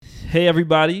Hey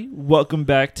everybody, welcome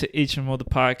back to HMO the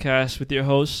podcast with your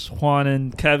hosts Juan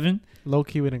and Kevin. Low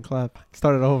key, we didn't clap.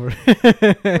 Start it over.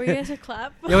 Were you guys to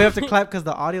clap? Yeah, we have to clap because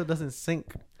the audio doesn't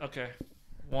sync. Okay,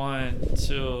 1,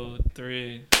 2,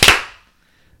 3.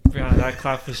 Brianna, that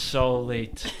clap was so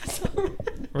late.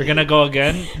 We're gonna go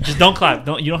again. Just don't clap.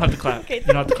 You don't have to clap. Okay. You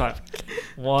don't have to clap.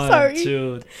 1, Sorry.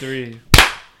 2, 3.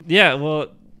 Yeah, well,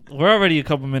 we're already a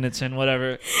couple minutes in.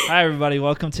 Whatever. Hi everybody,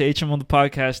 welcome to HMO the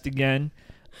podcast again.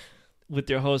 With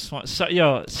your host,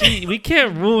 so, see, we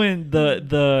can't ruin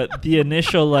the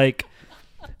initial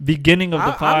beginning of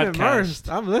the podcast. I'm immersed.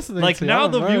 I'm listening. Like to now,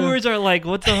 you. the viewers are like,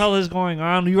 "What the hell is going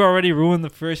on?" You already ruined the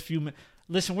first few minutes.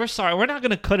 Listen, we're sorry. We're not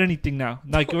gonna cut anything now.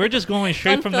 Like we're just going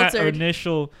straight from that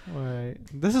initial. Right.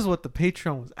 This is what the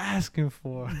Patreon was asking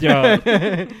for. Yo,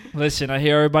 listen, I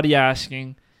hear everybody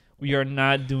asking. We are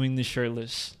not doing the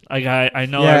shirtless. Like I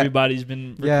know everybody's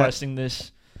been requesting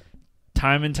this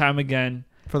time and time again.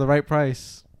 For the right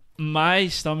price. My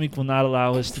stomach will not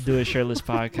allow us to do a shirtless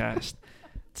podcast.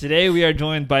 Today we are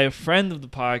joined by a friend of the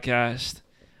podcast.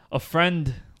 A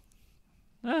friend,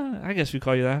 I guess we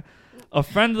call you that. A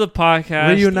friend of the podcast.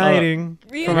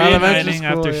 Reuniting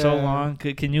after so long.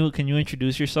 Can you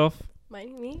introduce yourself?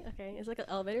 Me? Okay. It's like an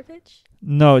elevator pitch?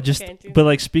 No, just,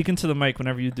 but speak into the mic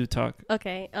whenever you do talk.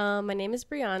 Okay. My name is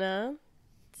Brianna.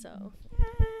 So...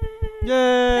 Yay!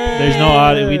 There's no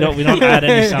audio. We don't add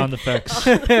any sound effects.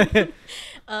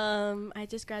 I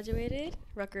just graduated.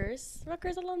 Rutgers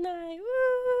alumni.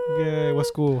 Woo! Yay! What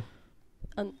school?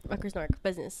 Rutgers Nork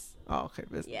Business. Oh, okay.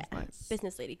 Business. Yeah. Nice.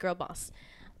 Business lady, girl boss.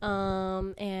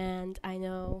 And I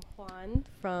know Juan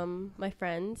from my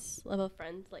friends, level of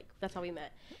friends. Like that's how we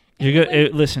met. You're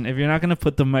good. Listen, if you're not gonna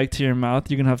put the mic to your mouth,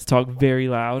 you're gonna have to talk very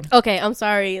loud. Okay, I'm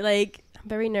sorry. I'm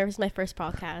very nervous. My first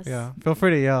podcast. Yeah, feel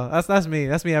free to yell. That's me.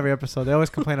 That's me every episode. They always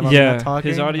complain about me not talking.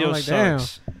 His audio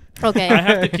sucks. Damn. Okay. I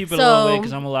have to keep it a little bit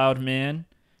because I'm a loud man.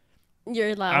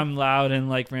 You're loud. I'm loud and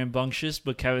rambunctious,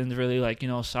 but Kevin's really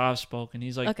soft spoken.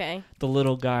 He's the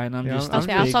little guy, and I'm just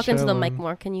okay. I'll talk into the mic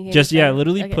more. Can you hear? Just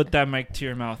literally put that mic to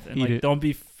your mouth and don't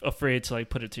be afraid to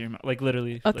put it to your mouth.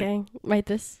 Literally. Okay, write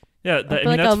this. Yeah,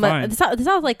 that's fine. This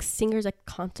sounds like singers at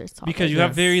concerts talk. Because you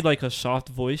have very a soft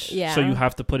voice, yeah. So you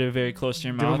have to put it very close to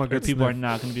your mouth, or people are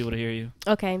not going to be able to hear you.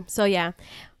 Okay, so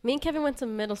me and Kevin went to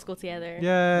middle school together.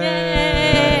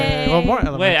 Yay! Well, more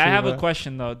elementary. Wait, I have a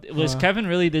question though. Was Kevin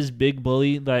really this big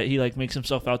bully that he makes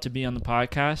himself out to be on the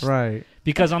podcast? Right.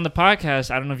 Because on the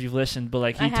podcast, I don't know if you've listened,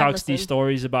 but he talks these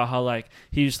stories about how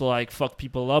he used to fuck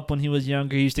people up when he was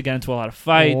younger. He used to get into a lot of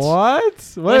fights. What?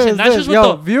 Listen, that's this? just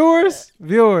what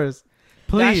viewers.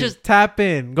 Please tap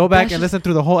in. Go back and listen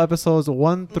through the whole episodes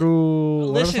 1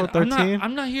 through episode 13.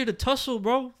 I'm not here to tussle,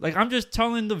 bro. I'm just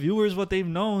telling the viewers what they've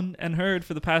known and heard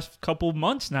for the past couple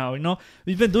months now.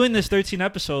 We've been doing this 13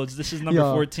 episodes. This is number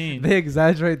 14. They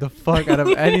exaggerate the fuck out of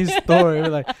any story.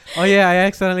 We're oh yeah, I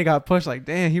accidentally got pushed.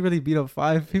 Damn, he really beat up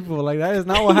 5 people. That is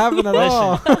not what happened at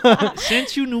all.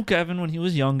 Since you knew Kevin when he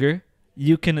was younger,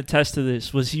 you can attest to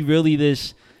this. Was he really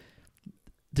this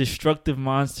destructive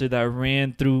monster that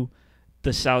ran through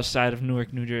the south side of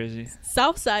Newark, New Jersey?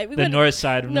 South side? The north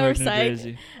side of Newark, New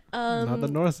Jersey. Not the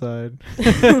north side.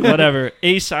 Whatever.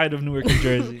 A side of Newark, New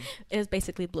Jersey. It was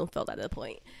basically Bloomfield at that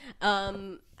point. I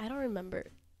don't remember.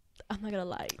 I'm not gonna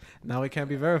lie. Now it can't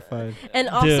be verified. And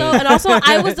also,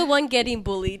 I was the one getting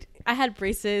bullied. I had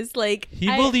braces. He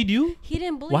bullied you? He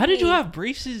didn't bully me. Why did you have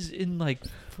braces in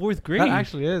 4th grade? That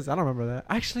actually is. I don't remember that.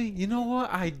 Actually, you know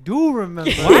what? I do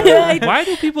remember. Why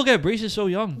do people get braces so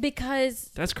young?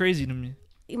 Because that's crazy to me.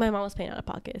 My mom was paying out of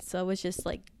pocket, so it was just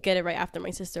get it right after my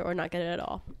sister or not get it at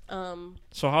all.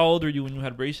 So how old are you when you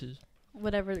had braces?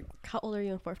 Whatever. How old are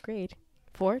you in 4th grade?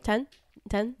 4? 10?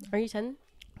 10? Are you 10?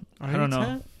 I don't know.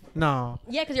 10? No.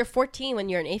 Yeah, because you're 14 when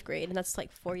you're in 8th grade, and that's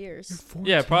 4 years.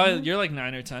 Yeah, probably you're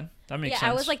 9 or 10. That makes sense.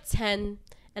 Yeah, I was 10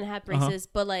 and I had braces,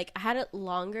 but I had it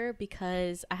longer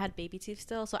because I had baby teeth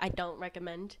still, so I don't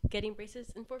recommend getting braces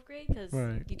in 4th grade because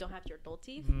you don't have your adult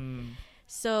teeth.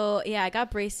 So yeah, I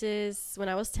got braces when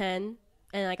I was 10,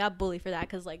 and I got bullied for that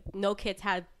because no kids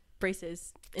had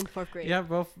braces in 4th grade. Yeah,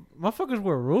 bro, motherfuckers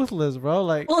were ruthless, bro.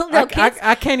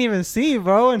 I can't even see,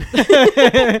 bro. And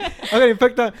okay,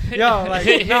 picked up. Yo,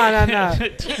 nah.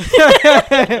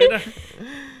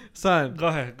 Son, go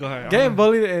ahead. Getting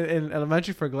bullied in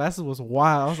elementary for glasses was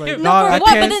wild. I was like, no, I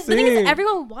can't but the thing is,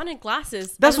 everyone wanted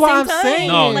glasses. That's what I'm saying.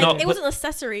 No, it was an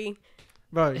accessory.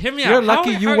 Bro, hear me you're out.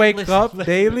 lucky you wake up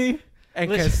daily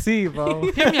and can see,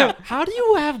 bro. Hear me out. How do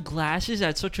you have glasses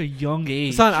at such a young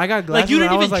age? Son, I got glasses like, you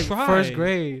didn't when I even was like try. first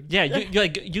grade. Yeah,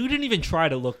 you didn't even try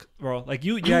to look, bro. Like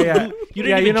you didn't You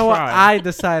even know what? try. I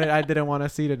decided I didn't want to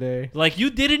see today. Like you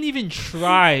didn't even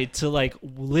try to like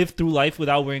live through life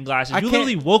without wearing glasses. You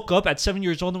literally woke up at 7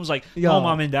 years old and was like, "No,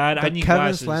 mom and dad, I need Kevin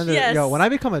glasses." Slander, Yes. yo, when I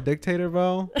become a dictator,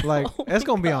 bro, like it's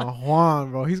gonna be on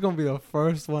Juan, bro. He's gonna be the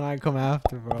first one I come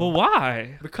after, bro. But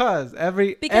why? Because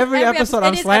every episode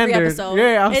I'm slandered.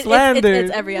 Yeah, I'm slandered.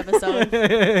 It's every episode.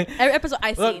 Every episode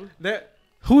I've seen.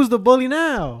 Who's the bully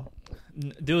now?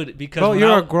 Dude, because Bro,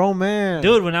 you're a grown man.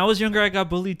 Dude, when I was younger, I got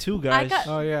bullied too, guys.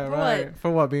 Oh yeah, right.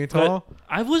 For what? Being tall? But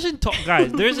I wasn't tall,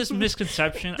 guys. There's this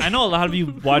misconception. I know a lot of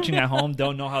you watching at home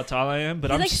don't know how tall I am,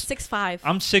 but He's I'm like 6'5".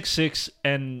 I'm 6'6",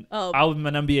 and I'm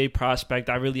an NBA prospect.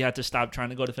 I really had to stop trying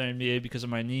to go to the NBA because of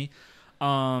my knee.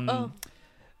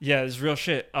 Yeah, it's real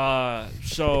shit. But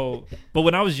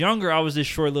when I was younger, I was this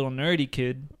short little nerdy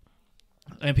kid.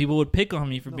 And people would pick on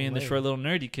me for being the short little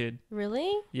nerdy kid.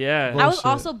 Really? Yeah. I was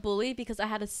also bullied because I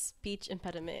had a speech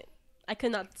impediment. I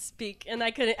could not speak, and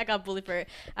I got bullied for it.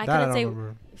 I couldn't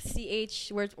say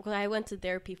CH words. Well, I went to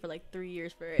therapy for like 3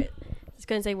 years for it. Just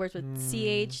couldn't say words with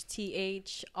CH,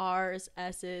 TH, R's,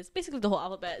 S's, basically the whole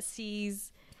alphabet.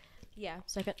 C's. Yeah.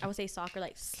 So I would say soccer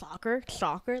like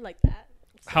like that.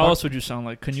 How else would you sound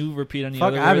like? Can you repeat any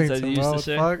Fuck other words that you used to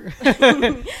say?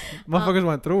 Motherfuckers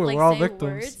went through it. Like we're all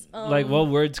victims. Like what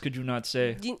words could you not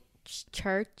say?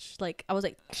 Church, like I was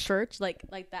like church, like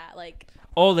that, like.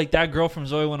 Oh, like that girl from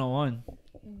Zoe 101.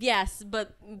 Yes,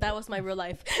 but that was my real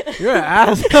life. You're an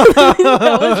ass. She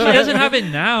doesn't have it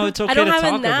now. It's okay I don't to have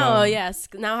talk it now. about. Yes,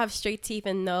 now I have straight teeth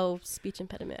and no speech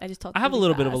impediment. I just talk. I have a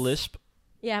little bit of a lisp.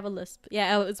 Yeah, I have a lisp.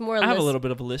 Yeah, it's more. I have a little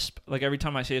bit of a lisp. Like every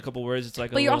time I say a couple words, it's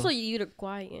like. But you're also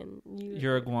Uruguayan.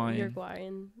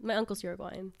 Uruguayan. My uncle's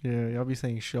Uruguayan. Yeah, y'all be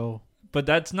saying show. But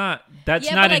that's not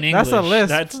in English. That's a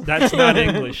lisp. That's not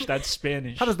English. That's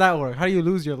Spanish. How does that work? How do you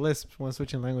lose your lisp when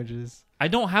switching languages? I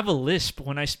don't have a lisp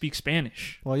when I speak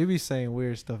Spanish. Well, you be saying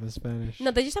weird stuff in Spanish. No,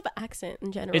 they just have an accent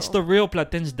in general. It's the real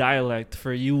Platense dialect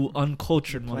for you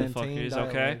uncultured motherfuckers,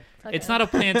 okay? It's not a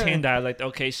plantain dialect.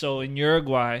 Okay, so in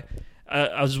Uruguay,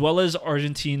 as well as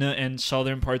Argentina and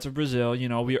southern parts of Brazil, you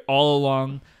know, we're all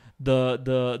along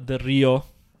the Rio,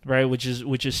 right, which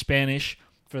is Spanish,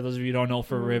 for those of you who don't know,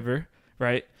 for river,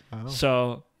 right? Oh.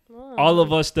 So all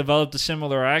of us developed a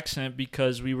similar accent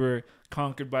because we were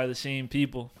conquered by the same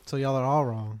people. So y'all are all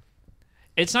wrong.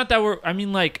 It's not that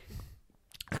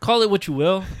call it what you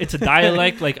will. It's a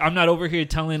dialect. Like, I'm not over here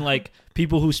telling like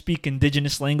people who speak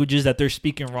indigenous languages that they're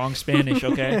speaking wrong Spanish,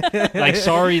 okay? Like,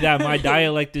 sorry that my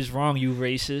dialect is wrong, you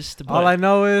racist. But all I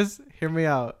know is, hear me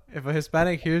out. If a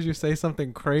Hispanic hears you say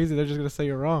something crazy, they're just going to say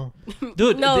you're wrong.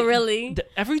 Dude, really.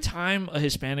 Every time a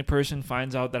Hispanic person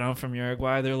finds out that I'm from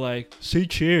Uruguay, they're like, say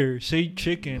chair, say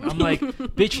chicken. I'm like,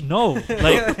 bitch, no.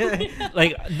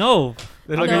 Like no.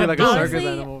 They look at you like a circus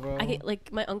animal, bro.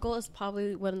 My uncle is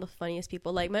probably one of the funniest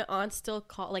people. Like, my aunt still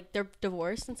call, like, they're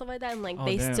divorced and stuff like that, and like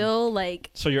damn. still like.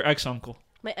 So your ex-uncle.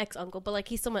 My ex-uncle, but like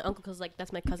he's still my uncle because like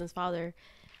that's my cousin's father,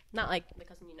 not like my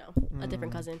cousin, a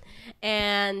different cousin,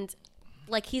 and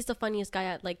like he's the funniest guy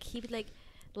at like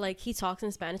he talks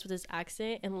in Spanish with his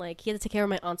accent, and like he had to take care of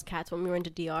my aunt's cats when we were in the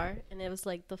DR, and it was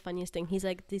like the funniest thing. He's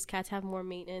like, these cats have more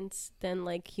maintenance than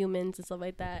like humans and stuff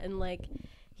like that, and like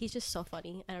he's just so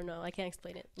funny. I don't know, I can't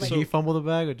explain it. Like, did he fumble the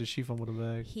bag or did she fumble the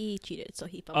bag? He cheated, so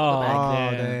he fumbled the bag.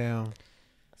 Oh damn.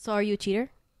 So are you a cheater?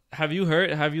 Have you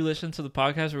listened to the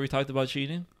podcast where we talked about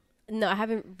cheating? No, I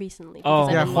haven't recently. Oh,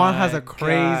 yeah, Juan has a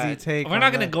crazy take. We're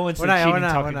not going to go into the cheating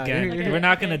talk again. Okay. We're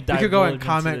not going to dive. You could go and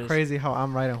comment crazy how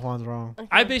I'm right and Juan's wrong. Okay.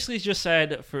 I basically just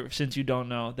said, since you don't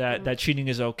know, that cheating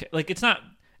is okay. Like, it's not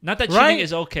that cheating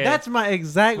is okay. That's my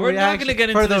exact reaction. We're not going to get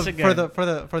into this again.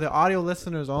 For the audio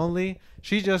listeners only,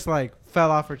 she just like fell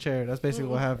off her chair. That's basically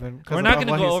what happened. We're not going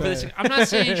to go over this. I'm not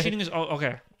saying cheating is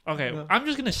okay. Okay, I'm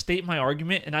just going to state my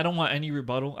argument, and I don't want any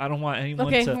rebuttal. I don't want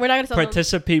anyone to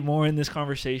participate more in this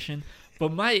conversation.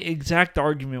 But my exact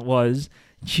argument was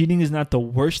cheating is not the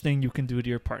worst thing you can do to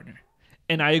your partner.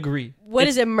 And I agree. What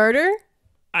is it, murder?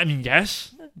 I mean,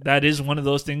 yes. That is one of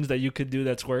those things that you could do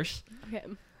that's worse. Okay.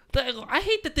 But I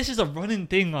hate that this is a running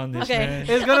thing on this, man.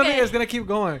 It's gonna keep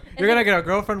going. You're gonna get a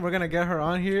girlfriend. We're gonna get her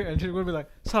on here, and she's gonna be like,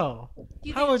 "So,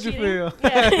 how would you feel?"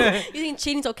 Yeah. You think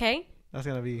cheating's okay? That's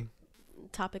gonna be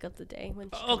topic of the day.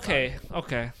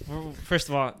 Okay. First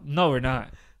of all, no, we're not.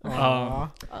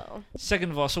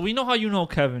 Second of all, so we know how you know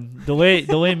Kevin. The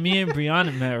way me and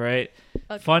Brianna met, right?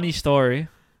 Okay. Funny story.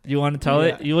 You want to tell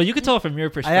it? You can tell it from your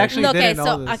perspective. I actually didn't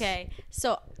know this. Okay,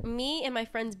 so me and my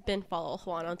friends Ben follow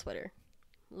Juan on Twitter.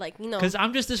 Like, you know, because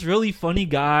I'm just this really funny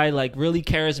guy, like really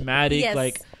charismatic. Yes.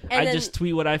 Like And I then- just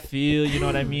tweet what I feel. You know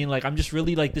what I mean? Like I'm just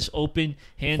really like this open,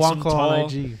 handsome, Juanco tall. on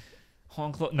IG.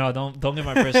 Juanco, no, don't get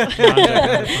my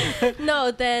personal.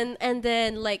 No, then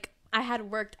like I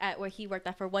had worked at where he worked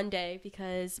at for one day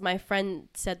because my friend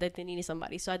said that they needed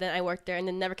somebody. So then I worked there and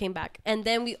then never came back. And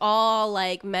then we all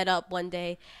like met up one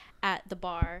day at the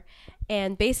bar,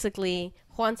 and basically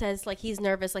Juan says like he's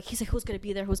nervous, like he's like, who's gonna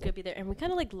be there, and we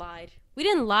kind of like lied. We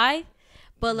didn't lie,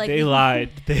 but like They lied.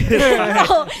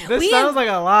 No, This we sounds like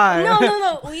a lie.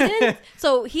 no, we didn't.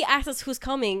 So he asked us who's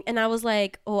coming, and I was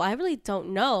like, oh, I really don't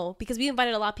know, because we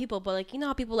invited a lot of people, but like, you know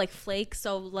how people like flake.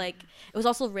 So like it was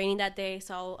also raining that day,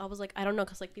 so I was like, I don't know,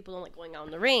 because like people don't like going out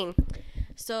in the rain.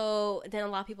 So then a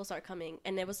lot of people started coming,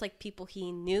 and it was like people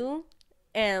he knew,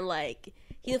 and like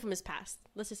he knew from his past.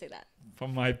 Let's just say that.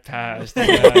 From my past.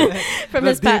 Yeah. From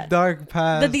The his deep past. dark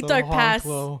past. The deep dark past.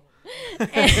 Juanclo.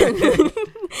 and,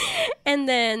 and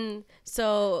then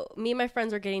so me and my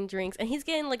friends were getting drinks, and he's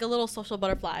getting like a little social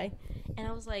butterfly, and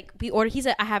I was like, we ordered, he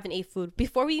said, I haven't ate food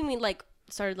before we even like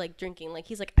started like drinking. Like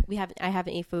he's like, I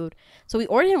haven't ate food. So we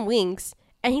ordered him wings,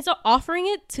 and he's offering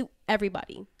it to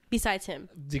everybody besides him,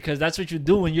 Because that's what you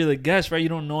do when you're the guest, right? You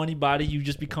don't know anybody. You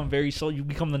just become you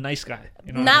become the nice guy.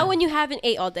 You know what I not mean? when you haven't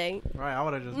ate all day. Right, I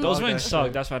would have just. Those dogged wings that suck.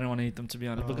 shit. That's why I didn't want to eat them, to be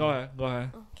honest. But go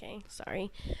ahead. Okay,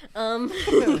 sorry.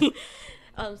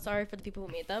 Sorry for the people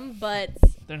who made them, but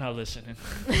They're not listening.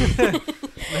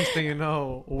 Next thing you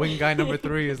know, wing guy number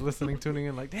 3 is listening, tuning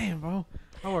in, like, damn, bro,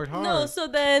 I worked hard. no. So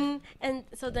then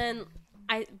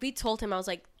we told him, I was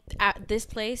like, at this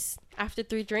place after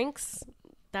 3 drinks,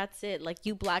 that's it. Like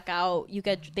you black out,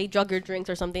 they jug your drinks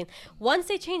or something. Once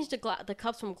they change the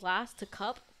cups from glass to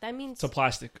cup, that means To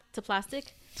plastic. to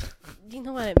plastic. You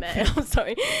know what I meant. I'm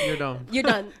sorry. You're dumb. You're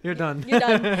done. You're done. You're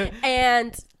done.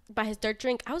 And by his third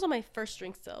drink, I was on my first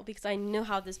drink still, because I knew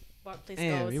how this bar place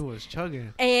Damn, goes. he was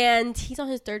chugging. And he's on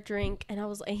his third drink, and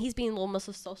he's being a little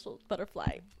muscle social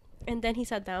butterfly. And then he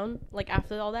sat down, like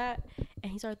after all that,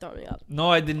 and he started throwing up. No,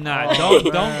 I did not. Oh,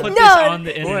 Don't put No. this on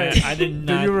the internet. Wait. I did not.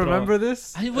 Do you throw remember up.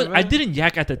 this? I didn't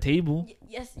yak at the table.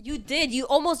 Yes, you did. You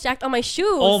almost jacked on my shoes.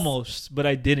 Almost, but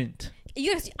I didn't.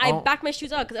 I Oh. backed my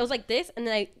shoes up because I was like this, and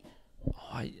then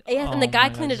Oh, and the guy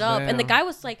my cleaned God. it up, and the Damn. guy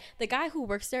was like, the guy who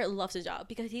works there loves his job,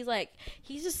 because he's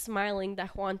just smiling that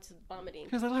Juan's vomiting.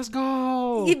 He was like, let's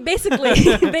go. He basically,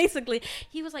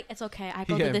 he was like, it's okay, I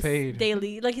go to getting this paid.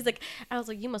 daily. Like he's like, I was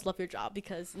like, you must love your job,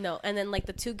 because no. And then like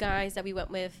the 2 guys that we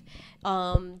went with,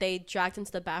 they dragged him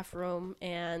to the bathroom,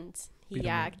 and he Beat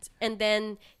him up. yacked, and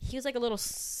then he was like a little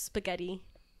spaghetti.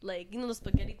 Like, you know the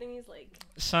spaghetti thingies? Like,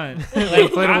 Son,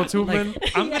 Inflatable tube man?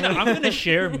 I'm gonna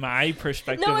share my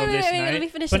perspective No, wait, of this wait, night. let me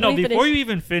finish But it, no, let me before finish. you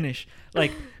even finish,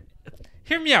 like,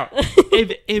 hear me out.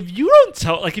 If you don't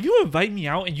tell, like, if you invite me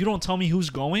out and you don't tell me who's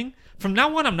going, from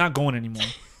now on I'm not going anymore.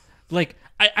 Like,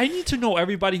 I need to know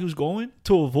everybody who's going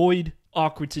to avoid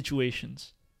awkward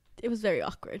situations. it was very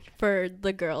awkward for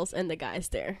the girls and the guys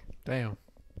there. Damn.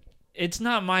 It's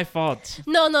not my fault.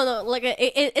 No. Like,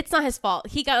 it's not his fault.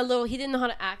 He didn't know how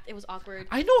to act. It was awkward.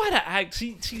 I know how to act.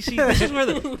 See. This is where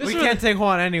We can't take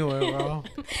Juan anywhere, bro.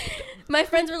 My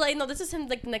friends were like, no, this is him.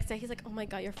 Like the next day, he's like, oh my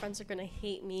God, your friends are gonna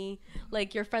hate me.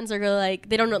 Like your friends are gonna like,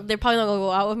 they don't know, they're probably not gonna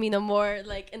go out with me no more.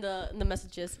 Like in the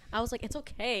messages, I was like, it's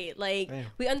okay. Like Damn.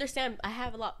 we understand.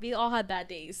 We all had bad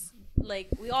days. Like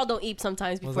we all don't eat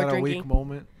sometimes Was before that a drinking. weak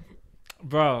moment?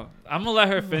 Bro, I'm gonna let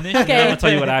her finish. Okay. And then I'm gonna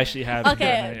tell you what actually happened. Okay,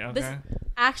 that night, this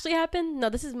actually happened. No,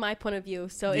 this is my point of view,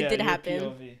 so Yeah, it did your happen.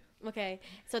 POV. Okay,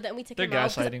 so then we take They're him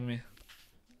out. 'cause gaslighting me.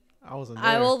 I wasn't there.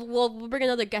 I will. We'll bring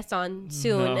another guest on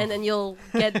soon, No. and then you'll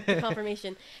get the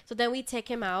confirmation. So then we take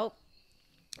him out,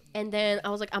 and then I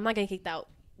was like, I'm not getting kicked out.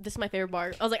 This is my favorite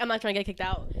bar. I was like, I'm not trying to get kicked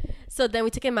out. So then we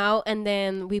took him out, and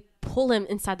then we pull him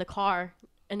inside the car,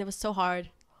 and it was so hard.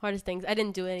 Hardest things. I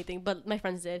didn't do anything, but my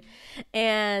friends did.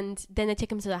 And then they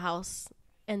take him to the house,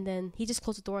 and then he just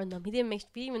closed the door on them. We didn't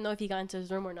even know if he got into his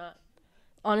room or not.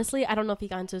 Honestly, I don't know if he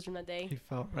got into his room that day. He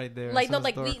felt right there. Like as no, soon as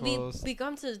like the door we closed. got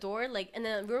him to his door, like, and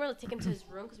then we were gonna take him to his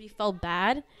room because we felt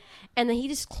bad, and then he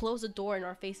just closed the door in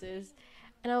our faces,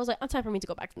 and I was like, "I'm time for me to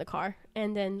go back in the car,"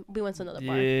 and then we went to another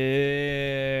bar.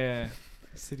 Yeah.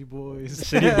 City boys.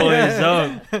 City boys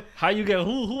up. How you get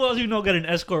who else you know got an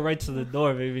escort right to the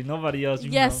door, baby? Nobody else you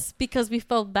know. Yes, because we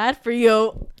felt bad for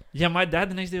you. Yeah, my dad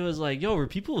the next day was like, "Yo, were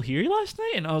people here last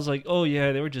night?" And I was like, "Oh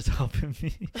yeah, they were just helping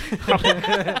me."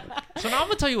 So now I'm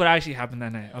gonna tell you what actually happened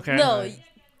that night. Okay. No,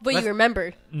 but Let's- you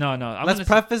remembered. No. Let's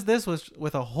preface this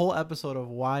with a whole episode of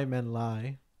Why Men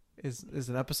Lie. Is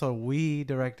an episode we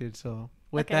directed. So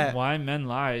with Okay. that, Why Men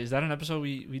Lie. Is that an episode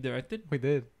we directed? we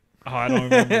did. Oh, I don't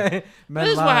remember. This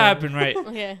is what happened, right?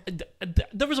 Okay.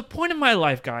 There was a point in my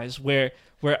life, guys, where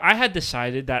I had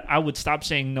decided that I would stop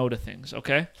saying no to things,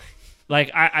 okay?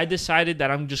 Like, I decided that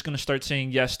I'm just going to start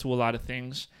saying yes to a lot of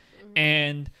things. Mm-hmm.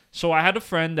 And so I had a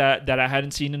friend that I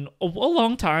hadn't seen in a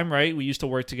long time, right? We used to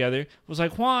work together. Was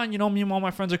like, Juan, you know, me and all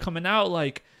my friends are coming out,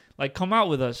 like come out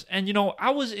with us. And, you know, I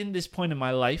was in this point in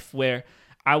my life where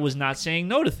I was not saying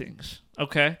no to things,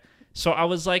 okay? So I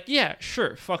was like, yeah,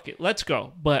 sure, fuck it, let's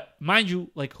go. But mind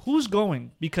you, like, who's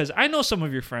going? Because I know some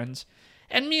of your friends,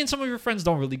 and me and some of your friends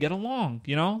don't really get along,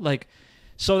 you know? Like,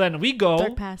 so then we go.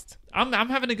 Dark past. I'm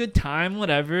having a good time,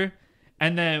 whatever.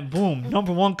 And then, boom,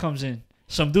 number one comes in.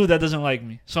 Some dude that doesn't like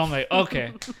me. So I'm like,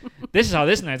 okay, this is how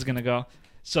this night's going to go.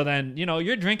 So then, you know,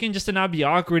 you're drinking just to not be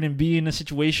awkward and be in a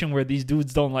situation where these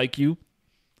dudes don't like you.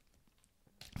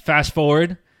 Fast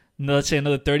forward, let's say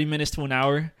another 30 minutes to an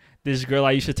hour. This girl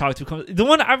I used to talk to comes. The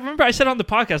one I remember I said on the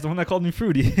podcast, the one that called me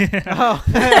fruity. Oh.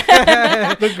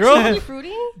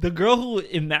 The girl who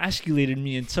emasculated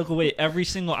me and took away every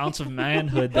single ounce of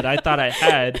manhood that I thought I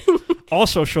had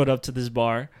also showed up to this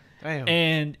bar. Damn.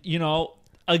 And, you know,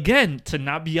 again, to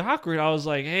not be awkward, I was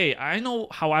like, hey, I know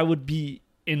how I would be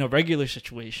in a regular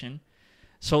situation.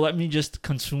 So let me just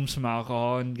consume some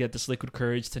alcohol and get this liquid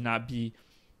courage to not be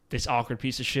this awkward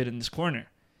piece of shit in this corner.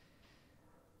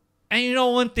 And, you know,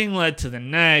 one thing led to the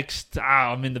next.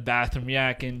 I'm in the bathroom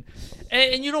yakking.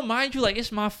 And, you know, mind you, like,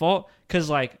 it's my fault. Because,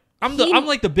 like, I'm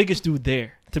like the biggest dude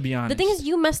there, to be honest. The thing is,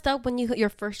 you messed up when your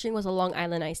first drink was a Long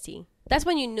Island iced tea. That's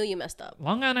when you knew you messed up.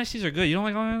 Long Island iced teas are good. You don't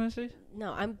like Long Island iced teas?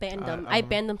 No, I banned them. I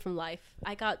banned them from life.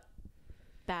 I got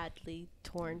badly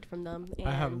torn from them. And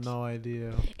I have no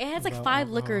idea. It has like 5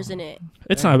 liquors in it.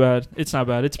 It's not bad. It's not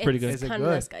bad. It's pretty good. It's kind of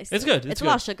less icy. It's good. It's a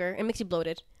lot of sugar. It makes you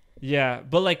bloated. Yeah,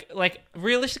 but like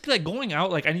realistically, like going out,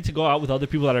 like I need to go out with other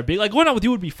people that are big. Like going out with you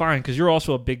would be fine because you're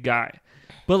also a big guy.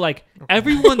 But like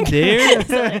everyone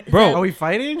there, bro. Are we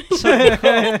fighting?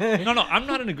 No, I'm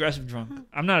not an aggressive drunk.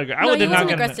 I'm not aggressive. No, he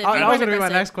wasn't aggressive. That was gonna be my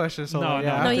next question. So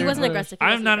no, he wasn't aggressive.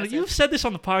 I'm not. You've said this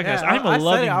on the podcast. Yeah, I'm a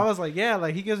loving. I was like, yeah,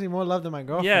 like he gives me more love than my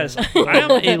girlfriend. Yes, I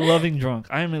am a loving drunk.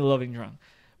 I am a loving drunk.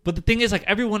 But the thing is, like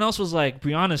everyone else was like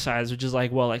Brianna's size, which is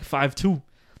like like 5'2".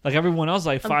 Like everyone else,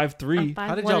 like 5'3".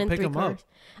 How did y'all pick him up?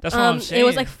 That's what I'm saying. It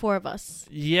was like 4 of us.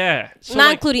 Yeah. So not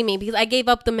like, including me because I gave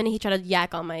up the minute he tried to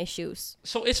yak on my shoes.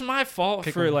 So it's my fault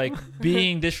for like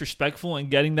being disrespectful and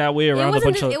getting that way around a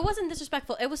bunch of... It wasn't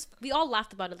disrespectful. It was... We all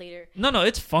laughed about it later. No,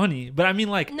 it's funny. But I mean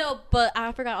like... No, but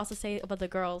I forgot also to say about the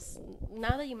girls.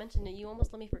 Now that you mentioned it, you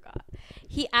almost let me forgot.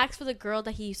 He asked for the girl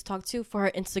that he used to talk to for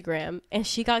her Instagram and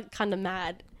she got kind of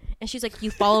mad. And she's like,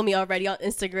 you follow me already on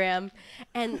Instagram.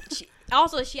 And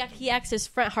he asked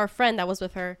her friend that was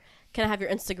with her, can I have your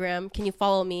Instagram? Can you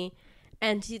follow me?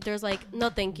 And there's like,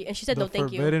 no, thank you. And she said, no,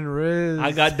 thank you. Riz.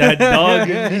 I got that dog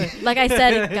in me. Like I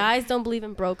said, guys don't believe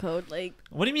in bro code. Like,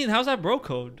 what do you mean? How's that bro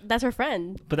code? That's her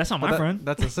friend. But that's not my friend.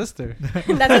 That's a sister. That's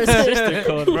her sister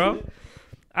code, bro.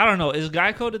 I don't know. Is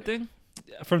guy code a thing?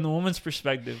 From the woman's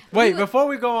perspective. Wait, before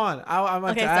we go on, I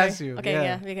want to ask you. Okay,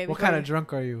 yeah. Okay, what kind of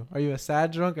drunk are you? Are you a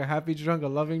sad drunk, a happy drunk, a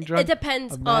loving drunk? It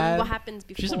depends on what happens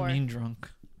before. She's a mean drunk.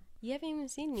 You haven't even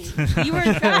seen me. You were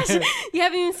trash. You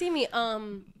haven't even seen me.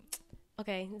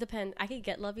 Okay, depend. I could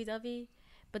get lovey-dovey,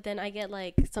 but then I get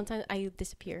like sometimes I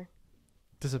disappear.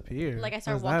 Disappear. Like I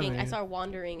start walking, I start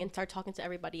wandering, and start talking to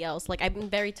everybody else. Like I've been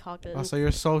very talkative. Oh, so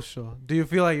you're social. Do you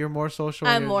feel like you're more social?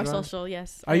 I'm more social.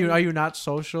 Yes. Are you not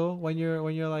social when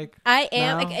you're like? I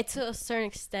am. Like to a certain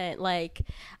extent. Like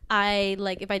I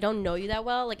like if I don't know you that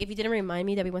well. Like if you didn't remind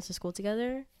me that we went to school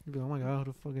together. You'd be like, oh my god,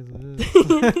 who the fuck is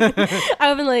this? I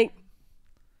would be like,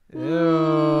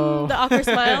 ew. The awkward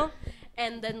smile,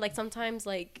 and then like sometimes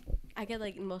like I get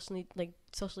like emotionally like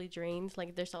socially drained.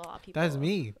 Like there's a lot of people. That's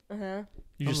me.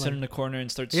 You just sit in the corner and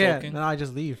start sulking? soaking? No, I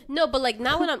just leave. No, but like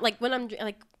now when I'm like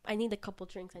I need a couple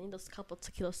drinks. I need those couple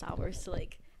tequila sours to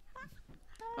like.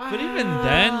 But even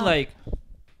then, like,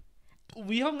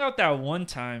 we hung out that one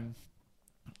time,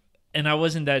 and I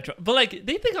wasn't that drunk. But like,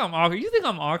 they think I'm awkward. You think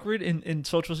I'm awkward in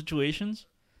social situations?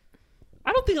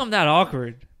 I don't think I'm that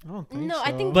awkward. I don't think so.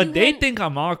 I think. But they think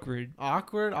I'm awkward.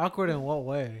 Awkward in what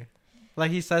way? Like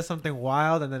he says something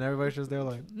wild, and then everybody's just there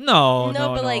like. No.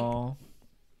 Like.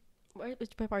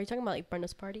 Which part are you talking about? Like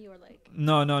Brenda's party or like?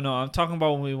 No. I'm talking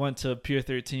about when we went to Pier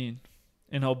 13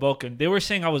 in Hoboken. They were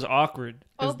saying I was awkward.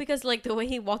 Oh, because like the way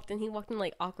he walked in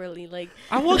like awkwardly. Like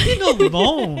I walked in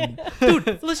alone,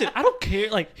 dude. Listen, I don't care.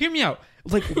 Like, hear me out.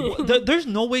 Like, there's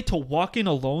no way to walk in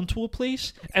alone to a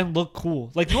place and look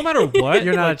cool. Like, no matter what.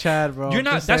 You're not like, a Chad, bro. You're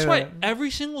not. Just That's say why that.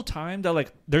 every single time that,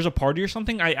 like, there's a party or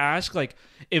something, I ask, like,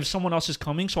 if someone else is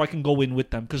coming so I can go in with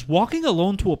them. Because walking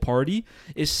alone to a party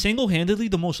is single-handedly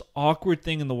the most awkward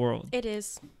thing in the world. It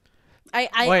is.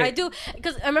 I do,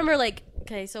 because I remember, like,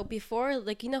 okay, so before,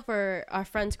 like, you know, for our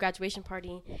friend's graduation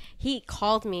party, he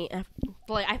called me, and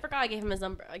like, I forgot I gave him his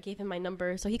number. I gave him my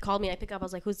number, so he called me. I picked up. I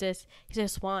was like, "Who's this?" He said,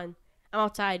 "Swan. I'm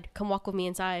outside. Come walk with me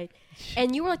inside."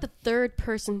 And you were like the third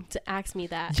person to ask me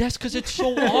that. Yes, because it's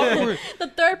so awkward. The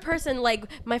third person, like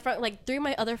my friend, like two of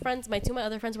my other friends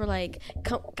were like,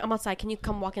 "I'm outside. Can you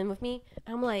come walk in with me?"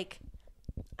 And I'm like,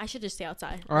 I should just stay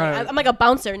outside. All like, right. I'm like a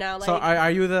bouncer now. Like, So are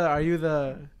you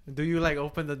the? Do you like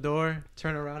open the door,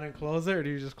 turn around and close it, or do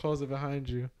you just close it behind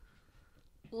you?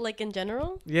 like in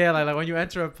general? Yeah, like when you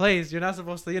enter a place, you're not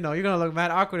supposed to. You're gonna look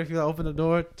mad awkward if you like, open the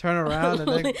door, turn around, and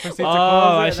then proceed to close it.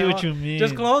 I see what you mean.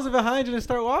 Just close it behind you and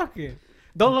start walking.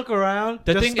 Don't look around.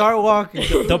 The just thing- start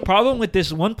walking. The problem with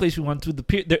this one place we went to,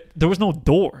 there was no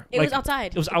door. It was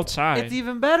outside. It was outside. It's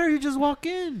even better. You just walk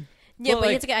in. Yeah, but like-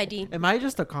 you have to get ID. Am I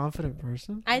just a confident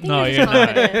person? I think No, you're you're just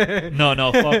not. confident.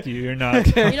 No, fuck you. You're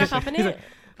not. You're not confident?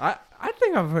 I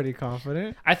think I'm pretty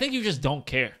confident. I think you just don't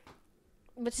care.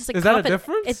 But it's just like Is that a confident.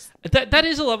 difference? It's That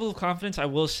is a level of confidence, I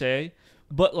will say.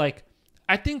 But like,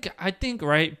 I think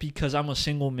right, because I'm a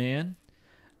single man.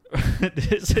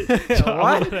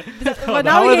 What? But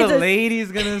now How we are get the to-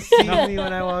 ladies gonna see me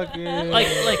when I walk in? like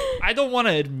I don't want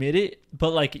to admit it, but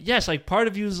like, yes, like part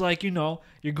of you is like,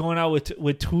 you're going out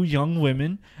with two young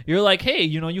women. You're like, hey,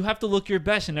 you have to look your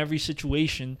best in every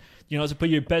situation, to put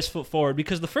your best foot forward.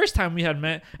 Because the first time we had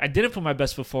met, I didn't put my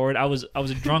best foot forward. I was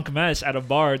a drunk mess at a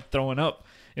bar throwing up.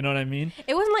 You know what I mean?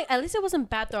 It wasn't like, at least it wasn't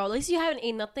bad throw. At least you haven't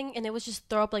ate nothing, and it was just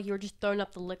throw up like you were just throwing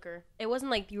up the liquor. It wasn't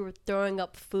like you were throwing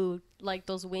up food. Like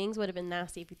those wings would have been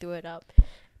nasty if you threw it up.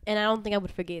 And I don't think I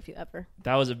would forgive you ever.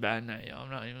 That was a bad night, yo. I'm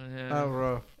not even. Oh,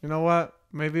 bro. You know what?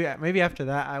 Maybe after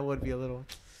that I would be a little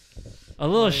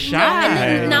shy. Yeah, and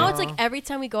then now it's like every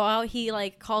time we go out, he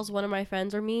like calls one of my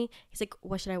friends or me. He's like,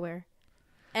 "What should I wear?"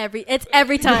 It's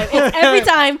every time.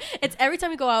 It's every time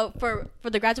we go out for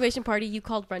the graduation party. You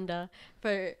called Brenda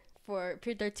for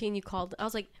period 13. You called. I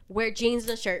was like, wear jeans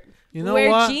and a shirt. You know wear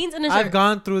what? jeans and a shirt. I've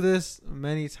gone through this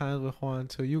many times with Juan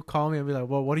too. You call me and be like,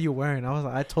 "Well, what are you wearing?" I was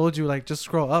like, "I told you, like, just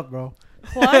scroll up, bro."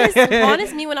 Juan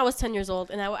is me when I was 10 years old,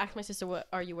 and I would ask my sister, "What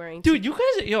are you wearing?" Dude, you guys,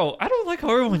 I don't like how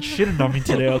everyone's shitting on me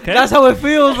today, okay? That's how it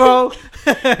feels, bro.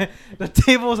 The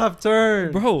tables have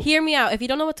turned, Bro, Hear me out. If you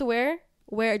don't know what to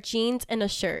wear jeans and a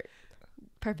shirt.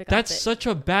 Perfect. that's outfit. such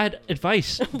a bad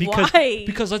advice. Because, Why?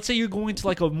 Because let's say you're going to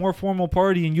like a more formal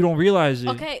party and you don't realize it.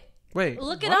 Okay. Wait,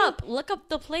 Look it what? up. Look up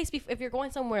the place if you're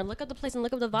going somewhere. Look up the place and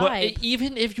look up the vibe. But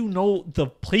even if you know the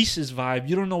place's vibe,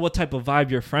 you don't know what type of vibe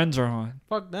your friends are on.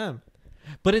 Fuck them.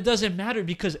 But it doesn't matter,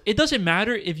 because it doesn't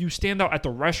matter if you stand out at the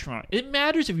restaurant. It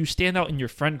matters if you stand out in your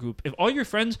friend group. If all your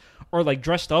friends are like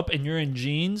dressed up and you're in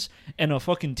jeans and a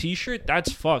fucking t-shirt,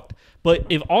 that's fucked. But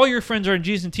if all your friends are in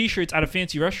jeans and t-shirts at a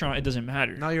fancy restaurant, it doesn't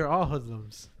matter. Now you're all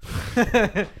hoodlums.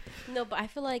 No, but I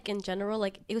feel like in general,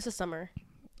 like it was the summer.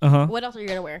 Uh-huh. What else are you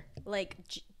gonna wear? Like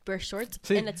wear shorts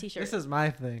See, and a t-shirt. this is my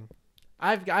thing.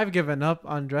 I've given up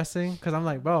on dressing because I'm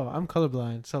like, bro, I'm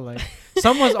colorblind. So like,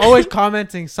 someone's always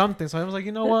commenting something. So I was like,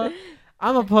 you know what?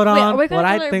 I'm gonna put on what what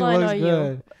I color think colorblind looks are you?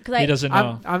 good. Because He doesn't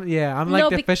know. I'm like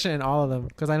deficient in all of them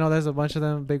because I know there's a bunch of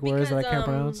them big words that I can't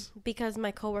pronounce. Because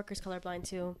my coworker's colorblind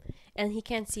too, and he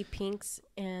can't see pinks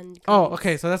and. Oh, greens.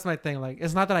 okay. So that's my thing. Like,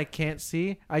 it's not that I can't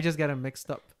see. I just get them mixed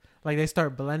up. Like they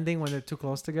start blending when they're too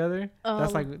close together.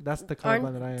 That's the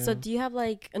colorblind that I am. So do you have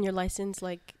like on your license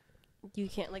like you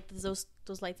can't like those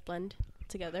lights blend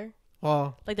together?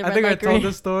 Well, Like the I red think I light told green.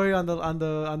 this story on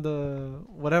the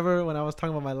whatever when I was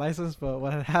talking about my license. But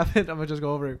what had happened, I'm gonna just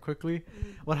go over it quickly.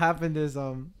 What happened is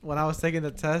when I was taking the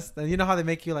test, and you know how they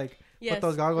make you like put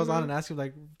those goggles on and ask you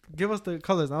like, give us the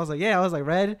colors. And I was like, I was like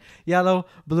red, yellow,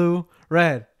 blue,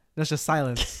 red. That's just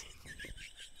silence.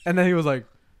 And then he was like,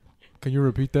 can you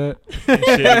repeat that?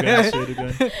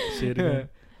 Say it again.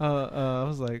 I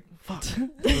was like, fuck.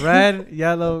 Red,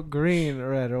 yellow, green,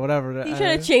 red, or whatever. You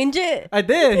trying to change it? I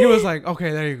did. He was like,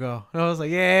 okay, there you go. And I was like,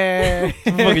 yeah.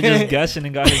 Fucking just guessing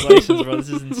and got his license, bro. This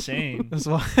is insane. That's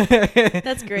why. That's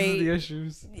This great. is the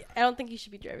issues. I don't think you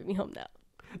should be driving me home now.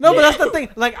 No, but that's the thing.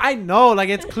 Like, I know, like,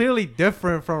 it's clearly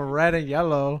different from red and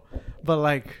yellow. But,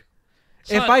 like,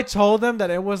 if I told them that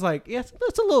it was like, yes,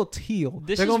 it's a little teal,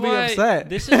 they're going to be upset.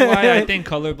 This is why I think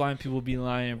colorblind people be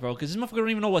lying, bro. Because this motherfucker don't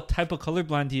even know what type of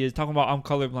colorblind he is. Talking about I'm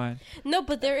colorblind. No,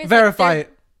 but there is Verify like,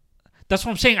 it. That's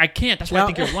what I'm saying. I can't. That's why I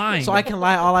think you're lying. So I can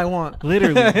lie all I want.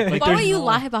 Literally. Like, why would you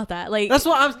lie about that? Like, that's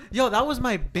what that was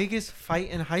my biggest fight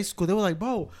in high school. They were like,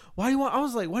 bro, why do you want? I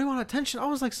was like, why do you want attention? I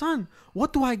was like, son,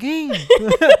 what do I gain?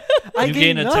 You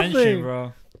gain attention,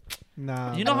 bro.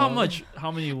 Nah. You know how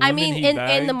many women I mean, he in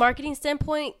bagged? the marketing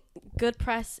standpoint, good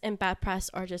press and bad press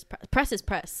are just press is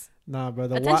press. Nah, bro.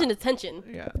 Attention is attention.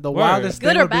 Yeah. The Word. wildest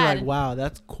Good thing or would be bad? like, wow,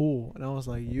 that's cool. And I was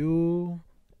like, you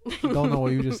don't know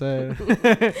what you just said.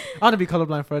 I want to be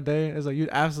colorblind for a day. It's like, you'd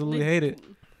absolutely hate it.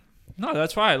 No,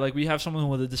 that's right. Like, we have someone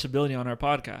with a disability on our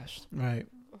podcast. Right.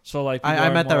 So, like, I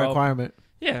met that requirement.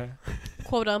 Yeah.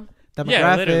 Quota. Demographic.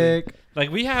 Yeah, literally.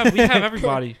 Like, we have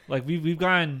everybody. Like, we've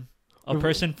gotten a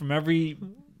person from every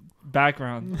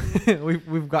background.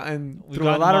 we've gotten through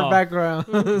a lot of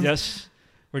backgrounds. Yes.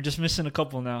 We're just missing a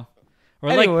couple now.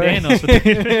 We're anyway. like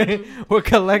Thanos. We're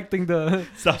collecting the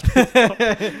Stop.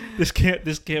 This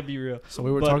can't be real. So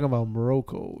we were talking about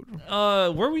Morocco.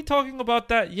 Were we talking about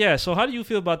that? Yeah. So how do you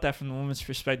feel about that from the woman's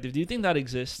perspective? Do you think that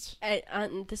exists?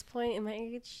 At this point in my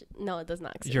age, no, it does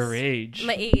not exist. Your age.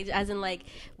 My age, as in like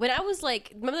when I was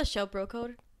like, remember the show Bro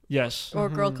Code? Yes. Or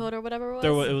Girl Code or whatever it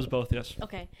was? It was both, yes.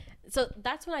 Okay. So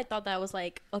that's when I thought that was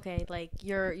like, okay, like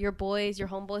your boys, your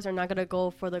homeboys are not going to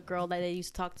go for the girl that they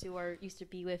used to talk to or used to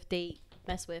be with, date,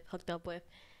 mess with, hooked up with.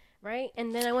 Right?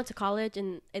 And then I went to college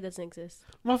and it doesn't exist.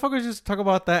 Motherfuckers just talk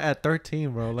about that at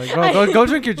 13, bro. Like, bro, go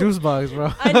drink your juice box,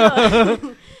 bro. I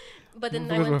know. But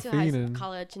then I went to fiending.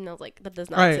 college and I was like, that does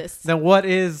not exist. Then what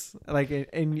is, like,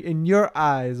 in your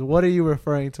eyes, what are you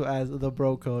referring to as the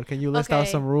bro code? Can you list out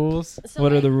some rules? So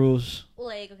what are the rules?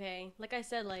 Like, okay, like I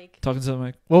said, like... Talking to the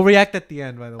mic. We'll react at the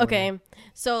end, by the way. Okay,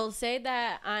 so say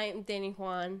that I'm dating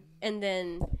Juan and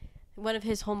then one of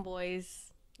his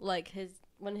homeboys, like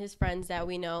one of his friends that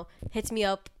we know, hits me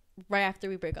up right after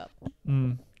we break up.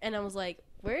 Mm. And I was like,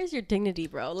 where is your dignity,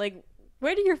 bro? Like,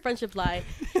 where do your friendship lie?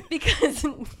 Because...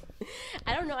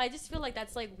 I don't know. I just feel like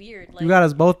that's like weird. Like, you got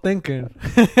us both thinking.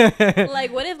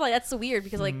 Like, what if like that's so weird?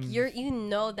 Because like you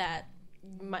know that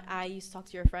I used to talk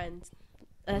to your friends.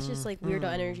 That's just like weirdo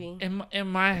energy. In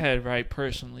my head, right?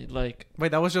 Personally, like.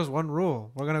 Wait, that was just one rule.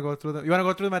 We're gonna go through them. You want to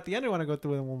go through them at the end, or you want to go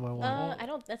through them one by one? I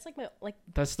don't. That's like my like.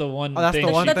 That's the one. Oh, that's thing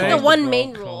the one. That's thing? the one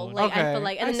main rule. Like okay, I feel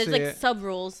like, and then there's like it. sub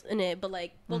rules in it, but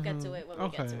like we'll get to it when we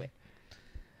get to it.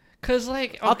 Cause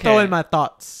like, okay. I'll throw in my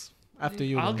thoughts after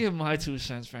you. I'll give my 2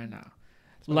 cents right now.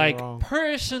 Like,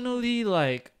 personally,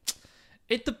 like,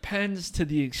 it depends to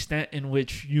the extent in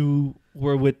which you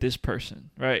were with this person,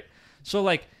 right? So,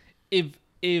 like,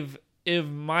 if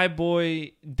my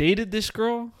boy dated this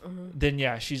girl, then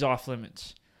yeah, she's off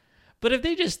limits. But if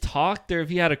they just talked, or if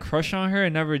he had a crush on her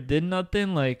and never did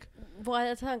nothing, like... Well,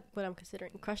 that's not what I'm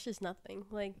considering. Crush is nothing.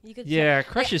 Like, you could... Yeah,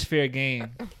 crush is fair game.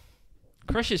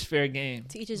 Crush is fair game.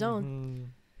 To each his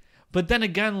own. But then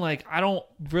again, like, I don't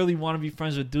really want to be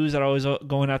friends with dudes that are always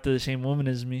going after the same woman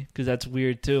as me, because that's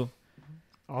weird too.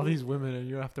 All these women and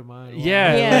you're after mine. Wow.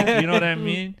 Yeah. Like, you know what I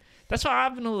mean? That's why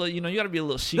I've been a little, you got to be a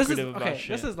little secretive about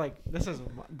shit. This is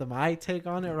my take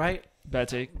on it, right? Bad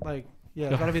take. Like, yeah,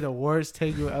 it's got to be the worst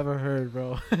take you ever heard,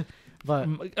 bro. But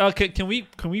okay, can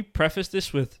we preface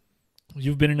this with,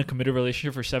 you've been in a committed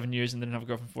relationship for 7 years and didn't have a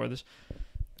girlfriend before this?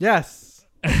 Yes.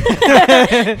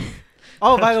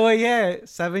 Oh, by the way, yeah,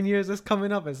 7 years is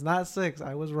coming up. It's not 6.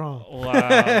 I was wrong. Wow.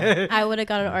 I would have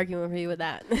got an argument with you with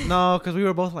that. No, because we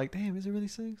were both like, damn, is it really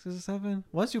 6? Is it 7?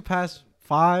 Once you pass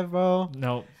 5, bro,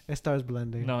 no, it starts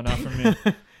blending. No, not for me.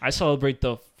 I celebrate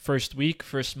the first week,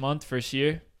 first month, first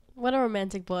year. What a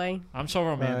romantic boy. I'm so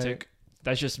romantic. Right.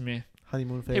 That's just me.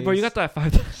 Honeymoon phase. Hey, bro, you got that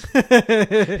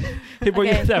 $5,000? Hey, bro,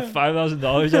 you got that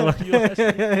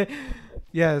 $5,000?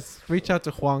 Yes, reach out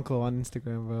to Juanco on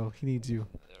Instagram, bro. He needs you.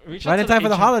 Right in time for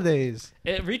the holidays.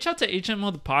 Reach out to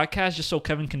HMO the podcast just so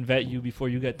Kevin can vet you before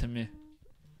you get to me.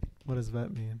 What does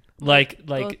vet mean? Like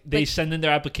they send in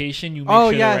their application. You make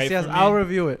sure yes, right yes. I'll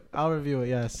review it.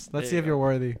 Yes. Let's see if you're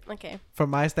worthy. Okay. From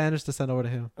my standards to send over to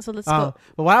him. So let's go.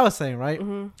 But what I was saying, right?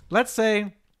 Mm-hmm. Let's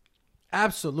say,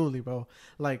 absolutely, bro.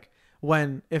 Like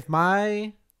if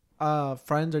my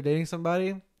friends are dating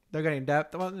somebody, they're getting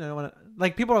dapped.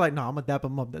 Like people are like, no, I'm gonna dap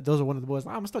them up. Those are one of the boys.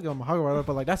 I'm gonna still give them a hug or whatever.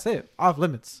 But like that's it. Off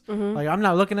limits. Mm-hmm. Like I'm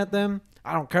not looking at them.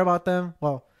 I don't care about them.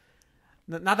 Well.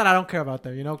 Not that I don't care about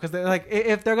them, because they're like,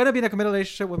 if they're gonna be in a committed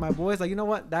relationship with my boys, like, you know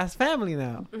what, that's family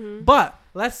now. Mm-hmm. But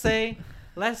let's say,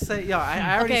 yo,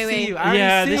 I already see you. I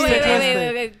already see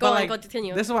you. Wait. Go on,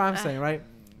 continue. This is what I'm saying, right?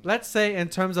 Let's say in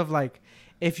terms of like,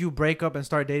 if you break up and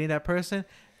start dating that person,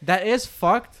 that is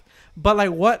fucked. But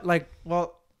like, what, like,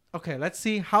 well, okay, let's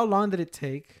see. How long did it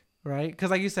take right?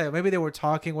 Because like you said, maybe they were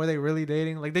talking. Were they really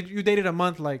dating? Like, you dated a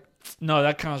month? Like, no,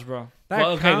 that counts, bro. Go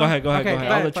ahead. Okay, I'll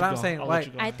let but you I'm go. saying,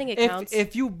 like, I think it counts.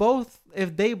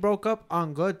 If they broke up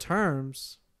on good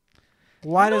terms,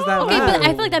 why does that okay, matter? but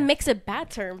I feel like that makes it bad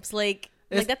terms. Like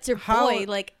that's your boy.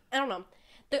 Like, I don't know.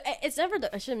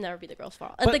 It should never be the girl's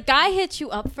fault. If the guy hits you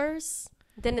up first,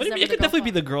 then it's never it could definitely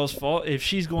be the girl's fault if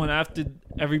she's going after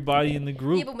everybody in the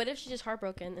group. Yeah, but what if she's just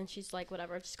heartbroken and she's like,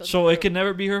 whatever, just goes. So it could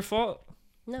never be her fault?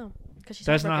 No, because she's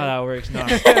That's not how that works.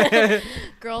 No.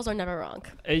 Girls are never wrong.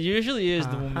 It usually is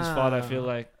the woman's fault, I feel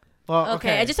like. Well,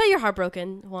 okay. I just said you're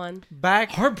heartbroken, Juan.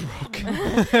 Heartbroken?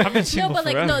 I've been single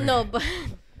forever.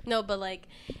 But like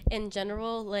in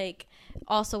general, like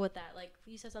also with that, like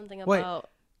you said something about.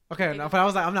 Okay, no, but I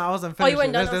wasn't finished. You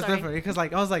weren't done. That's different because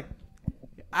like I was like,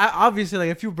 obviously like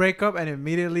if you break up and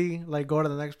immediately like go to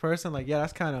the next person, like yeah,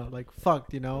 that's kind of like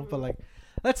fucked, you know. But like,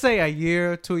 let's say a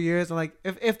year, 2 years, and like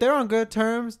if they're on good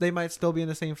terms, they might still be in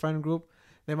the same friend group.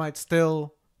 They might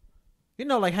still, you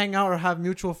know, like hang out or have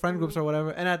mutual friend groups or whatever.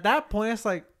 And at that point, it's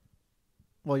like,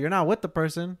 well, you're not with the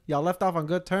person. Y'all left off on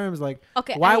good terms. Like,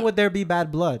 why would there be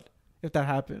bad blood if that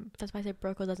happened? That's why I say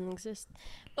Broco doesn't exist.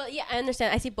 But yeah, I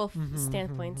understand. I see both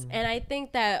standpoints. And I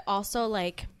think that also,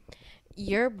 like,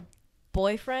 your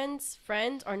boyfriend's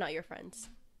friends are not your friends.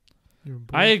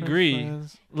 I agree.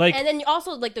 Friends. Like, and then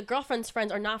also, like, the girlfriend's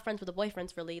friends are not friends with the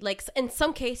boyfriend's, really. Like, in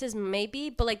some cases,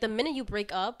 maybe. But, like, the minute you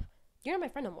break up, you're not my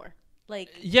friend no more. Like,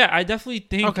 yeah, I definitely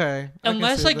think. Okay.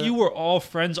 Unless like you were all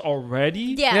friends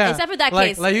already. Yeah, except for that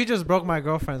case. Like you just broke my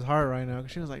girlfriend's heart right now.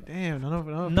 She was like, "Damn,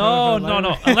 No.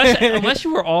 unless unless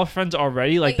you were all friends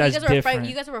already, like that's different.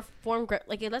 You guys were formed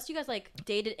like unless you guys like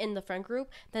dated in the friend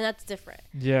group, then that's different.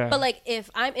 Yeah. But like if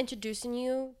I'm introducing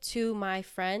you to my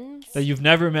friends that you've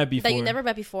never met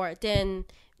before, then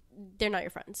they're not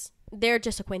your friends. They're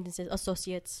just acquaintances,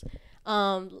 associates.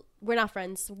 We're not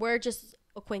friends. We're just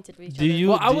acquainted with each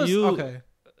other.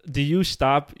 Do you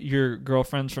stop your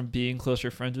girlfriends from being closer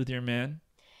friends with your man?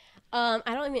 I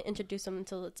don't even introduce them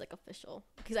until it's like official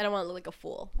because I don't want to look like a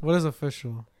fool. What is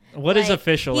official? What is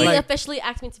official? He officially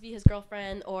asked me to be his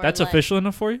girlfriend, or that's official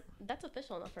enough for you? That's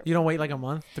official enough for me. You don't wait like a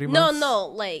month, 3 months? No.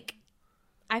 Like,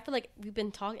 I feel like we've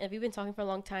been talking for a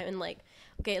long time, and like,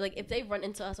 okay, like if they run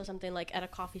into us or something like at a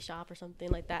coffee shop or something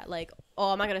like that, like,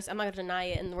 oh, I'm not gonna deny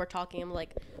it, and we're talking. I'm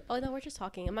like, oh no, we're just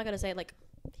talking. I'm not gonna say like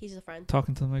he's a friend.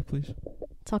 Talking to the mic, please.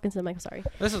 Talking to the mic. Sorry.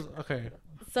 This is okay.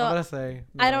 So I'm gonna say.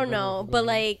 No, I don't know, but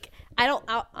like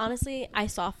honestly,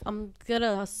 I'm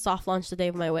gonna soft launch the day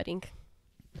of my wedding.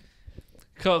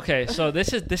 Okay, so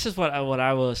this is what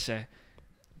I will say.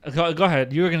 Go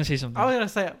ahead. You were gonna say something. I was gonna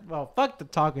say, well, fuck the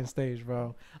talking stage,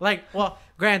 bro. Like, well,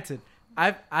 granted,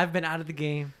 I've been out of the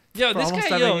game. Yo, this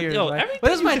guy, years, yo, right? But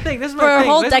this is my thing. For a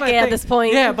whole decade at this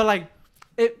point. Yeah, but like,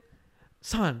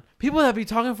 son, people that be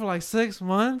talking for like 6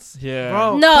 months. Yeah.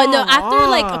 Bro, no. After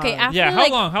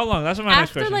How long? That's my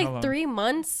next question. After like 3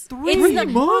 months. 3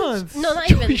 months. No, not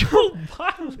even.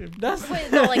 That's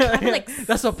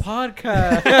that's a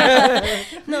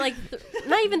podcast. No, like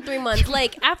not even 3 months.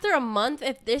 Like after a month,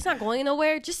 if it's not going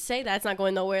nowhere, just say that it's not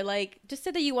going nowhere. Like just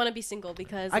say that you want to be single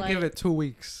because I give it 2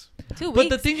 weeks. 2 weeks. But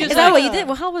the thing is that what you did?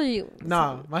 Well, how old are you?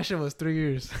 Nah, my shit was 3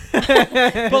 years.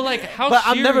 But like, but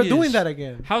I'm never doing that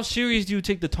again. How serious do you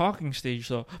take the talking stage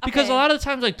though? Because a lot of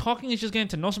times, like talking is just getting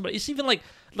to know somebody. It's even like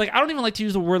I don't even like to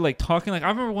use the word like talking. Like I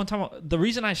remember one time, the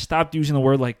reason I stopped using the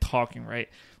word like talking, right,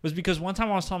 was because one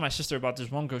time I was telling my sister about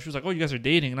this one girl. She was like, "Oh, you guys are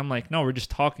dating," and I'm like, "No, we're just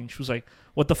talking." She was like,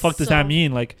 "What the fuck does that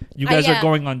mean? Like you guys are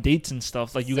going on dates and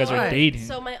stuff. Like you guys are dating."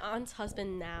 So my aunt's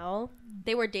husband now,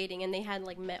 they were dating and they had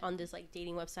like met on this like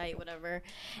dating website, whatever.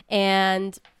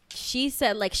 And she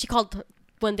said like she called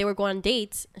when they were going on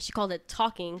dates, she called it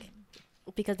talking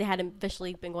because they hadn't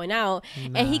officially been going out.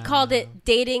 And he called it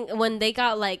dating when they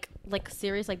got like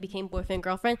serious, like became boyfriend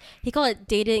girlfriend. He called it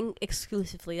dating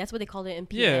exclusively. That's what they called it in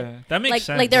PN. Yeah, that makes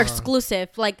sense. Like they're exclusive.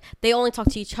 Like they only talk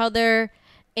to each other.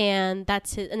 And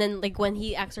that's his. And then like when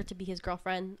he asked her to be his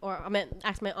girlfriend, or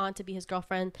asked my aunt to be his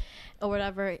girlfriend, or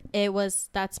whatever,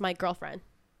 that's my girlfriend.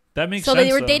 That makes sense. So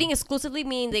they were dating exclusively,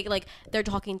 meaning they're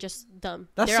talking just them.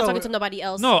 They're not talking to nobody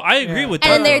else. No, I agree with that.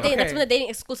 And then they're dating. That's when they're dating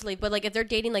exclusively. But like if they're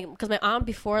dating, like because my aunt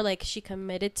before like she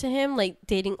committed to him, like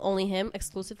dating only him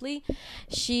exclusively,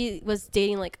 she was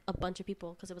dating like a bunch of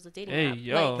people because it was a dating app.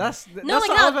 Yo, like, that's what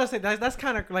I was gonna say. That's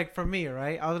kind of like for me,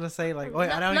 right? I was gonna say like, wait,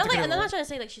 I don't. I'm not trying to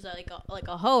say like she's like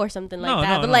a hoe or something like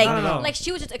that. But like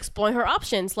she was just exploring her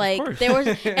options. Like there was,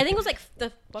 I think it was like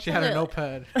she had a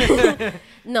notepad.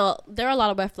 No, there are a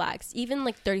lot of red flags. Even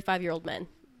like 35-year-old men,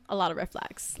 a lot of red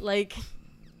flags. Like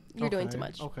you're doing too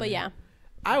much. Okay. But yeah,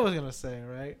 I was gonna say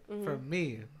right for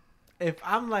me, if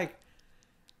I'm like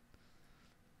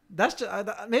that's just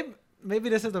maybe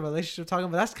this is the relationship talking,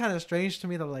 but that's kind of strange to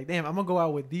me. That like, damn, I'm gonna go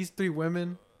out with these 3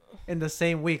 women in the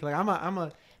same week. Like I'm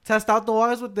a test out the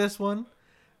waters with this one,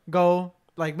 go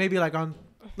like maybe like on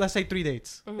let's say 3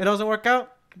 dates. It doesn't work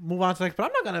out, move on to next. But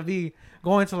I'm not gonna be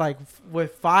going to like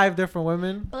with 5 different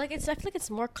women. But like I feel like it's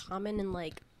more common in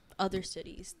like other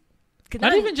cities.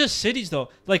 Not even just cities though.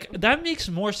 Like that makes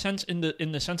more sense in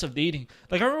the sense of dating.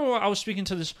 Like I remember I was speaking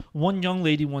to this one young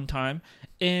lady one time,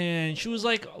 and she was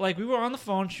like we were on the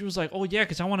phone. She was like, "Oh yeah,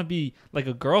 because I want to be like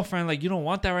a girlfriend. Like you don't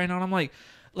want that right now." And I'm like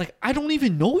I don't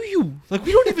even know you. Like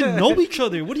we don't even know each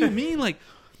other. What do you mean? Like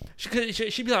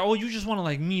she'd be like, "Oh, you just want to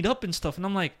like meet up and stuff." And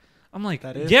I'm like,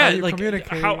 yeah, like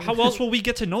how else will we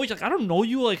get to know each other? Like, I don't know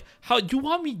you. Like how you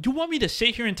want me to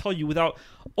sit here and tell you without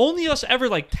only us ever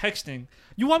like texting.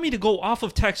 You want me to go off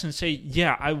of text and say,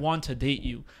 yeah, I want to date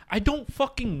you. I don't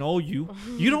fucking know you.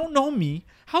 You don't know me.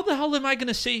 How the hell am I going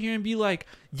to sit here and be like,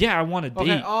 yeah, I want to date?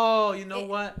 Okay. Oh, you know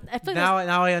what? Now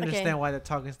I understand why the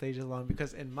talking stage is long.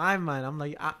 Because in my mind, I'm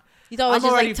like, I'm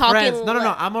already friends.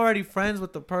 No. I'm already friends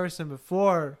with the person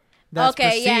before that's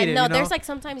proceeded, no, there's like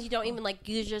sometimes you don't even like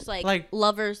you're just like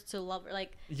lovers to lover,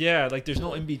 like yeah, like there's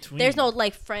no in between. There's no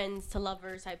like friends to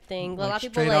lovers type thing. Like a lot of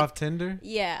people straight off Tinder.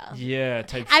 Yeah,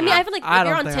 type. I mean, I feel like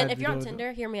if you're on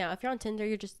Tinder, hear me out. If you're on Tinder,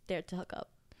 you're just there to hook up.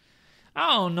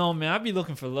 I don't know, man. I'd be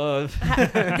looking for love.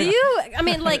 Do you? I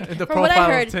mean, like from what I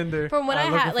heard, from what I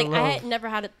had, like I had never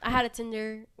had I had a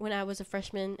Tinder when I was a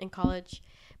freshman in college.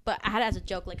 But I had it as a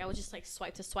joke. Like, I was just, like,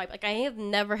 swipe to swipe. Like, I have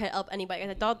never hit up anybody.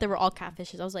 I thought they were all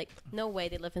catfishes. I was like, no way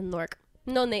they live in Newark.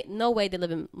 No way they live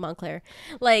in Montclair.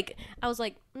 Like, I was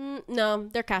like, no,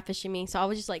 they're catfishing me. So I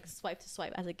was just, like, swipe to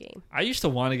swipe as a game. I used to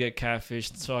want to get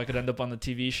catfished so I could end up on the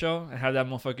TV show and have that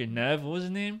motherfucker Nev. What was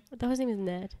his name? I thought his name was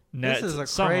Ned. This is a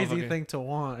crazy thing to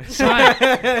want. So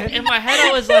in my head,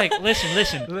 I was like,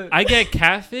 listen. I get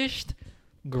catfished.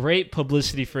 Great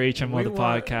publicity for HMO the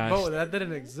podcast. Oh, that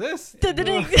didn't exist. That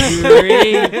didn't exist.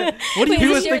 What do you? He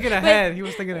was thinking ahead. He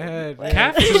was thinking ahead.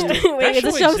 Catfish. Wait,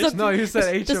 the show's no, you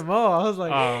said HMO. I was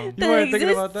like, you weren't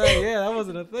thinking about that. Yeah, that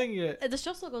wasn't a thing yet. The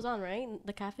show still goes on, right?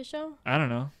 The catfish show. I don't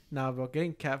know. Nah, bro,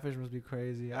 getting catfish must be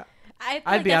crazy.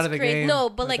 I'd be out of the game. No,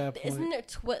 but like, isn't there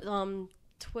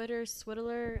Twitter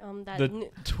swindler?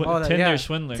 Tinder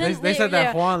swindler. They said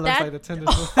that Juan looks like the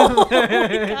Tinder swindler. Oh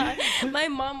my god! My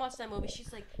mom watched that movie.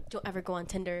 She's like, "Don't ever go on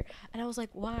Tinder." And I was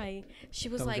like, "Why?" She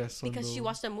was like, "Because she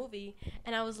watched a movie."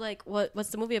 And I was like, "What's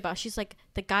the movie about?" She's like,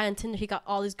 "The guy on Tinder, he got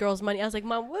all these girls' money." I was like,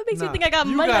 "Mom, what makes you think I got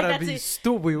money like that?" You gotta be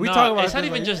stupid. We talking about. It's not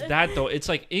even just that though. It's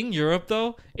like in Europe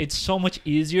though, it's so much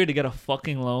easier to get a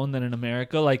fucking loan than in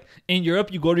America. Like in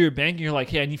Europe, you go to your bank and you're like,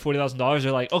 "Hey, I need $40,000."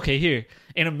 They're like, "Okay, here."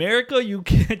 In America, you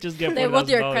can't just get $40,000. They want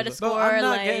your credit score. No, I'm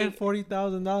not like, getting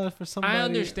 $40,000 for somebody. I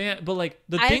understand, but like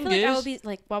the thing feel like is, I would be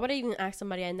like, why would I even ask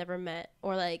somebody I never met,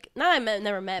 or like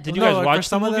never met? Did you guys watch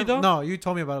the movie though? No, you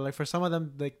told me about it. Like for some of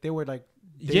them, like they were like.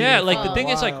 Yeah, like the thing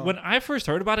is, like when I first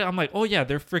heard about it, I'm like, oh yeah,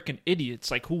 they're freaking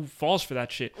idiots. Like who falls for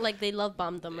that shit? Like they love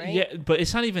bombed them, right? Yeah, but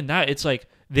it's not even that. It's like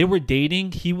they were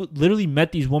dating. He literally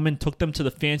met these women, took them to the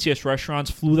fanciest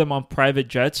restaurants, flew them on private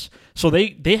jets. So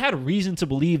they had reason to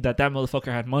believe that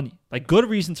motherfucker had money. Like good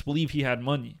reason to believe he had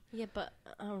money. Yeah, but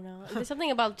I don't know. There's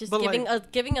something about just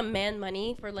giving a man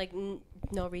money for like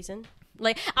no reason.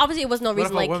 Like obviously it was no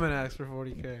reason. What if like women ask for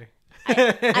 $40K?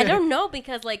 I don't know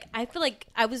because like I feel like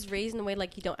I was raised in a way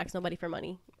like you don't ask nobody for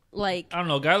money. Like I don't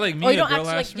know, a guy like me. Or you don't ask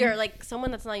like you're like someone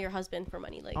that's not your husband for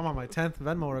money. Like I'm on my 10th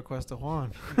Venmo request to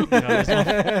Juan.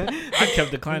 I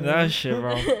kept declining that shit,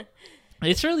 bro.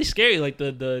 It's really scary, like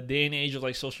the day and age of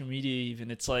like social media. Even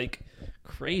it's like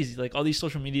crazy, like all these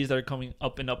social medias that are coming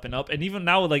up and up and up, and even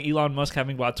now with like Elon Musk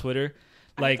having bought Twitter.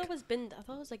 Like I thought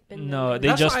it was like been. No,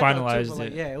 they just finalized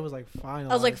it. Yeah, it was like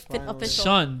finalized. I was like official.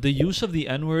 Son, the use of the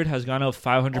N-word has gone up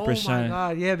 500%. Oh my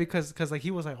god, yeah, because like he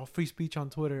was like free speech on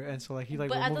Twitter, and so like he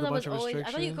like removed a bunch of restrictions.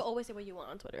 I thought you could always say what you want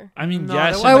on Twitter. I mean, no,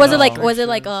 yes. Or was it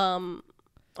like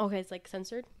okay, it's like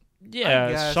censored. Yeah,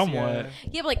 guess, somewhat.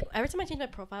 Yeah, but like every time I change my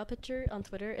profile picture on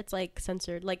Twitter, it's like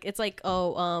censored. Like it's like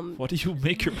What do you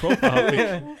make your profile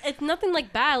picture? It's nothing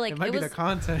like bad. Like it might be the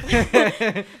content.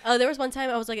 There was one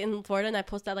time I was like in Florida and I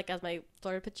posted that like as my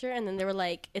Florida picture, and then they were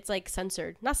like, it's like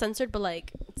censored, not censored, but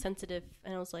like sensitive,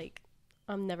 and I was like,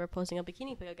 I'm never posting a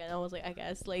bikini pic again. I was like, I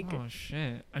guess like. Oh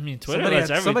shit! I mean, Twitter.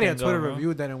 Somebody at Twitter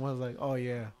reviewed that and was like, oh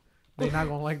yeah. They're not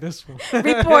gonna like this one.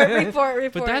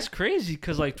 report. But that's crazy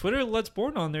because like Twitter lets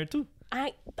porn on there too.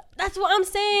 That's what I'm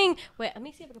saying. Wait, let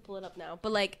me see if I can pull it up now.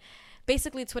 But like,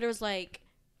 basically, Twitter was like,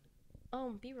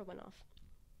 BRY went off.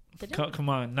 Did it? Come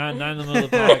on, not in the middle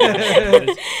of the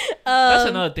podcast. That's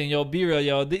another thing, yo. BRY,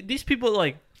 yo. These people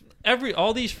like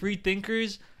all these free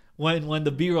thinkers when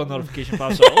the B-roll notification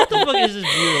pops up. What the fuck is this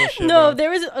B-roll shit? No, bro?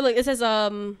 there was like it says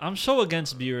I'm so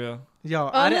against B-roll. Yo,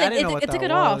 I didn't know what that took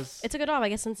it was. off. It took it off. I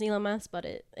guess since Elon Musk, but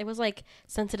it was like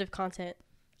sensitive content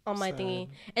on my Sad. thingy,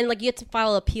 and like you had to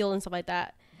file appeal and stuff like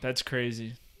that. That's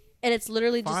crazy. And it's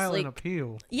literally just File like an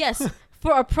appeal. yes,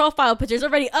 for a profile picture. It's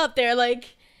already up there.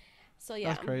 Like, so yeah,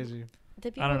 That's crazy.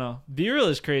 I don't know. B-roll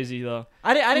is crazy though.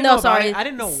 I didn't No, know. sorry. I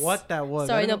didn't know what that was.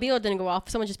 Sorry, no, B-roll didn't go off.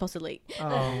 Someone just posted late.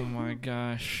 Oh my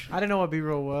gosh. I didn't know what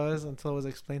B-roll was until it was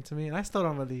explained to me, and I still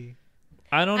don't really.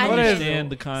 I don't I understand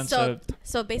the concept.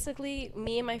 So basically,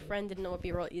 me and my friend didn't know what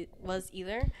B-roll was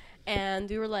either, and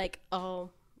we were like, oh,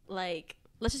 like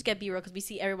let's just get B-roll because we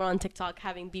see everyone on TikTok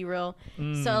having B-roll,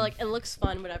 so like it looks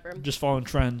fun, whatever. Just following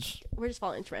trends. We're just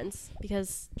following trends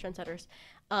because trendsetters.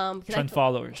 Trend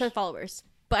followers. Trend followers.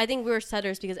 But I think we were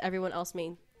setters because everyone else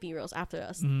made B-rolls after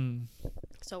us.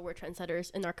 So we're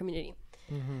trendsetters in our community.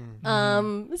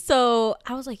 So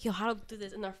I was like, yo, how to do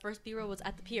this? And our first B-roll was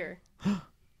at the pier.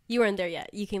 You weren't there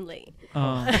yet. You came late.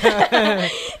 I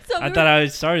thought I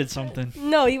started something.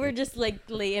 No, you were just like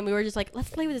late, and we were just like, let's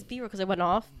play with this B-roll because it went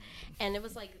off, and it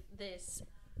was like this,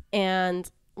 and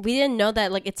we didn't know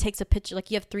that like it takes a picture. Like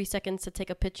you have 3 seconds to take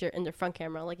a picture in the front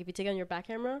camera. Like if you take it on your back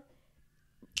camera.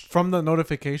 From the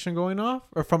notification going off,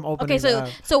 or from opening?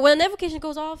 Okay, so when the notification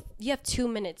goes off, you have 2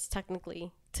 minutes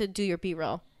technically to do your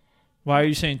B-roll. Why are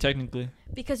you saying technically?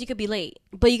 Because you could be late,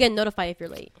 but you get notified if you're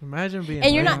late. Imagine being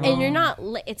and you're late. not, and you're not.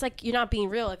 It's like you're not being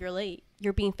real if you're late.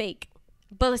 You're being fake.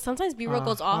 But like, sometimes B-roll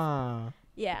goes off.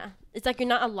 Yeah, it's like you're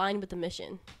not aligned with the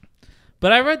mission.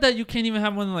 But I read that you can't even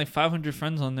have more than like 500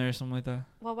 friends on there or something like that.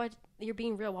 Well, why you're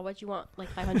being real? Why would you want like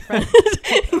 500 friends?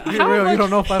 You're real. You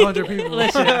don't know 500 people.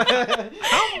 Listen,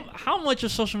 how much of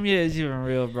social media is even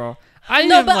real, bro?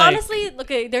 No, but honestly,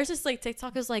 okay, there's just like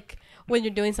TikTok is like when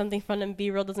you're doing something fun and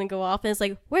B-roll doesn't go off, and it's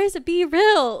like, where's the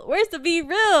B-real? Where's the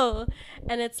B-real?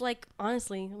 And it's like,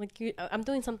 honestly, like I'm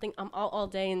doing something, I'm out all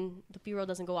day, and the B-roll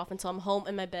doesn't go off until I'm home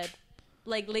in my bed.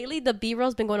 Like lately, the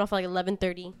B-roll's been going off at like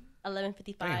 11:30,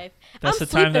 11:55. That's the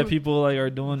time that people like are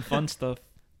doing fun stuff.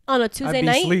 On a Tuesday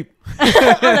night? Sleep.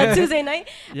 On a Tuesday night?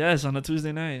 Yes, on a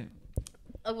Tuesday night.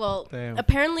 Well, damn.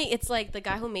 Apparently it's like the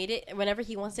guy who made it, whenever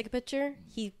he wants to take a picture,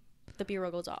 the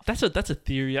B-roll goes off. That's a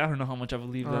theory. I don't know how much I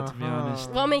believe that, to be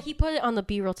honest. Well, I mean, he put it on the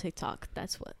B-roll TikTok.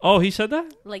 That's what. Oh, he said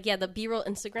that? Like, yeah, the B-roll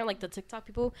Instagram, like the TikTok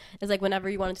people, is like whenever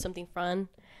you want to do something fun,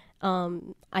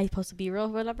 I post a B-roll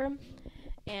or whatever.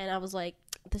 And I was like,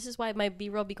 this is why my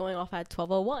B-roll be going off at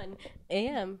 12:01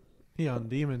 a.m. He on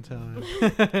demon time.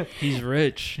 He's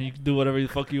rich. He can do whatever the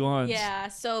fuck he wants. Yeah,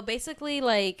 so basically,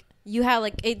 like, you have,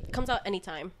 like, it comes out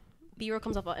anytime. B-roll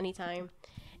comes out anytime.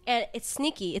 And it's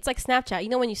sneaky. It's like Snapchat. You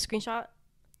know when you screenshot?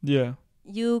 Yeah.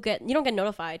 You don't get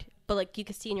notified, but, like, you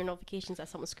can see in your notifications that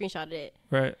someone screenshotted it.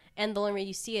 Right. And the only way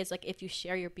you see it is, like, if you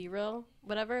share your B-roll,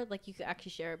 whatever, like, you could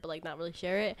actually share it, but, like, not really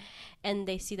share it. And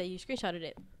they see that you screenshotted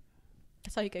it.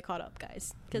 That's how you get caught up,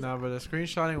 guys. Nah, but the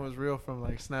screenshotting was real from,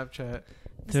 like, Snapchat.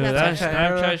 Dude, that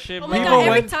Snapchat shit. Oh my god!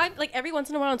 Every time, like every once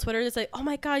in a while on Twitter, it's like, oh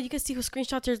my god, you can see who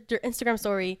screenshots their Instagram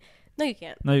story. No, you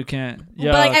can't. No, you can't.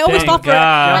 Yeah, but like, I always fall for it.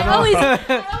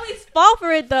 I always fall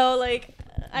for it though. Like,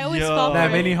 I always fall for that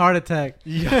it. mini heart attack.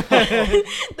 I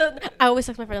always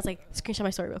text my friend. I was like, screenshot my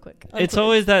story real quick. It's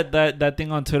always that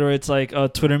thing on Twitter. It's like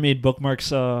Twitter made bookmarks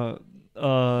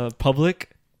public,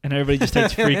 and everybody just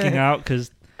starts freaking out because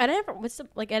I don't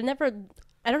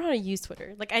know how to use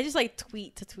Twitter. Like, I just like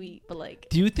tweet to tweet, but like.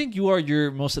 Do you think you are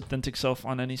your most authentic self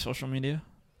on any social media?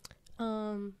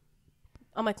 On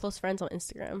my close friends on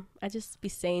Instagram, I just be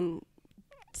saying,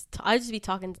 I just be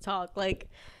talking to talk, like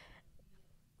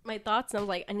my thoughts, and I'm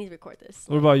like, I need to record this.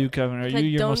 What about you, Kevin? Are you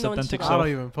your most know authentic I self? I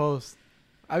don't even post.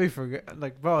 I be forget,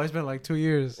 like, bro, it's been like 2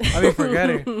 years. I be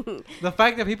forgetting. The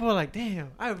fact that people are like,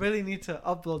 damn, I really need to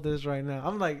upload this right now.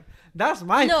 I'm like, that's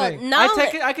my thing.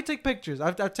 I could take pictures.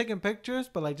 I've taken pictures,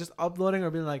 but like just uploading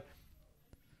or being like,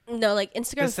 no, like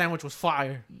Instagram. This sandwich was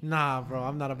fire. Nah, bro,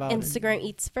 I'm not about Instagram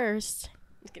eats first.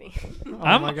 Just kidding.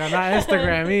 Oh my god, not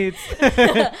Instagram eats.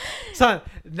 Son,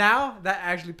 now that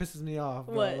actually pisses me off,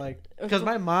 bro. What? Like, because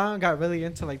my mom got really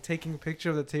into like taking a picture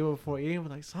of the table before eating. I'm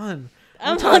like, son,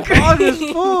 I'm hungry. All this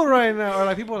food right now. Or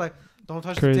like people are like, don't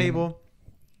touch the table.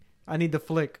 I need the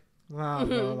flick. Nah,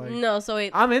 bro. Like, no, so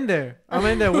wait. I'm in there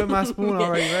with my spoon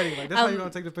already ready. Like, that's how you gonna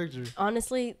take the picture.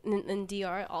 Honestly, in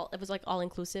DR, it was like all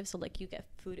inclusive. So like you get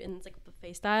food and it's like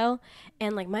buffet style.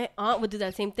 And like my aunt would do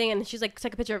that same thing, and she's like,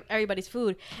 take a picture of everybody's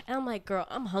food. And I'm like, girl,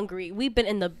 I'm hungry. We've been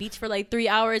in the beach for like 3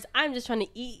 hours. I'm just trying to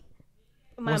eat.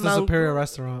 What's the superior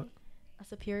restaurant? A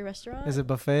superior restaurant? Is it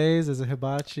buffets? Is it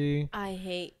hibachi? I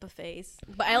hate buffets,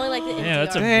 but I only like the Yeah,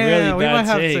 that's a NTR. really bad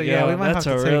take. Yeah, we might have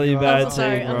to really bad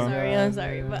take, bro. I'm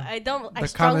sorry, but I don't. The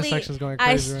comment section's going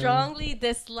crazy. I strongly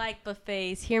dislike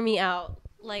buffets. Hear me out.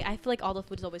 Like, I feel like all the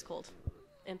food is always cold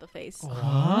in buffets.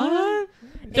 What?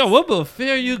 Yo, what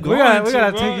buffet are you going to? We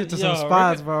gotta take you to some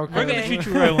spots, bro. We're gonna treat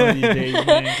you right one of these days,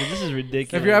 man, because this is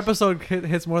ridiculous. If your episode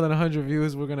hits more than 100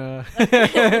 views, we're gonna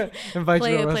invite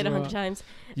you to a Play it 100 times.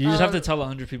 You just have to tell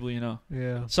 100 people you know.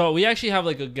 Yeah. So we actually have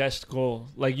like a guest goal.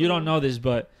 Like, you don't know this,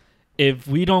 but if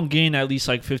we don't gain at least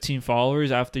like 15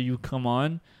 followers after you come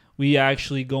on, we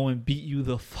actually go and beat you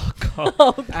the fuck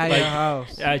up At your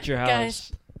house. At your house.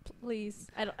 Guys, please.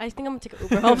 I think I'm gonna take an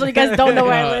Uber. Hopefully, you guys don't know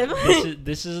where I live.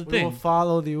 This is the We thing. will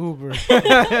follow the Uber.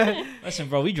 Listen,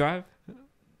 bro, we drive.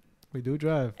 We do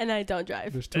drive. And I don't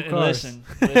drive. There's 2 cars. Listen,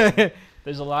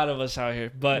 there's a lot of us out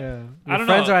here, but yeah. I don't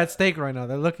friends know. are at stake right now.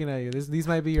 They're looking at you. These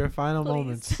might be your final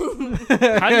moments.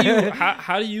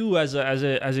 How do you as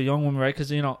a young woman, right?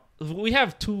 Because you know we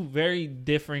have 2 very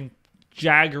different,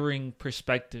 jaggering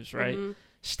perspectives, right? Mm-hmm.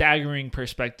 Staggering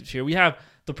perspectives here. We have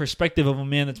the perspective of a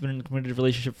man that's been in a committed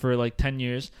relationship for like 10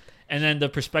 years, and then the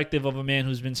perspective of a man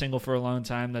who's been single for a long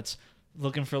time that's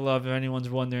looking for love. If anyone's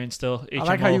wondering, still. HMO. I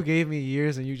like how you gave me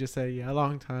years and you just said, yeah, a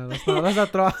long time. Let's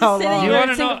not throw out long. You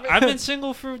want to know? I've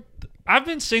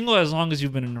been single as long as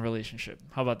you've been in a relationship.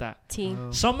 How about that?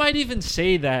 Some might even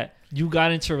say that you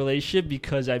got into a relationship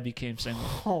because I became single.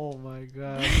 Oh my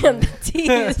god.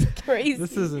 T is crazy.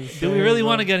 This is insane. Do we really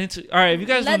want to get into? All right, if you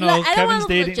guys don't know, Kevin's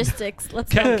dating. Logistics.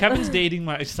 Let's Kevin's dating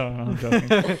my. Sorry, I'm joking.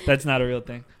 That's not a real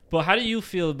thing. But how do you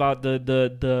feel about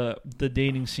the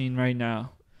dating scene right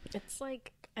now? It's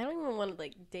like I don't even want to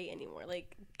like date anymore.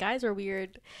 Like, guys are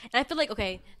weird, and I feel like,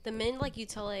 okay, the minute like you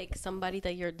tell like somebody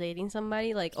that you're dating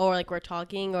somebody, like, or like we're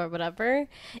talking or whatever,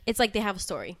 it's like they have a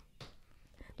story.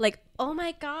 Like, oh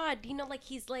my god, you know, like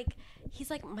he's like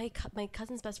my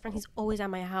cousin's best friend. He's always at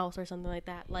my house or something like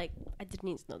that. Like, I didn't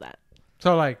need to know that.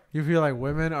 So like, you feel like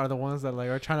women are the ones that like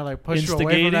are trying to like push you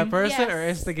away from that person, or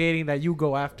instigating that you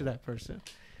go after that person?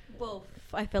 Both.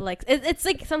 I feel like it's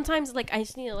like sometimes like I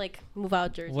just need to like move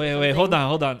out of Jersey. Wait, hold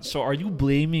on. So are you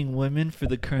blaming women for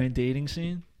the current dating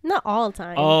scene? Not all the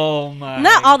time. Oh my!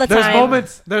 Not all the time.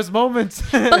 There's moments.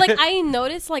 But like I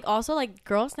noticed, like also like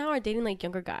girls now are dating like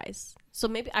younger guys. So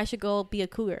maybe I should go be a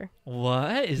cougar.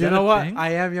 What is you that? You know what? Thing? I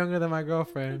am younger than my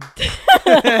girlfriend.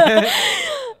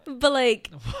 But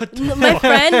like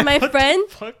my friend,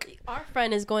 our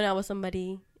friend is going out with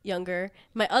somebody younger.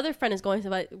 My other friend is going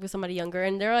with somebody younger,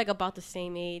 and they're like about the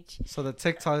same age. So the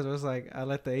TikToks was like, I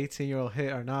let the 18-year-old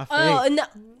hit are not fake. Oh no!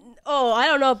 Oh, I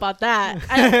don't know about that.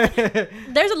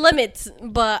 There's a limit,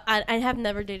 but I have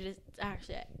never dated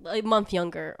actually like a month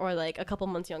younger or like a couple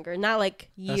months younger. Not like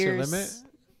years. That's your limit?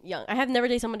 Young. I have never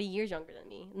dated somebody years younger than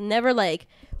me. Never like,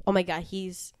 oh my god,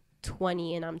 he's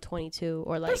 20 and I'm 22,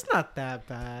 or like. It's not that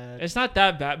bad. It's not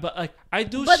that bad, but like I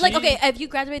do. But like, okay, if you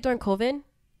graduate during COVID,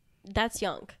 that's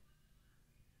young.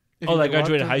 Like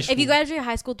graduated high school. If you graduated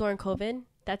high school during COVID,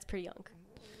 that's pretty young.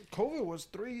 COVID was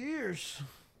 3 years.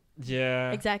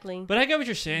 Yeah. Exactly. But I get what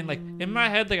you're saying. Like in my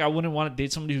head, like I wouldn't want to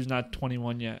date somebody who's not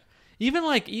 21 yet. Even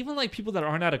like people that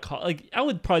aren't out of college. Like I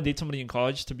would probably date somebody in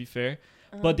college, to be fair,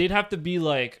 but they'd have to be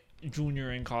like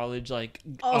junior in college, like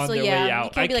on their way out.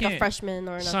 You can't be like a freshman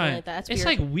or nothing like that. That's it's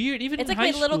weird. like weird. Even it's in like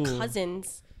high my school. little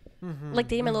cousins, like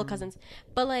dating my little cousins.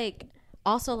 But like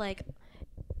also like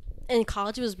in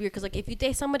college it was weird because like if you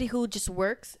date somebody who just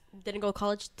works, didn't go to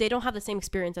college, they don't have the same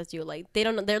experience as you. Like they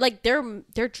don't know. They're like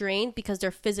they're drained because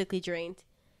they're physically drained.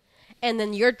 And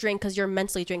then you're drained because you're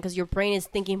mentally drained because your brain is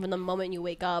thinking from the moment you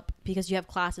wake up because you have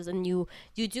classes and you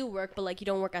do work, but like you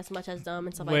don't work as much as them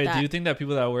and stuff like that. Wait, do you think that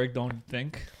people that work don't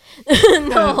think?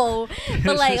 No,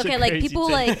 but like okay, like people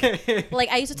like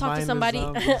I used to talk to somebody.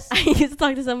 I used to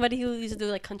talk to somebody who used to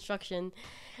do like construction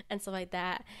and stuff like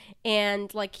that,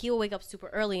 and like he'll wake up super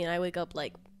early and I wake up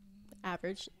like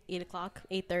average 8 o'clock,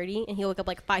 8:30, and he'll wake up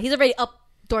like 5. He's already up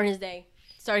during his day.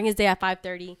 Starting his day at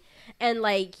 5:30, and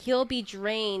like he'll be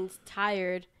drained,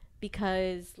 tired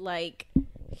because like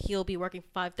he'll be working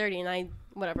 5:30,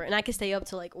 and I can stay up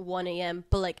till like 1 a.m.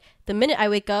 But like the minute I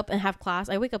wake up and have class,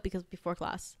 I wake up because before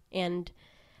class, and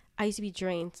I used to be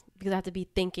drained because I have to be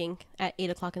thinking at 8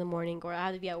 o'clock in the morning, or I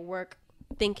have to be at work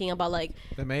thinking about like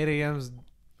the 8 a.m.s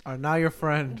are now your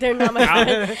friend. They're not my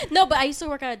friend. No, but I used to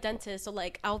work at a dentist, so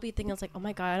like I'll be thinking, I was like, oh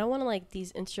my god, I don't want to like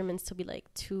these instruments to be like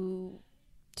too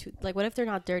like what if they're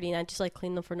not dirty and I just like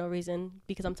clean them for no reason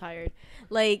because I'm tired.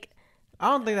 Like I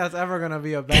don't think that's ever gonna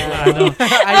be a bad. I know.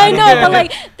 I know, but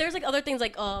like, there's like other things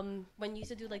like when you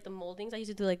used to do like the moldings, I used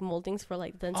to do like moldings for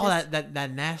like dentists. Oh,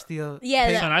 that nasty.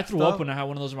 Yeah. Son, I threw up when I had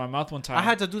one of those in my mouth one time. I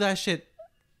had to do that shit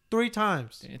 3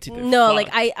 times. No, like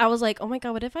I was like, oh my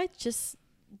god, what if I just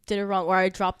did it wrong or I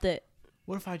dropped it?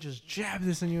 What if I just jab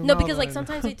this in your mouth? No, because like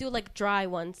sometimes they do like dry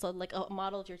ones, so like a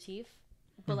model of your teeth,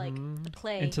 but like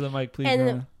clay. Into the mic, please.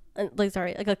 And like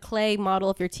a clay model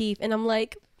of your teeth, and I'm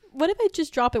like, what if I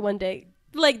just drop it one day?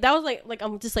 Like that was like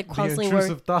I'm just like constantly the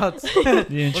intrusive thoughts.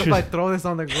 What if I throw this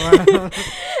on the ground?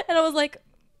 And I was like,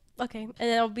 okay, and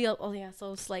then I'll be oh yeah,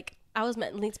 so it's like I was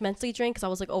mentally drained because I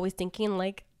was like always thinking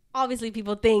like. Obviously,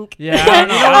 people think. Yeah, I don't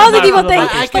know. All the people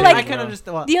think. I can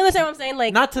understand. Well, do you understand what I'm saying?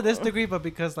 Like, not to this degree, but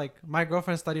because like my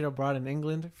girlfriend studied abroad in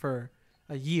England for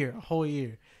a whole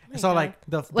year. So God. Like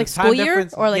the like the school time year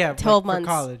difference, or like 12 like months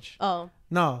for college. Oh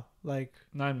no, like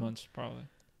 9 months probably.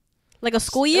 Like a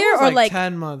school year or like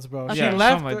 10 months, bro. Okay. She Yeah,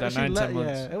 left. something like that. 9-10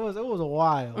 months. Yeah, it was a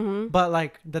while, but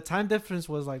like the time difference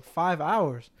was like 5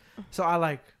 hours. So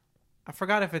I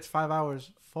forgot if it's 5 hours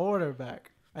forward or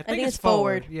back. I think it's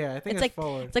forward. Yeah, I think it's like,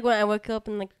 forward. It's like when I woke up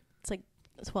and like it's like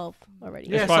 12 already.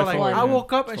 Yeah, so like forward, I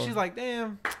woke up and she's like,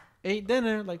 "Damn, ate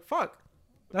dinner." Like, fuck.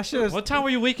 That shit is. What time were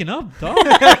you waking up, dog?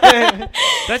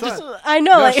 I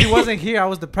know. No, like she wasn't here. I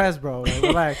was depressed, bro. Like,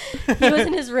 relax. He was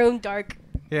in his room, dark.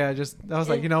 Yeah, I was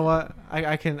like, you know what?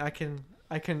 I can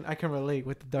relate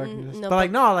with the darkness. No, but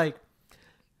like no, like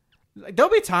there'll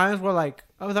be times where like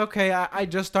I was okay. I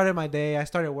just started my day. I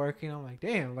started working. I'm like,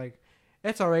 damn, like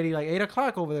it's already like 8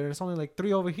 o'clock over there. It's only like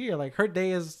 3 over here. Like her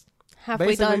day is halfway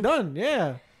basically done.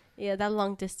 Yeah. Yeah, that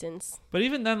long distance. But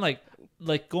even then, like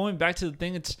going back to the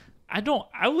thing, it's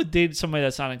I would date somebody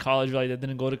that's not in college, like that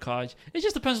didn't go to college. It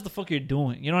just depends what the fuck you're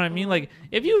doing. You know what I mean? Like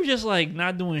if you just like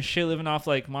not doing shit, living off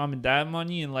like mom and dad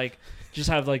money, and like just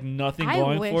have like nothing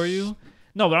going for you.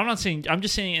 No, but I'm not saying. I'm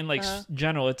just saying in like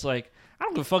general. It's like I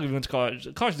don't give a fuck if you went to college.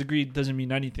 A college degree doesn't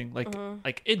mean anything. Like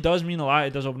like it does mean a lot.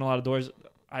 It does open a lot of doors.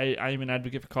 I am an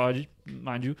advocate for college,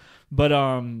 mind you, but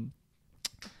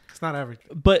it's not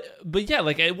everything. But yeah,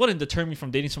 like it wouldn't deter me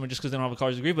from dating someone just because they don't have a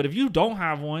college degree. But if you don't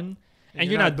have one and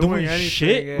you're not doing anything,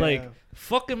 shit, like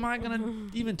fuck, am I gonna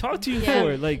even talk to you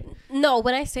for? Like, no,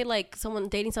 when I say like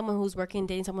dating someone who's working,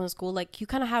 dating someone in school, like you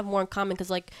kind of have more in common because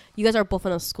like you guys are both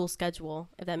on a school schedule,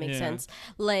 if that makes sense.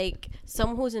 Like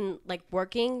someone who's in like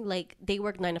working, like they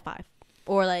work 9 to 5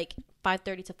 or like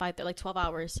 5:30 to 5:30, like 12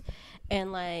 hours,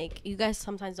 and like you guys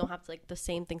sometimes don't have like the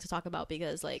same things to talk about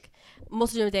because like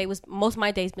most of my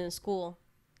day's been in school,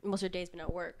 most of your day's been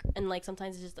at work, and like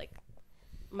sometimes it's just like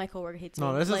my coworker hates me.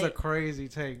 No, this is a crazy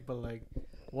take, but like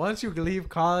once you leave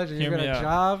college and you get a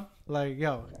job, like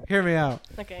yo, hear me out.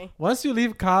 Okay. Once you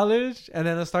leave college and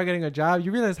then start getting a job,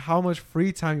 you realize how much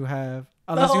free time you have.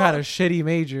 Unless you had a shitty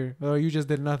major or you just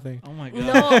did nothing. Oh my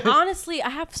god. No, honestly, I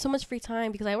have so much free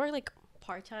time because I work like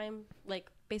part-time, like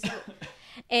basically,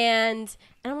 and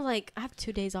I'm like I have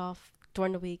 2 days off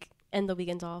during the week and the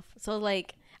weekends off, so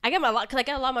like I get a lot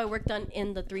of my work done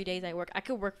in the 3 days I work. I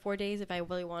could work 4 days if I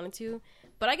really wanted to,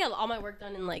 but I get all my work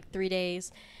done in like 3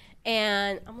 days,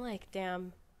 and I'm like,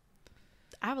 damn,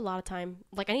 I have a lot of time.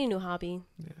 Like I need a new hobby.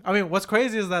 Yeah. I mean, what's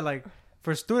crazy is that like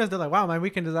for students, they're like, wow, my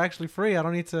weekend is actually free. I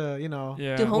don't need to,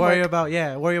 worry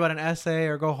about an essay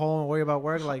or go home and worry about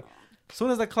work. Like as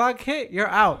soon as the clock hit, you're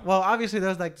out. Well, obviously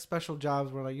there's like special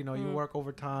jobs where like, you work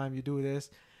overtime, you do this.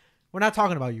 We're not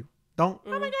talking about you. Don't, oh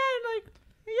my God, like,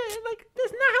 yeah, like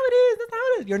that's not how it is. That's not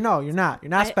how it is. You're not. You're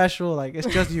not special. Like it's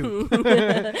just you.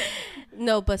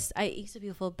 No, but I used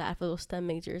to feel bad for those STEM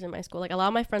majors in my school. Like a lot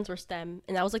of my friends were STEM,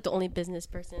 and I was like the only business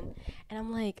person. And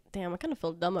I'm like, damn, I kind of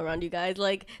feel dumb around you guys.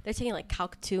 Like they're taking like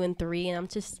Calc 2 and 3, and I'm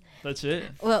just. That's it.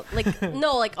 Well, like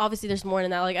no, like obviously there's more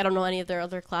than that. Like I don't know any of their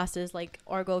other classes, like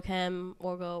Orgo Chem,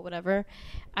 Orgo, whatever.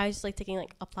 I was just like taking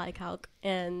like Applied Calc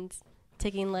and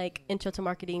taking like Intro to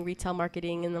Marketing, Retail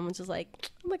Marketing, and I'm just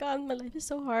like, oh my God, my life is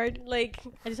so hard. Like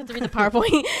I just have to read the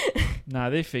PowerPoint. Nah,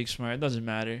 they fake smart. It doesn't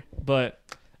matter. But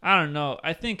I don't know.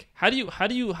 I think it's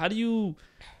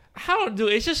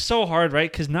just so hard,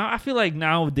 right? Because now I feel like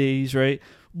nowadays, right,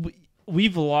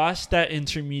 we've lost that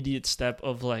intermediate step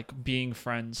of like being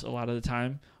friends a lot of the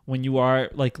time when you are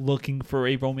like looking for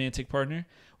a romantic partner.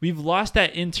 We've lost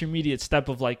that intermediate step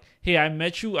of like, hey, I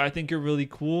met you. I think you're really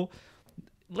cool.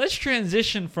 Let's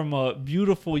transition from a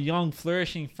beautiful, young,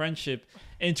 flourishing friendship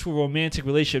into a romantic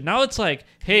relationship. Now it's like,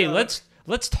 hey, let's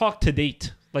talk to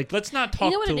date. Like, let's not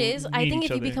talk. You know what to it is? I think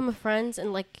if you other. become friends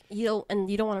and like you don't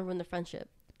want to ruin the friendship.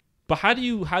 But how do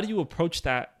you approach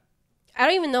that? I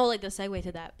don't even know like the segue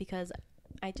to that because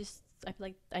I feel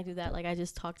like I do that. Like I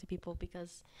just talk to people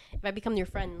because if I become your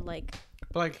friend, like.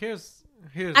 But like here's.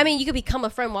 I mean, you could become a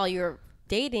friend while you're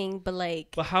dating, but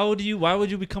like. But why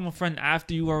would you become a friend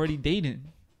after you already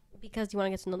dating? Because you want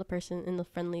to get to know the person in a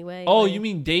friendly way. Oh, like, you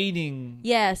mean dating?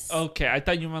 Yes. Okay, I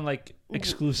thought you meant like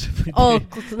exclusively. Oh,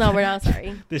 no, we're not.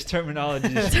 Sorry. This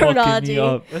terminology is fucking me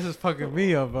up. This is fucking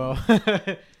me up, bro.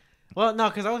 Well, no,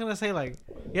 because I was going to say, like,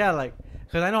 yeah, like,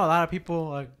 because I know a lot of people,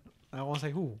 like, I won't say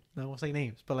who, I won't say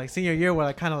names, but like senior year where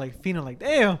I kind of like feeling like,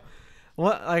 damn,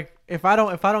 what, like, if I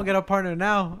don't get a partner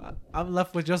now, I'm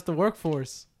left with just the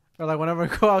workforce. Or like whenever I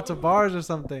go out to bars or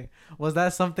something. Was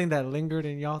that something that lingered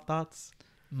in y'all thoughts?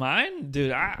 Mine,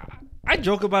 dude, I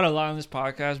joke about it a lot on this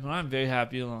podcast, but I'm very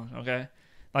happy alone. Okay,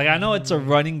 like I know it's a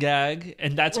running gag,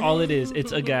 and that's all it is.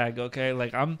 It's a gag. Okay,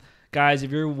 like guys,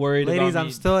 if you're worried, ladies, about me,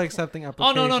 I'm still accepting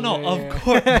applications. Oh no, yeah, of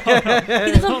course.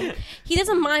 No. He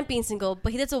doesn't mind being single,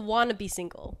 but he doesn't want to be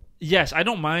single. Yes, I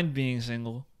don't mind being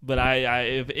single, but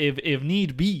if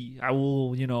need be, I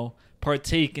will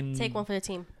partake in. Take one for the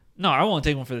team. No, I won't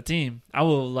take one for the team. I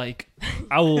will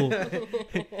I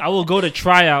will go to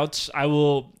tryouts. I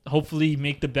will hopefully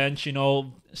make the bench,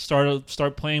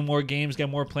 start playing more games, get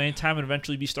more playing time, and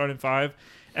eventually be starting 5.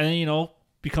 And then,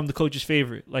 become the coach's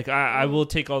favorite. Like I will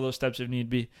take all those steps if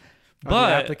need be. But are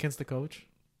the applicants the coach?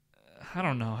 I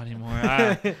don't know anymore.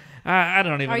 I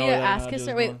don't even know. Are you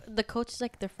asking? Wait, the coach is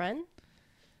like their friend?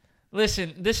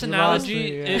 Listen, this You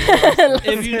analogy, lost me, yeah.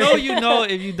 if you know, you know.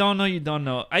 If you don't know, you don't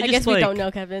know. I just guess we don't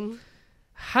know, Kevin.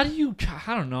 How do you?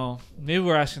 I don't know. Maybe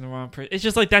we're asking the wrong person. It's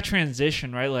just like that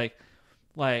transition, right?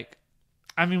 Like,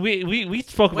 I mean, we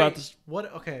spoke about this.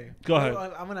 What? Okay. Go ahead.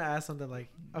 I'm gonna ask something like,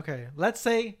 okay, let's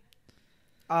say,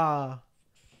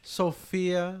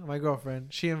 Sophia, my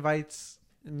girlfriend, she invites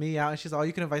me out, and she's like, "Oh,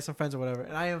 you can invite some friends or whatever,"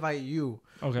 and I invite you.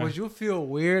 Okay. Would you feel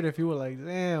weird if you were like,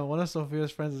 "Damn, one of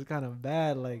Sophia's friends is kind of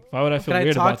bad"? Like, why would I feel can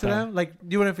weird I talk about to that? them? Like,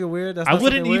 you wouldn't feel weird. That's I not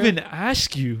wouldn't something even weird?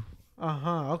 ask you.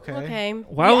 Okay. Okay.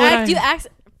 Why you ask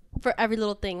for every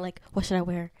little thing, like, what should I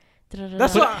wear?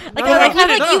 That's what.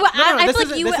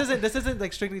 This isn't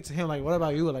like strictly to him. Like, what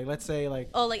about you? Like, let's say like.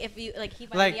 Oh, like if you like he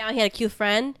invited me out, and he had a cute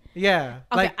friend. Yeah.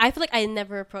 Okay, like, I feel like I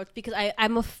never approach because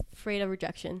I'm afraid of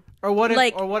rejection. Or what if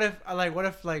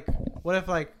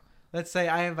let's say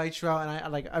I invite you out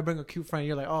and I bring a cute friend.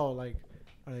 You're like, oh, like,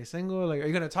 are they single? Like, are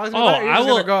you gonna talk to them? Or are you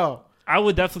gonna go? I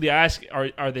would definitely ask,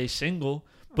 are they single?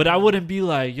 But I wouldn't be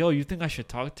like, yo, you think I should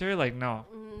talk to her? Like, no.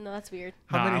 No, that's weird.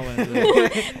 I wouldn't do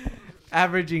that.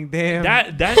 Averaging, damn.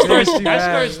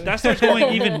 That starts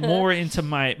going even more into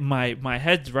my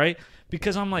head, right?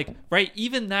 Because I'm like, right,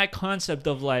 even that concept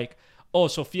of like, oh,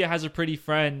 Sophia has a pretty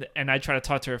friend and I try to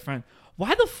talk to her friend.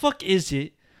 Why the fuck is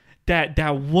it that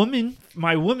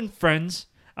my woman friends,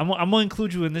 I'm gonna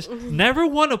include you in this, never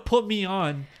want to put me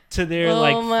on to their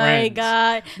friends. Oh my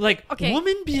god. Like, okay.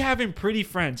 Women be having pretty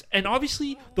friends, and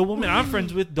obviously the women I'm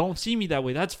friends with don't see me that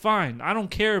way. That's fine. I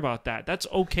don't care about that. That's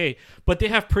okay. But they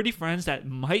have pretty friends that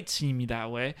might see me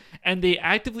that way, and they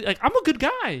actively like. I'm a good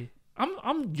guy.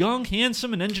 I'm young,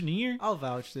 handsome, an engineer. I'll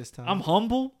vouch this time. I'm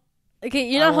humble. Okay,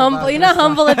 you're not humble. You're not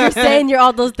humble if you're saying you're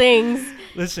all those things.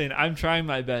 Listen, I'm trying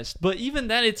my best, but even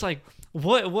then, it's like,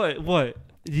 what?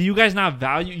 Do you guys not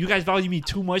value? You guys value me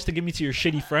too much to give me to your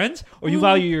shitty friends, or you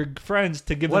value your friends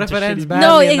to give them to shitty?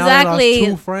 No, exactly.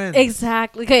 Two friends.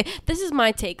 Exactly. Okay, this is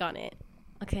my take on it.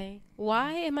 Okay,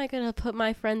 why am I gonna put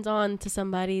my friends on to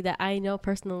somebody that I know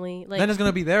personally? Like, then it's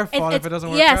gonna be their fault if it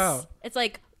doesn't work out. Yes, it's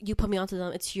like you put me onto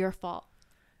them. It's your fault.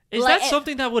 Is that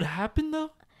something that would happen though?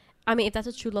 I mean, if that's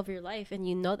a true love of your life, and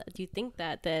you know that you think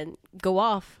that, then go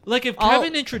off. Like if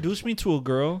Kevin introduced me to a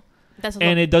girl,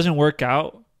 and it doesn't work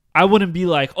out. I wouldn't be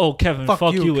like, oh, Kevin,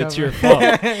 fuck you, Kevin. It's your fault.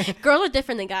 Girls are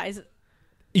different than guys.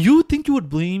 You think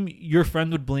your friend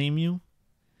would blame you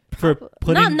for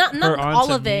putting not her on all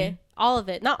to of me? it. All of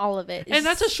it, not all of it. And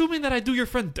that's assuming that I do your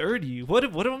friend dirty. What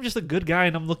if I'm just a good guy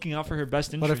and I'm looking out for her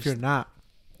best interest? What if you're not?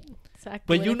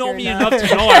 Exactly. But you know me enough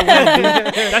to know I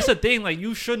wouldn't do. That's the thing. Like,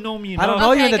 you should know me enough. I don't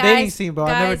know you in the dating scene, bro.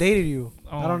 I never dated you.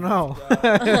 Oh, I don't know.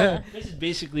 This is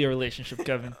basically a relationship,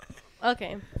 Kevin.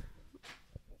 Okay.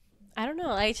 I don't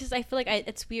know. I feel like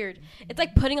it's weird. It's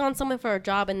like putting on someone for a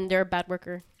job and they're a bad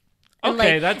worker. And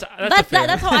okay, like,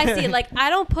 that's how I see it. Like, I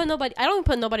don't put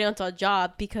nobody onto a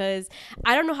job because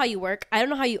I don't know how you work. I don't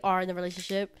know how you are in the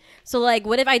relationship. So like,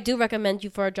 what if I do recommend you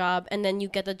for a job and then you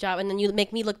get the job and then you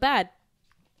make me look bad?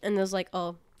 And it was like,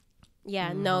 oh,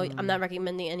 yeah, no, I'm not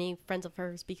recommending any friends of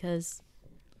hers because.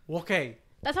 Okay.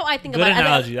 That's how I think good about it. Good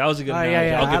analogy. That was a good analogy.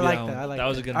 Yeah. I like that. That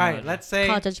was a good analogy. analogy. All right, let's say.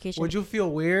 College education. Would you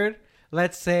feel weird?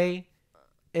 Let's say,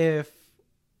 if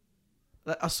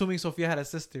assuming Sophia had a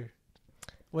sister,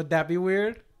 would that be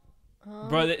weird?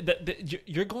 Bro,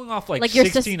 you're going off like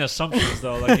 16 assumptions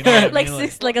though. Like, you know what I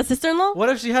mean? Like a sister-in-law? What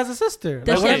if she has a sister?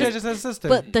 What if she just has a sister?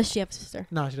 But does she have a sister?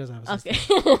 No, she doesn't have a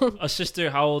sister. Okay. A sister,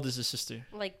 how old is a sister?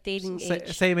 Like dating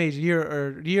age. Same age,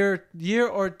 year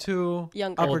or two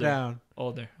younger. Up or Older. down.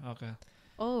 Older. Okay.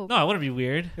 Oh. No, it wouldn't be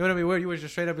weird. It wouldn't be weird. You would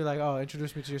just straight up be like, "Oh,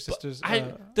 introduce me to your sister's."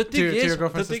 The thing is,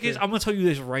 is, I'm gonna tell you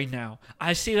this right now.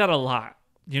 I say that a lot.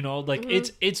 You know, like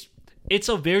it's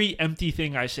a very empty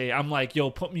thing I say. I'm like,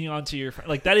 yo, put me onto your friend.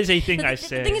 Like that is a thing I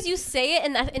say. The thing is, you say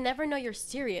it and never know you're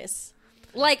serious.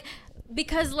 Like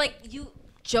because like you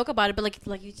joke about it, but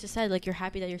like you just said, like you're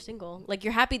happy that you're single. Like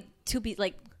you're happy to be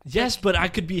like. Yes, but I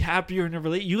could be happier in a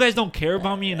relationship. You guys don't care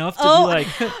about me enough to be like.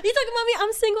 You talking about me?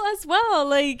 I'm single as well.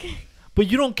 Like. But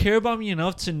you don't care about me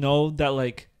enough to know that,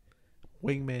 like,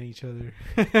 wingman each other.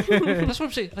 That's what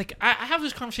I'm saying. Like, I have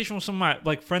this conversation with some of my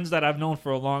like friends that I've known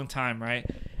for a long time, right?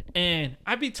 And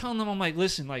I'd be telling them, I'm like,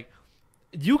 listen, like,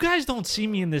 you guys don't see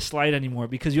me in this light anymore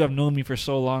because you have known me for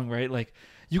so long, right? Like,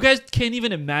 you guys can't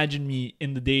even imagine me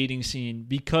in the dating scene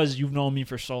because you've known me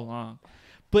for so long.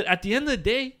 But at the end of the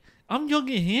day, I'm young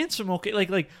and handsome, okay?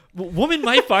 Like, women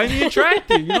might find me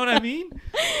attractive, you know what I mean?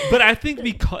 But I think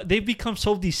because they've become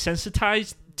so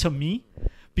desensitized to me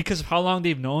because of how long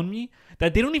they've known me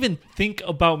that they don't even think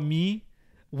about me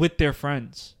with their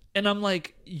friends. And I'm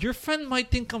like, your friend might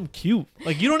think I'm cute.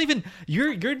 Like, you don't even,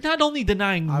 you're not only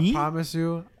denying me. I promise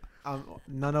you,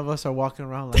 none of us are walking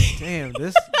around like, damn,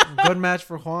 this good match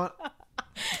for Juan.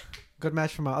 Good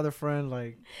match for my other friend.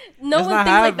 Like, no one thinks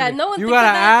like that. No one you thinks like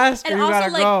that. ask and or you also,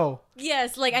 gotta like, go.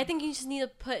 Yes, like I think you just need to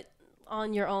put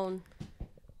on your own.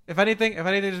 If anything,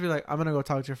 just be like, I'm gonna go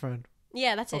talk to your friend.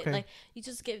 Yeah, that's okay. it. Like you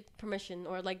just give permission,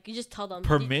 or like you just tell them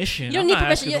permission. You don't need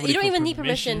permission. You don't even need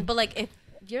permission. But like if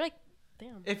you're like,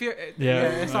 damn. If you're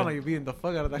it's not like you're beating the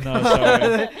fuck out of that. No,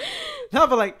 sorry. No,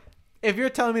 but like if you're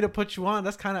telling me to put you on,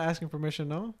 that's kind of asking permission,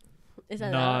 no? Is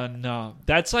that no.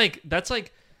 That's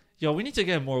like. Yo, we need to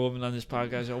get more women on this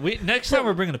podcast. Yo. Next time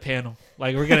we're bringing a panel.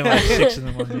 Like, we're getting like 6 of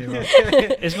them on here. Bro.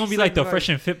 It's going to be like the Fresh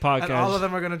and Fit podcast. And all of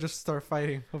them are going to just start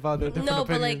fighting about their different opinions.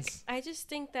 But like, I just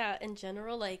think that in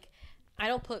general, like, I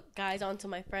don't put guys onto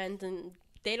my friends and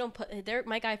they don't put,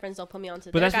 my guy friends don't put me onto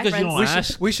their guy friends. But that's because you don't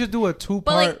ask. We should do a 2-part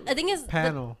like, the thing is,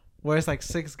 panel. Where it's like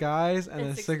 6 guys and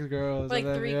then 6 girls. Like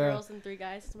and then, 3 girls and 3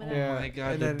 guys. Whatever. Oh my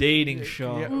God, the dating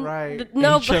show. Yeah, right.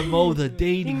 No, HMO, the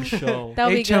dating show. That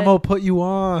would be HMO good. put you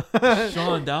on.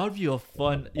 Sean, that would be a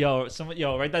fun. Yo,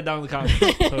 write that down in the comments so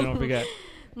we don't forget.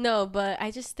 No, but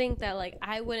I just think that like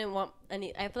I wouldn't want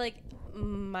any. I feel like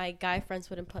my guy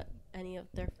friends wouldn't put any of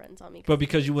their friends on me. But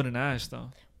because you wouldn't ask though.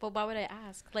 But why would I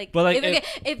ask? Like, but like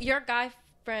if your guy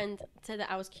friend said that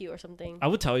I was cute or something, I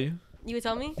would tell you. You would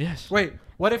tell me? Yes. Wait,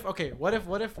 what if? But like, okay,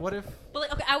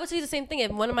 I would tell you the same thing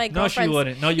if one of my girlfriends. No, she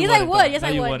wouldn't. No, you yes, wouldn't. I would. Yes, no,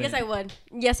 I would. Wouldn't. Yes, I would.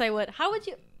 Yes, I would. How would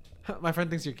you? My friend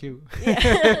thinks you're cute.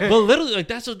 Yeah. Well, literally, like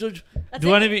that's what.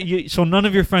 Do any of you? So none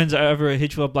of your friends ever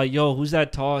hit you up like, "Yo, who's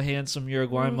that tall, handsome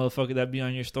Uruguayan motherfucker that be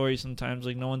on your story sometimes?"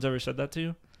 Like, no one's ever said that to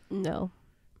you. No.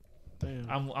 Damn.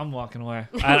 I'm walking away.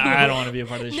 I don't want to be a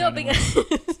part of this show. No, because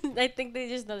I think they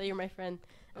just know that you're my friend.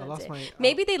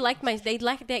 Maybe they liked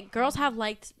that girls have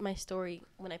liked my story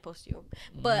when I post you,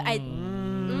 but like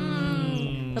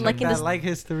that like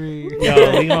history.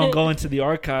 Yo, we gonna go into the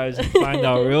archives and find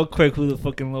out real quick who the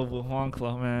fucking love with Juan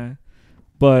Club, man.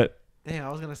 But damn,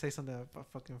 I was gonna say something I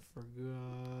fucking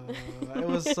forgot. It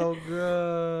was so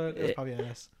good. It was probably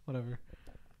ass. Whatever.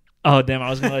 Oh damn, I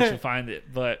was gonna let you find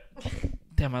it, but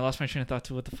damn, I lost my train of thought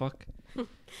too. What the fuck?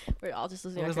 We're all just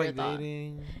losing our train of thought.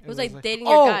 Dating. It was like dating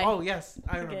your guy. Oh yes,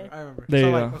 I remember. There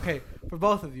you go. Okay, for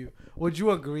both of you, would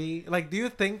you agree? Like, do you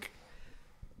think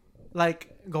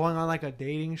like going on like a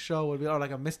dating show would be, or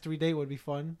like a mystery date would be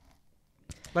fun?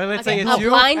 Like, let's say it's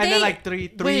you and then like three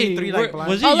like blind.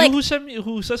 Was it you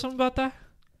who said something about that?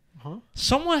 Huh?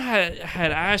 Someone had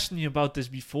asked me about this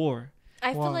before.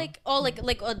 I feel like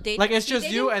a date. Like it's just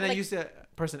you, and then you said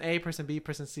person A, person B,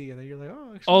 person C, and then you're like,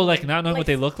 oh. Actually, like not knowing what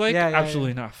they look like? Yeah,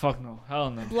 absolutely not. Fuck no. Hell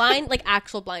no. Blind, like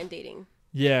actual blind dating.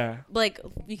 Yeah. Like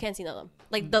you can't see none of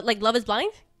them. Like Love is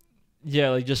Blind. Yeah,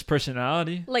 like just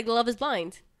personality. Like Love is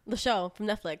Blind, the show from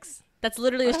Netflix. That's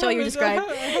literally the show you described.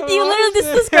 You literally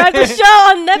just described the show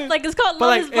on Netflix. It's called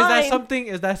Love is Blind.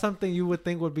 Is that something you would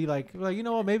think would be like you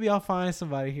know what? Maybe I'll find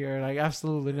somebody here. Like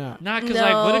absolutely not. Nah, because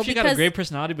like, what if she got a great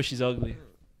personality but she's ugly?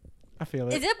 I feel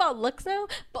it. Is it about looks now?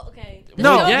 But okay. The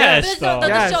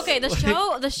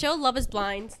show Love is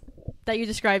Blind that you're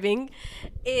describing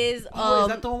is is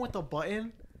that the one with the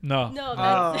button? No.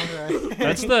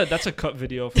 That's that's a cut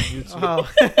video from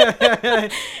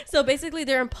YouTube. So basically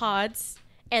they're in pods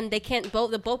and they can't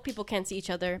both people can't see each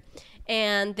other,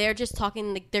 and they're just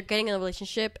talking, like they're getting in a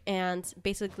relationship, and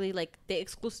basically like they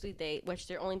exclusively date, which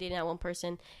they're only dating that one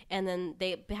person, and then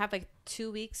they have like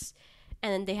 2 weeks,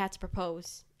 and then they have to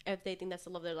propose if they think that's the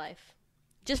love of their life,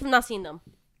 just from not seeing them.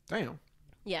 Damn.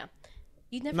 Yeah,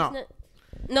 you never.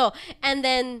 No, and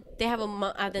then they have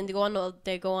then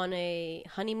they go on a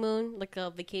honeymoon, like a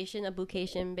vacation, whatever.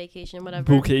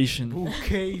 Vacation.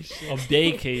 A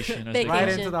vacation. Right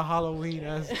into the Halloween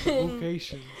as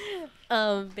vacation.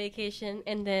 Vacation,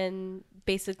 and then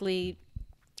basically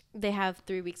they have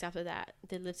 3 weeks after that.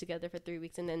 They live together for 3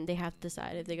 weeks, and then they have to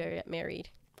decide if they're gonna get married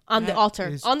on the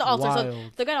altar. On the altar, so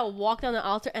they're gonna walk down the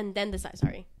altar and then decide.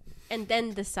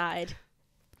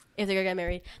 If they're gonna get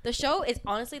married. The show is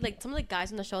honestly like some of the guys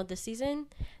on the show this season,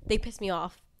 they piss me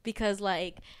off because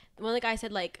like one of the guys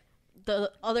said like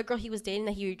the other girl he was dating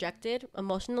that he rejected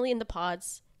emotionally in the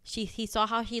pods, he saw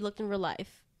how she looked in real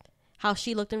life,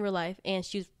 and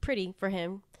she was pretty for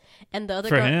him, and the other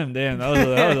girl, him, damn,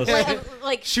 that was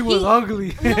like she was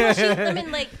ugly. No, I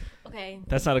mean like okay,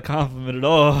 that's not a compliment at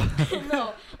all.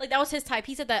 No, like that was his type.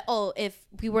 He said that if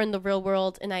we were in the real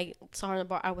world and I saw her in the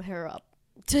bar, I would hit her up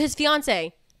to his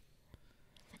fiance.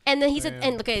 And then he said,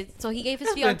 so he gave his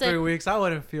fiance 3 weeks. I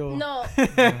wouldn't feel. No,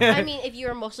 I mean, if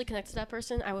you're emotionally connected to that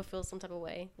person, I would feel some type of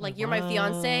way. Like you're my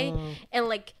fiance, and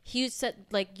like he said,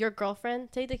 like your girlfriend.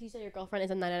 Say that he said your girlfriend is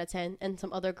a 9 out of 10, and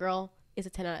some other girl is a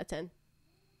 10 out of 10.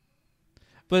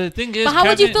 But the thing is, but how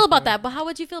would you feel about that? I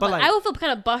would feel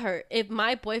kind of butthurt if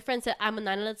my boyfriend said I'm a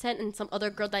 9 out of 10, and some other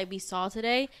girl that we saw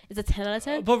today is a 10 out of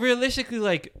 10. But realistically,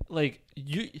 like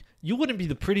you wouldn't be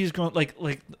the prettiest girl, like.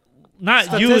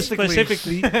 Not you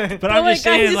specifically, but I'm just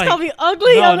saying, like, call me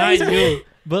ugly. No, not you.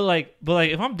 But like,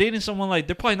 if I'm dating someone, like,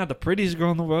 they're probably not the prettiest girl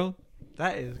in the world.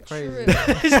 That is crazy.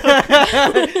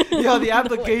 Yo, the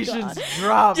applications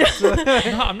dropped.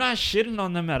 No, I'm not shitting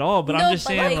on them at all, but I'm just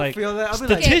saying, like,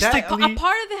 statistically, a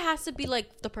part of it has to be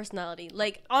like the personality.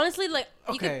 Like, honestly, like,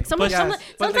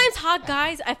 sometimes hot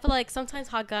guys. I feel like sometimes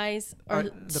hot guys are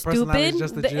stupid.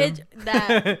 Just the gym.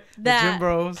 The gym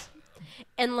bros.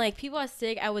 And like people at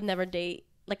SIG, I would never date.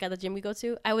 Like at the gym we go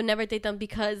to, I would never date them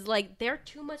because like they're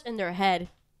too much in their head.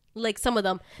 Like some of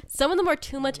them are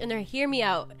too much in their. Hear me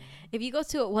out. If you go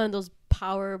to one of those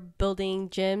power building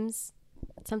gyms,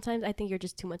 sometimes I think you're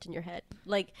just too much in your head.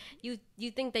 Like you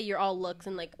think that you're all looks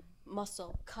and like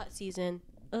muscle cut season.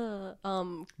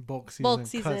 Bulk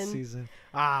season, cut season.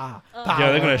 Yeah,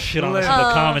 they're gonna shit on us in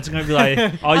the comments. It's gonna be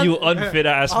like, all you unfit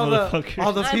ass motherfuckers.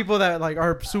 All the people that like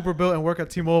are super built and work at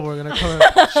T-Mobile are gonna come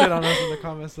and shit on us in the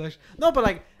comment section. No, but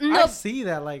like I see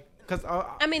that like because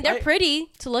I mean they're pretty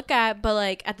to look at, but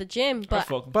like at the gym, but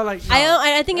like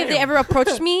I think if they ever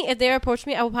approached me,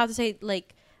 I would have to say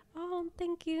like, oh,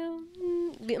 thank you.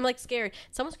 I'm like scared.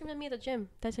 Someone screamed at me at the gym.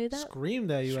 Did I tell you that?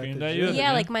 Screamed at you at the gym?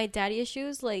 Yeah, like my daddy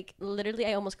issues. Like literally,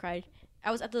 I almost cried.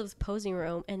 I was at the posing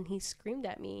room and he screamed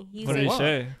at me. What did he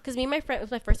say? Because me and my friend, it was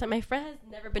my first time. My friend has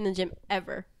never been in the gym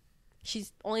ever.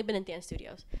 She's only been in dance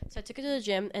studios. So I took her to the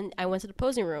gym and I went to the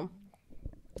posing room.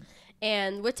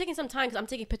 And we're taking some time because I'm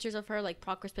taking pictures of her, like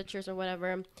progress pictures or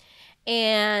whatever.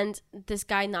 And this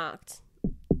guy knocked.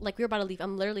 Like we were about to leave.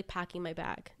 I'm literally packing my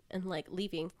bag and like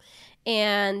leaving.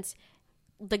 And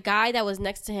the guy that was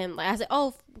next to him, like I said,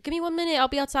 oh, give me 1 minute. I'll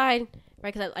be outside.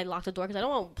 Right, because I locked the door because I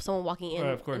don't want someone walking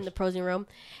in the posing room.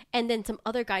 And then some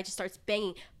other guy just starts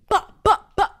banging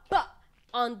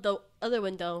on the other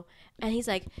window. And he's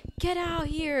like, get out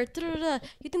here. Da-da-da.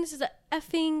 You think this is a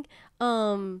effing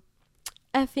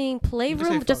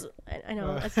playroom? Just I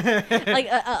know. Like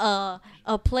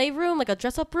a playroom, like a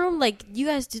dress-up room. Like, you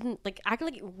guys didn't, like, act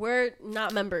like we're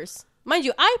not members. Mind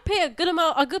you, I pay a good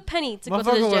penny to go to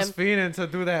this gym. Was fiending to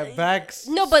do that back.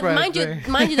 No, but mind you,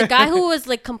 the guy who was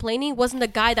like complaining wasn't the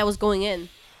guy that was going in.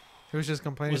 He was just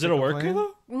complaining. Was it a worker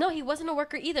though? No, he wasn't a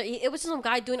worker either. It was just some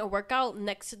guy doing a workout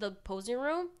next to the posing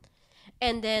room,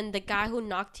 and then the guy who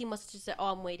knocked him must have just said,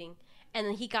 "Oh, I'm waiting," and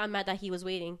then he got mad that he was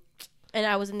waiting. And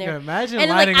I was in there. Yeah, imagine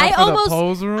lining up for the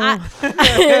pose room.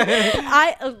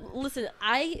 Listen.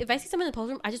 If I see someone in the pose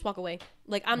room, I just walk away.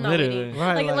 Like I'm not waiting.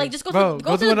 Right, like just go to the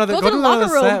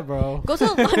locker room. Set, bro. Go to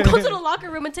the locker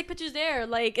room and take pictures there.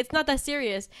 Like it's not that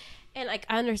serious. And like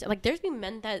I understand. Like there's been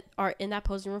men that are in that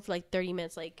posing room for like 30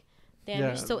 minutes. Like damn,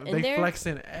 you're still in there. They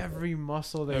flexing every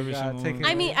muscle they got.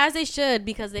 I mean, as they should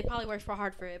because they probably worked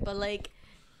hard for it. But like.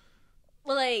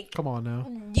 Come on now.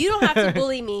 You don't have to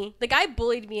bully me. The guy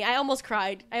bullied me. I almost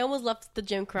cried. I almost left the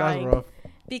gym crying. That's rough.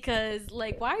 Because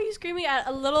why are you screaming at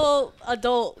a little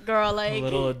adult girl? Like a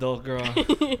little adult girl.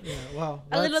 Yeah, well,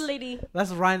 a little lady.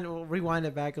 Let's rewind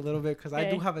it back a little bit because I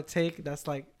do have a take that's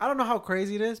like I don't know how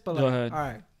crazy it is, but like all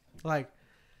right, like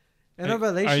In a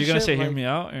relationship, are you gonna say like, hear me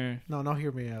out or no?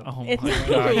 Hear me out. Oh my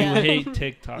god, you hate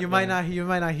TikTok. You might not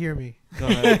hear me. Go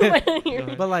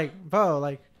ahead. But like, bro,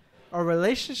 like a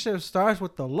relationship starts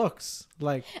with the looks.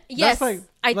 Like, yes, that's like,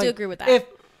 I do agree with that.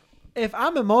 If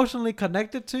I'm emotionally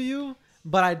connected to you,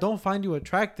 but I don't find you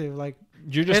attractive, like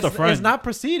you're just a friend. It's not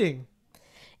proceeding.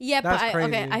 Yeah, that's but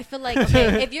crazy. I feel like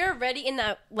if you're already in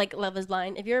that like love is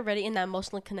blind, if you're already in that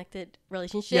emotionally connected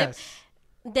relationship,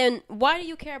 then why do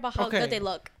you care about how good they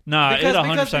look? Nah, it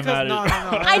 100% matters. No.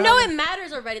 I know it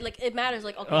matters already. Like it matters.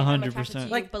 Like okay, 100%. I'm attracted to you,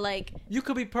 like, but like you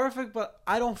could be perfect, but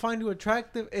I don't find you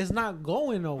attractive. It's not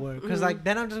going nowhere because like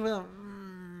then I'm just gonna be like,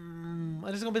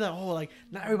 I'm just gonna be like, oh, like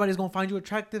not everybody's gonna find you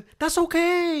attractive. That's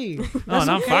okay. No,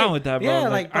 and I'm fine with that, bro. Yeah,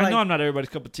 like I know I'm not everybody's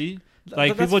cup of tea.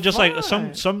 Like people just fine.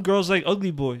 Like some girls like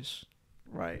ugly boys.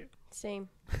 Right. Same.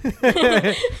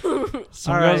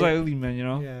 Some girls like ugly men, you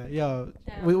know. Yeah, yo,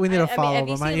 we need to follow,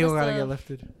 but my ego gotta get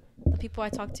lifted. The people I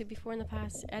talked to before in the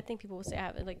past, I think people would say I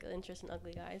have like an interest in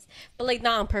ugly guys, but like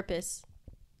not on purpose.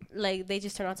 Like they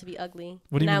just turn out to be ugly.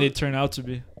 What do you mean they turn out to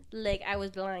be? Like I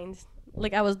was blind.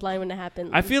 Like I was blind when it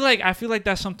happened. I feel like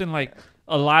that's something like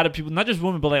a lot of people, not just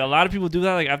women, but like a lot of people do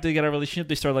that. Like after they get a relationship,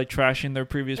 they start like trashing their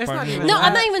previous partner. No,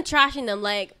 I'm not even trashing them.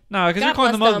 Like no, because you're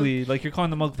calling them ugly. Like you're calling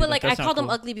them ugly. But like I called them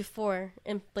ugly before,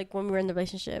 and like when we were in the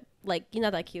relationship, like you're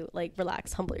not that cute. Like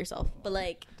relax, humble yourself. But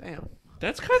like, damn.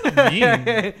 That's kind of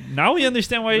mean. Now we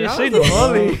understand why you're saying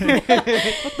ugly.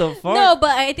 What the fuck? No,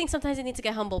 but I think sometimes they need to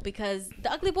get humble because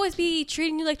the ugly boys be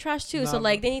treating you like trash too. So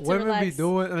like they need to relax.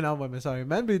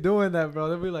 Men be doing that, bro.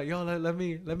 They be like, yo, let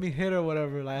me hit or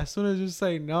whatever. Like as soon as you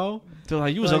say no, they're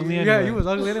like, you was ugly anyway. Yeah, you was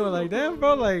ugly anyway. Like damn,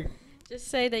 bro. Like just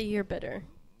say that you're bitter.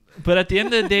 But at the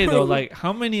end of the day, though, like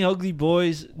how many ugly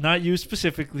boys? Not you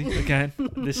specifically. Again,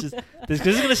 this is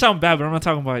gonna sound bad, but I'm not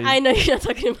talking about you. I know you're not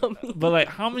talking about me. But like,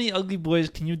 how many ugly boys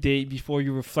can you date before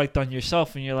you reflect on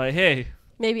yourself and you're like, hey,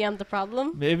 maybe I'm the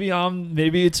problem. Maybe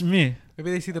it's me.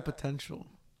 Maybe they see the potential.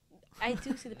 I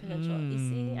do see the potential. You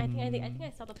see, I think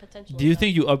I saw the potential. Do you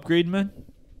think you upgrade men?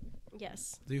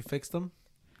 Yes. Do you fix them?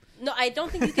 No, I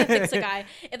don't think you can fix a guy.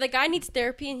 If the guy needs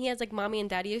therapy and he has like mommy and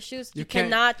daddy issues, you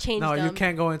cannot change them. No, you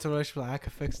can't go into a relationship like I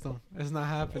could fix them. It's not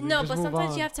happening. No, but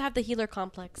sometimes you have to have the healer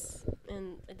complex,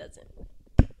 and it doesn't.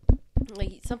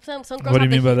 Like some girls. What do you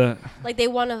mean by that? Like they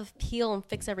want to heal and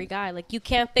fix every guy. Like you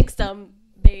can't fix them.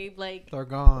 They're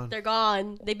gone. They're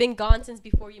gone. They've been gone since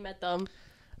before you met them.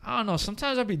 I don't know.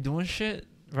 Sometimes I'll be doing shit,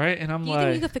 right? And I'm do you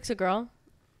think you could fix a girl?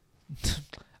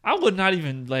 I would not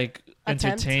even like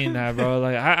entertain that, bro.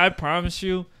 Like I promise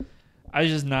you, I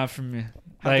just not for me.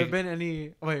 Have there been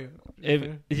any? Wait.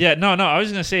 No. I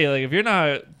was gonna say like if you're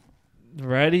not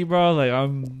ready, bro, like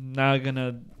I'm not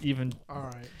gonna even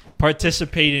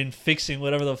participate in fixing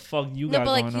whatever the fuck you got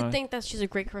going on. No, but like you think that she's a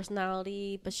great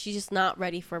personality, but she's just not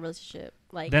ready for a relationship.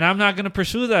 Like then I'm not gonna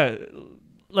pursue that.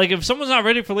 Like if someone's not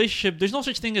ready for a relationship, there's no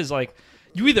such thing as like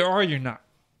you either are or you're not.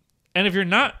 And if you're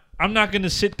not, I'm not going to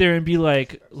sit there and be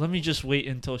like, let me just wait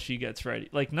until she gets ready.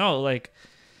 Like, no, like,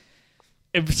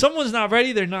 if someone's not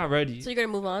ready, they're not ready. So you're going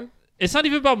to move on? It's not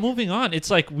even about moving on.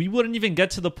 It's like, we wouldn't even get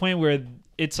to the point where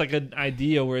it's like an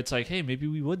idea where it's like, hey, maybe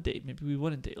we would date. Maybe we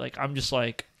wouldn't date. Like, I'm just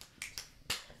like.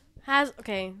 Has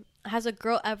a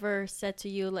girl ever said to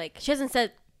you, like, she hasn't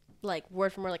said, like,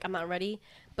 word from word, like, I'm not ready,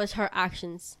 but have her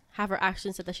actions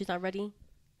said that she's not ready?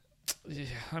 Yeah,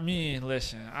 I mean,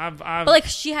 listen, but like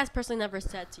she has personally never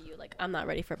said to you like I'm not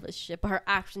ready for a relationship, but her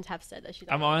actions have said that she's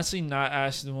not ready. Honestly not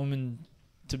asked a woman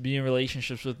to be in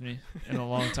relationships with me in a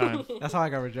long time. That's how I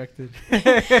got rejected.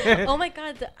 Oh my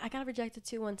god, I got rejected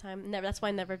too one time. Never. That's why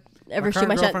I never ever shoot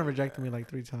my shot. My girlfriend rejected me like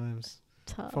 3 times.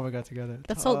 Before we got together.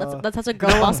 That's a girl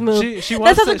boss move. She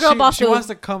wants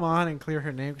to come on and clear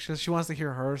her name because she wants to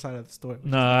hear her side of the story.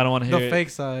 No, I don't want to hear the fake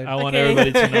side. I want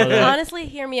everybody to know that. Honestly,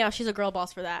 hear me out. She's a girl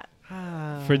boss for that.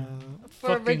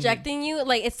 For rejecting you,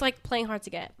 like it's like playing hard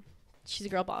to get. She's a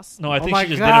girl boss. No, I think she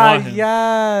just didn't want him.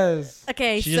 Yes.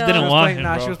 Okay, she just didn't want him.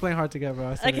 Nah, she was playing hard to get,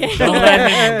 bro. Okay. Don't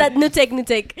let him. That new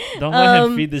take. Don't let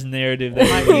him feed this narrative.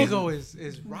 That my ego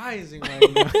is rising right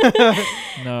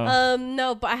now.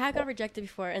 No, but I have got rejected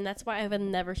before, and that's why I would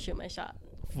never shoot my shot.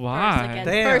 Why?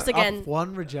 First again.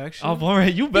 One rejection.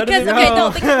 You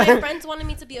better. Because my friends wanted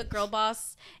me to be a girl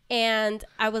boss, and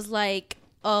I was like,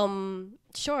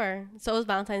 sure. So it was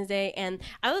Valentine's Day, and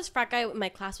I was this frat guy. My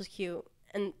class was cute.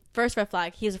 And first red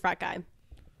flag, he was a frat guy.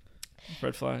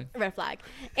 Red flag.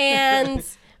 And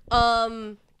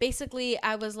basically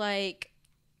I was like,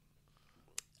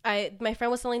 my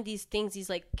friend was selling these things, these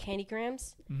like candy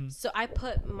grams. Mm-hmm. So I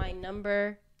put my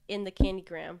number in the candy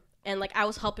gram, and like I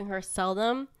was helping her sell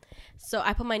them. So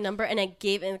I put my number and I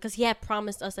gave him because he had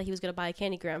promised us that he was gonna buy a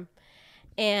candy gram,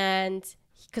 and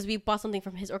because we bought something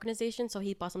from his organization, so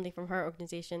he bought something from her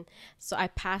organization. So I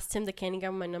passed him the candy, gave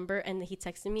him my number, and then he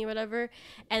texted me or whatever.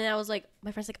 And I was like,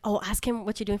 my friend's like, oh, ask him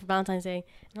what you're doing for Valentine's Day.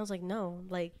 And I was like, no,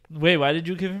 like. Wait, why did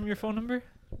you give him your phone number?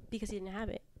 Because he didn't have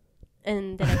it.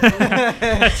 And then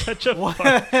that's such a what?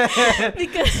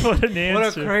 Because what an answer.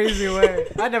 What a crazy way.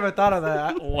 I never thought of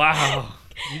that. Wow.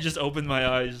 You just opened my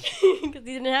eyes. Because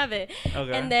he didn't have it.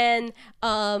 Okay. And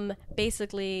then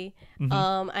basically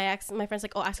I asked my friends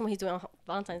like, oh, ask him what he's doing on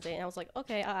Valentine's Day. And I was like,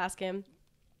 okay, I'll ask him.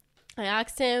 I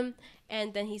asked him,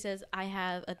 and then he says, I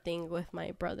have a thing with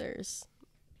my brothers,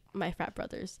 my frat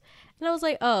brothers. And I was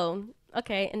like, oh,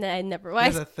 okay. And then I never. He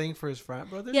has a thing for his frat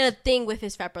brothers? He had a thing with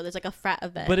his frat brothers, like a frat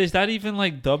event. But is that even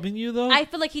like dubbing you though? I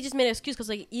feel like he just made an excuse because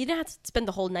like you didn't have to spend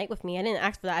the whole night with me. I didn't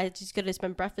ask for that. I just could have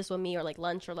spent breakfast with me or like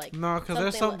lunch or like. No,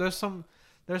 because there's some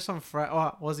frat.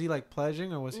 Oh, was he like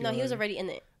pledging or was he? No, he was already in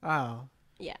it. Oh.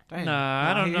 Yeah. Dang. Nah,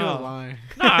 I don't know. He was lying.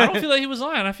 No, I don't feel like he was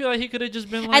lying. I feel like he could have just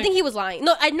been like. I think he was lying.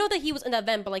 No, I know that he was in that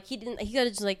event, but like he didn't. He could have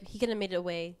just like he could have made it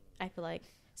away. I feel like.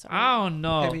 So, I don't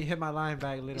know. Maybe hit my line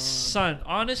back later on. Son,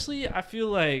 honestly, I feel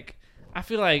like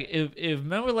if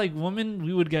men were like women,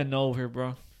 we would get nowhere,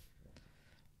 bro.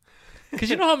 Because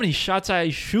you know how many shots I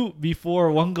shoot before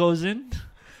one goes in.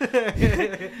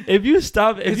 If you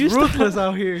stop, it's ruthless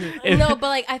out here. No, but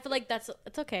like I feel like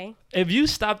it's okay. If you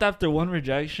stopped after one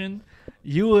rejection,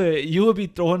 you would be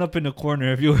throwing up in the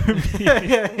corner if you were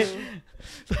me.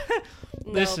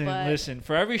 Listen.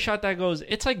 For every shot that goes,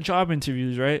 it's like job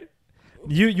interviews, right?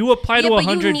 You apply to 100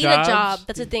 jobs. You need a job.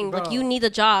 That's the thing. Like you need a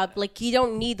job. Like you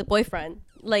don't need the boyfriend.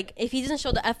 Like if he doesn't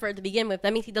show the effort to begin with,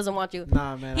 that means he doesn't want you.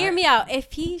 Nah, man. Hear me out.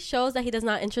 If he shows that he has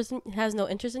no interest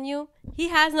in you, he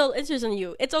has no interest in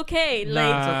you. It's okay.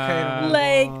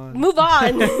 Like move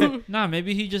on. Nah,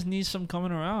 maybe he just needs some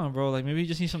coming around, bro. Like maybe he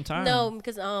just needs some time. No,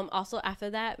 because also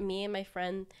after that, me and my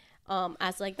friend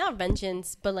as like not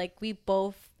vengeance, but like we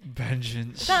both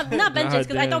vengeance. Not vengeance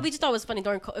because I thought we just thought it was funny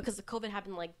during because COVID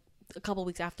happened like a couple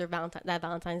weeks after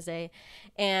Valentine's Day,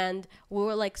 and we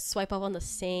were like swipe up on the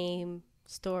same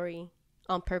story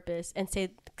on purpose and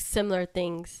say similar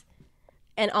things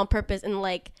and on purpose, and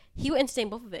like he would entertain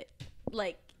both of it,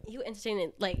 like he would entertain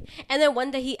it, like. And then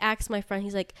one day he asked my friend,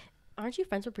 he's like, aren't you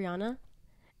friends with Brianna?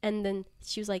 And then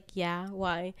she was like, yeah,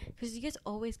 why? Because you guys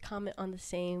always comment on the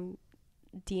same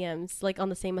DMs, like on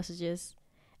the same messages.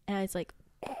 And I was like,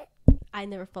 I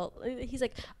never felt. He's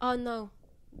like, oh no,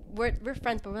 we're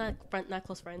friends, but we're not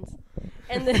close friends.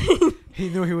 And then he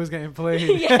knew he was getting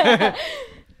played. Yeah.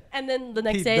 And then the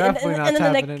next day, and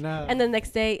then the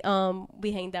next day,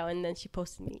 we hanged out, and then she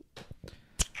posted me,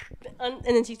 and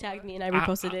then she tagged me, and I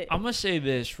reposted it. I'm gonna say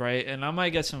this, right, and I might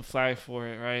get some flag for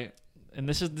it, right? And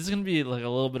this is gonna be like a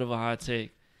little bit of a hot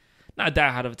take, not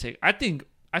that hot of a take. I think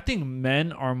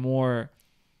men are more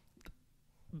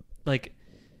like.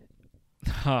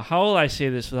 How will I say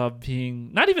this without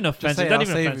being not even offensive? Not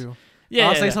even offensive. Yeah,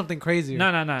 I'll say something crazy.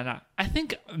 No. I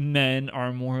think men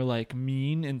are more like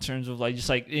mean in terms of like just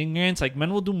like ignorance. Like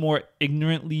men will do more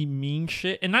ignorantly mean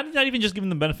shit, and not even just giving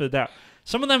them the benefit of the doubt.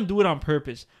 Some of them do it on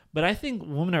purpose, but I think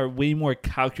women are way more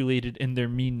calculated in their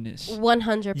meanness.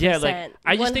 100%. Yeah, like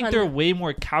I just think they're way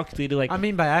more calculated. Like I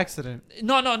mean, by accident.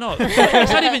 No.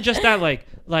 It's not even just that.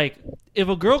 Like if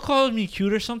a girl calls me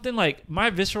cute or something, like my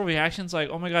visceral reaction's like,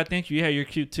 oh my god, thank you. Yeah, you're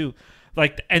cute too.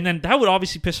 Like, and then that would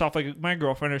obviously piss off like my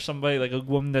girlfriend or somebody, like a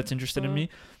woman that's interested in me.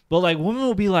 But like, women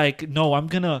will be like, no, I'm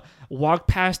gonna walk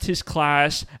past his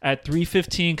class at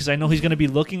 3:15 because I know he's gonna be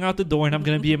looking out the door, and I'm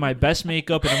gonna be in my best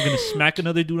makeup, and I'm gonna smack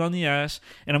another dude on the ass,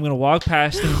 and I'm gonna walk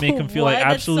past him and make him feel like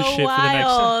absolute shit for the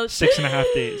next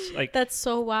 6.5 days. Like that's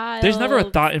so wild. There's never a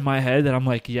thought in my head that I'm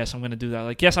like, yes, I'm gonna do that.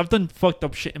 Like, yes, I've done fucked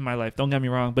up shit in my life. Don't get me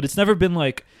wrong, but it's never been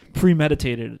like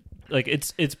premeditated. Like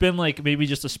it's been like maybe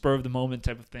just a spur of the moment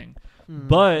type of thing.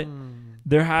 But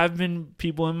there have been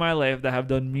people in my life that have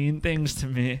done mean things to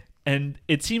me, and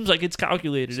it seems like it's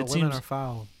calculated. So women are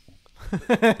foul.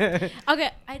 Okay,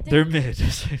 I think they're mid.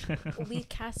 We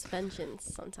cast vengeance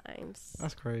sometimes.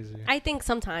 That's crazy. I think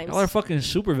sometimes. Y'all are fucking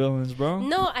supervillains, bro.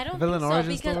 No, I don't think so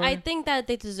because story? I think that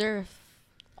they deserve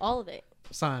all of it.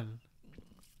 Son.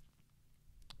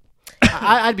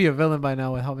 I'd be a villain by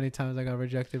now with how many times I got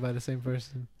rejected by the same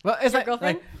person. Well, it's your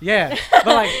girlfriend? Yeah, but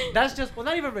like that's just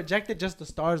not even rejected. Just the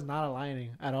stars not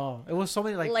aligning at all. It was so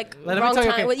many like wrong time.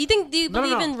 Okay. What, do you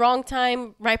believe in wrong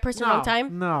time, right person, wrong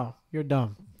time? No, you're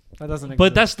dumb. That doesn't exist.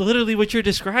 But that's literally what you're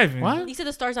describing. What? You said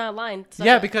the stars not aligned. So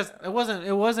yeah, because it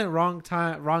wasn't wrong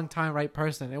time, right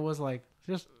person. It was like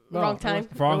just. Wrong time.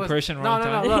 Wrong person, wrong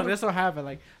time. No, this will happen.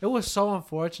 Like, it was so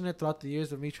unfortunate throughout the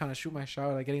years of me trying to shoot my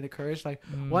shot, like getting the courage. Like,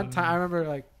 one time, I remember,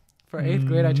 like, for 8th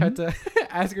grade. I tried to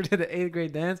ask her to the 8th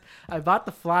grade dance. I bought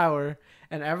the flower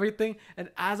and everything. And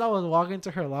as I was walking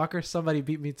to her locker, somebody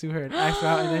beat me to her and asked her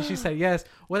out. And then she said yes.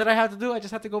 What did I have to do? I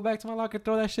just had to go back to my locker,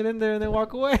 throw that shit in there, and then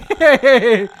walk away.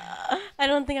 I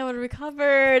don't think I would have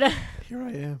recovered. Here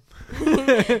I am.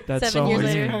 That's 7 years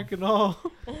later.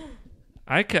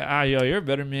 I could. You're a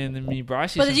better man than me, bro. I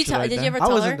see. But did you ever tell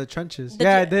her? I was in the trenches.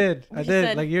 I did.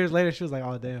 Like years later, she was like,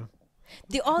 "Oh damn."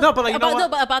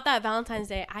 But about that Valentine's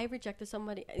Day, I rejected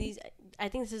somebody. I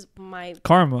think this is my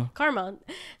karma.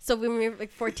 So when we were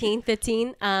like 14,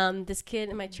 15, this kid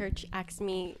in my church asked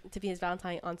me to be his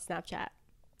Valentine on Snapchat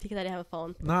because I didn't have a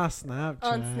phone. Snapchat.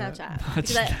 On Snapchat.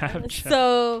 Snapchat.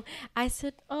 So I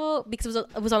said, because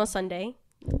it was on a Sunday.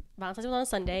 Valentine's was on a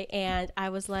Sunday, and I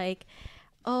was like,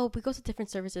 we go to different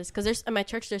services because in my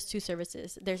church there's 2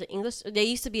 services. There's an English. There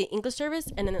used to be an English service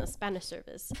and then a Spanish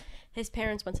service. His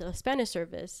parents went to the Spanish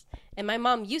service, and my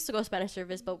mom used to go to Spanish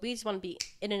service, but we just want to be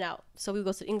in and out, so we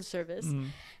go to the English service.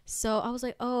 So I was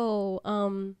like,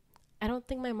 I don't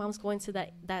think my mom's going to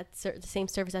the same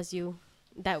service as you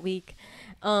that week.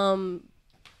 And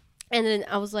then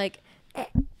I was like,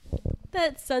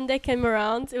 that Sunday came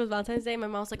around. It was Valentine's Day. My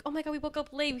mom was like, "Oh my god, we woke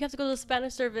up late. We have to go to the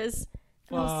Spanish service."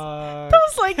 I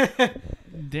was like,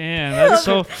 damn, that's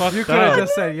so fucked up. You could have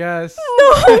just said yes.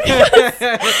 No,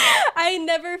 I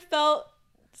never felt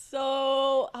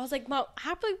so. I was like, Mom,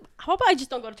 how about I just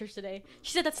don't go to church today?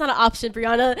 She said that's not an option,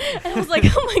 Brianna. And I was like,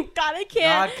 oh my god, I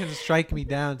can't. God can strike me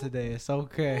down today. It's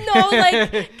okay. No,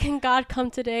 like, can God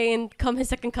come today and come his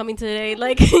second coming today?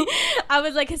 Like, I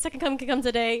was like, his second coming can come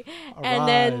today. Arise. And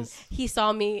then he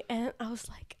saw me, and I was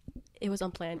like, it was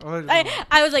unplanned.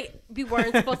 I was like, we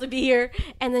weren't supposed to be here.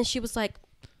 And then she was like,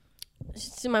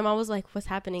 my mom was like, what's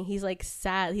happening? He's like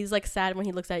sad. He's like sad when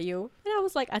he looks at you. And I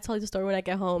was like, I tell you the story when I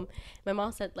get home. My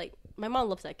mom said, like, my mom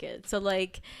loves that kid. So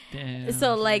like,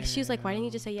 she was like, why didn't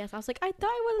you just say yes? I was like, I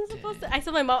thought I wasn't supposed to. I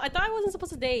said, my mom, I thought I wasn't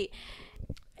supposed to date.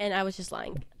 And I was just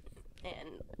lying.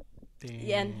 And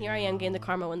and here I am getting the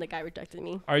karma when the guy rejected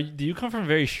me. Do you come from a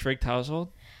very strict household?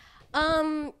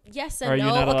 Yes and no. Are you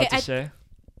not allowed to say?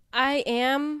 I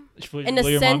am. Will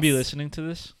your mom be listening to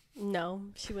this? No,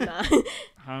 she would not.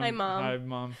 Hi, Mom. Hi,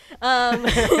 Mom.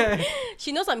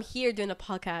 She knows I'm here doing a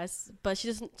podcast, but she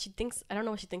doesn't. She thinks I don't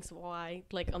know what she thinks. Why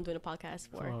I'm doing a podcast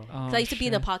for? Because I used to be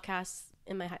in the podcast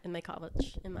in my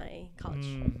college.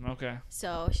 Okay.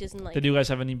 So she doesn't like. Did you guys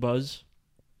have any buzz?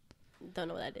 Don't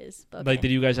know what that is. But like,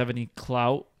 did you guys have any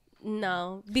clout?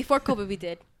 No. Before COVID, we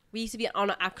did. We used to be on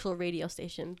an actual radio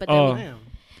station, but then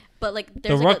but like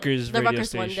there's the like Rutgers radio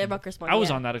station. The Rutgers one. I was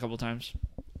on that a couple times.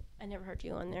 I never heard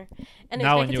you on there. And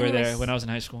now when you were there, when I was in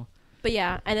high school. But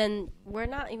yeah, and then we're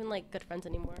not even like good friends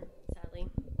anymore, sadly.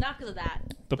 Not because of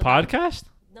that. The podcast?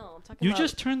 No, I'm talking you about... You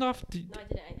just turned off... No, I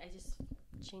didn't. I just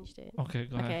changed it. Okay,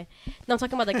 go ahead. Okay. No, I'm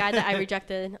talking about the guy that I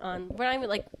rejected on... We're not even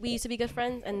like... We used to be good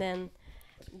friends, and then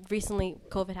recently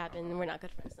COVID happened, and we're not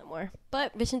good friends no more.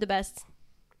 But wishing the best.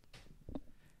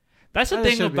 That's the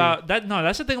thing about that. No,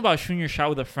 that's the thing about shooting your shot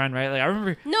with a friend, right? Like I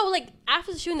remember. No, like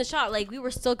after shooting the shot, like we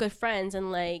were still good friends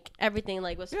and like everything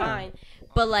like was fine.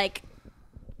 But like,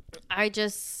 it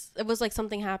was like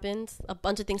something happened, a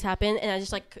bunch of things happened, and I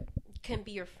just like couldn't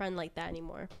be your friend like that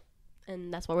anymore,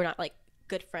 and that's why we're not like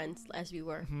good friends as we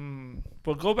were.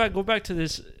 But go back to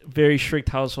this very strict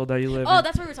household that you live in. Oh,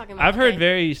 that's what we were talking about. I've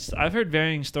heard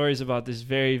varying stories about this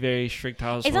very, very strict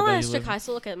household. It's not like a strict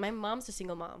household. Look at my mom's a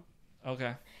single mom.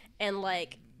 Okay. And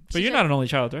like, but you're not an only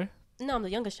child, right? No, I'm the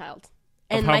youngest child.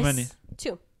 And how many?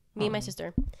 2. Me and my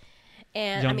sister.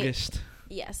 And youngest.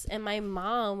 Yes, and my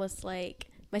mom was like,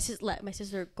 let my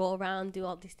sister go around do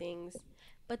all these things,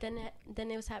 but then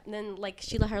it was happening. Then like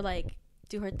she let her like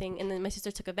do her thing, and then my sister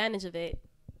took advantage of it.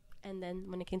 And then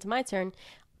when it came to my turn,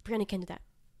 Brianna can't do that.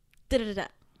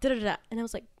 Da-da-da-da, and I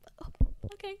was like, oh,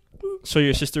 okay. So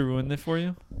your sister ruined it for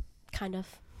you? Kind of.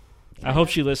 I hope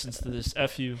she listens to this.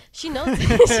 F you. She knows.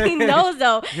 She knows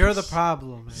though. You're the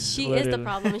problem, man. She is the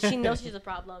problem, and she knows she's the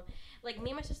problem. Like me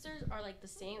and my sisters are like the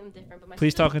same and different, but my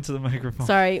please talk into the microphone.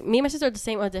 Sorry, me and my sister are the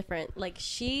same or different. Like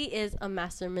she is a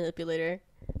master manipulator.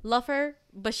 Love her,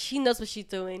 but she knows what she's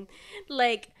doing.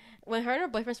 Like when her and her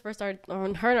boyfriend first started, or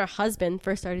when her and her husband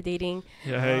first started dating.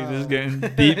 Yeah, hey, this is getting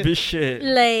deep as shit.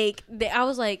 Like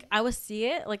I would see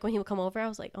it. Like when he would come over, I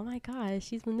was like, oh my gosh,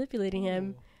 she's manipulating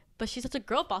him. But she's such a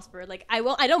girl boss for her. Like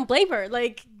I don't blame her.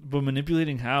 Like, but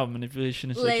manipulating how? Manipulation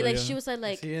is like she was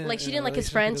like she didn't like his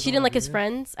friends. She didn't like his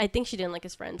friends. I think she didn't like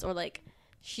his friends, or like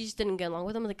she just didn't get along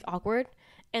with him. Like awkward,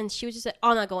 and she was just like, "Oh,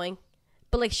 I'm not going."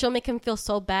 But like she'll make him feel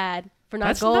so bad for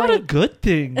not going. That's not a good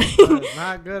thing. That's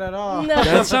not good at all. No.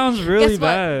 That sounds really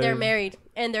bad. They're married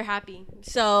and they're happy.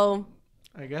 So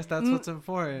I guess that's what's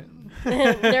important.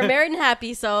 They're married and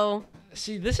happy, so.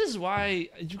 See, this is why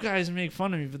you guys make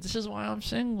fun of me, but this is why I'm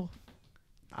single.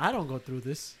 I don't go through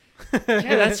this.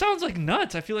 Yeah, that sounds like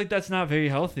nuts. I feel like that's not very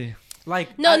healthy.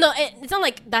 Like no, it's not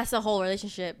like that's the whole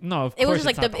relationship. No, of course it was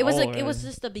just like it was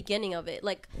just the beginning of it.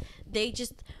 Like they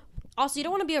just also you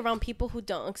don't want to be around people who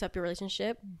don't accept your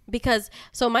relationship because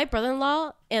so my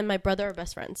brother-in-law and my brother are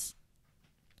best friends.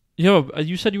 Yo,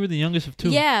 you said you were the youngest of two.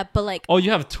 Yeah, but like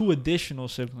you have two additional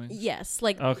siblings. Yes,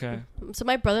 like okay. So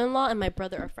my brother-in-law and my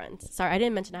brother are friends. Sorry, I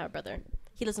didn't mention I have a brother.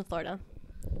 He lives in Florida,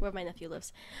 where my nephew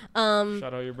lives. Shout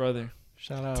out your brother.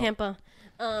 Shout out Tampa.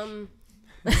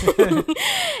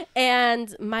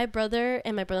 And my brother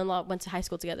and my brother-in-law went to high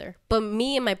school together. But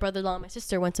me and my brother-in-law and my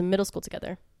sister went to middle school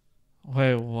together.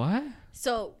 Wait, what?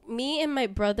 So me and my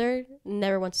brother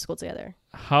never went to school together.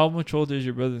 How much older is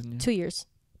your brother than you? 2 years.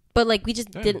 But like we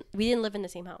just didn't live in the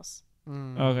same house.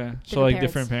 Okay. So like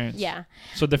different parents. Yeah.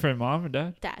 So different mom or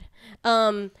dad? Dad.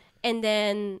 And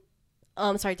then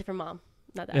sorry, different mom.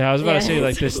 Not that. Yeah, I was about to say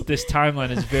like this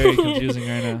timeline is very confusing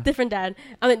right now. Different dad.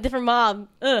 I mean different mom.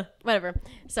 Whatever.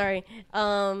 Sorry.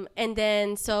 And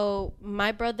then so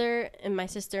my brother and my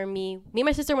sister, me and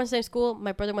my sister went to the same school.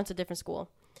 My brother went to a different school.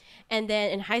 And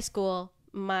then in high school,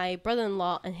 my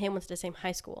brother-in-law and him went to the same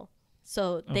high school.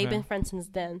 So they've been friends since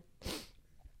then.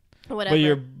 Whatever.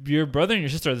 But your brother and your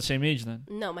sister are the same age then?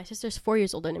 No, my sister's 4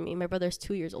 years older than me. My brother's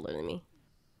 2 years older than me.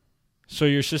 So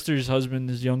your sister's husband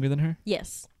is younger than her?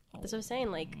 Yes. That's what I'm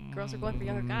saying. Like, girls are going for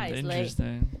younger guys.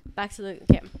 Interesting. Like, back to the...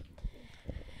 Okay.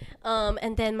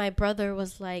 And then my brother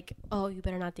was like, oh, you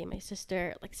better not date my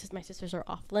sister. Like, my sisters are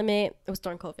off limit. It was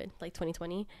during COVID, like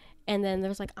 2020. And then there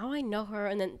was like, oh, I know her.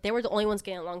 And then they were the only ones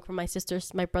getting along from my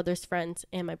brother's friends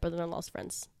and my brother-in-law's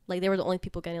friends. Like, they were the only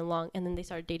people getting along. And then they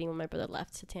started dating when my brother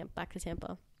left to back to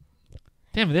Tampa.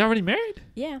 Damn, are they already married?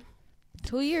 Yeah.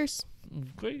 2 years.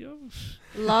 Great.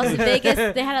 Las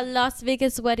Vegas. They had a Las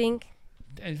Vegas wedding.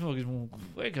 Damn,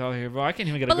 quick out here, bro. I can't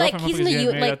even get a but girlfriend. Like, he's in the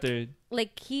youth. Out there.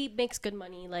 Like, he makes good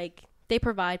money. Like, they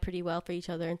provide pretty well for each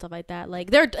other and stuff like that.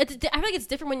 Like, I feel like it's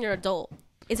different when you're an adult.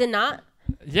 Is it not?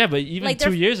 Yeah, but even like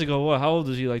 2 years ago, what? How old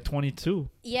was he? Like 22?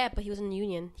 Yeah, but he was in the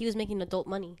union. He was making adult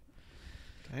money.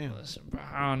 Damn. Listen, bro,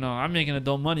 I don't know. I'm making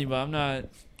adult money, but I'm not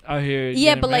out here.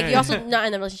 Yeah, but married. like you're also not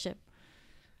in a relationship.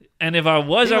 And if I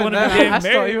was, I wouldn't be getting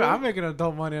married. I'm making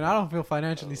adult money, and I don't feel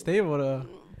financially stable to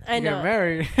get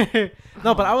married.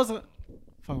 No, but I was. Fuck,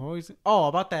 what was it? Oh,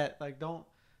 about that. Like, don't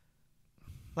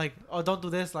do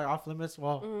this. Like, off limits.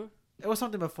 Well, it was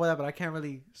something before that, but I can't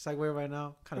really segue right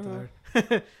now. Kind of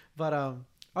tired. But I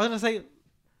was gonna say,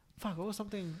 fuck, what was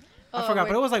something? I forgot,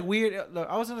 but it was like weird. Look,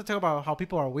 I was gonna talk about how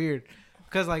people are weird,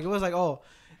 because like it was like, oh,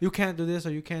 you can't do this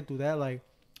or you can't do that. Like,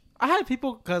 I had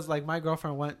people, because like my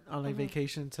girlfriend went on like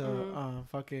vacation to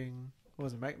fucking, what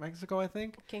was it, Mexico, I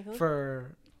think. Cancun?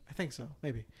 For, I think so,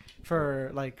 maybe for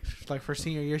like for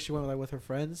senior year, she went like with her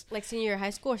friends. Like senior year of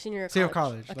high school or senior year of college? Senior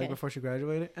college, okay. like before she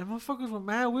graduated. And motherfuckers were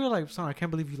mad. We were like, son, I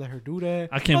can't believe you let her do that.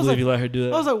 I can't believe you let her do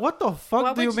that. I was like, what the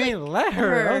fuck do you mean let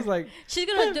her? I was like, she's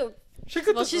gonna do.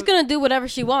 She's gonna do whatever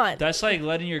she wants. That's like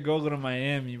letting your girl go to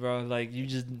Miami, bro. Like you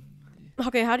just.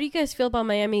 Okay, how do you guys feel about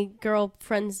Miami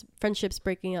friendships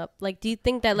breaking up? Like, do you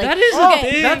think that like that is a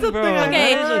thing, that's a bro.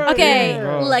 thing? Okay.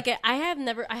 Bro. Like I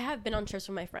have been on trips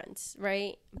with my friends,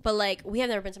 right? But like we have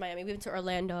never been to Miami. We've been to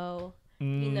Orlando, you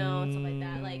know, and stuff like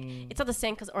that. Like it's not the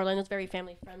same because Orlando's very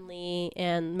family friendly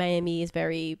and Miami is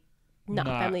very not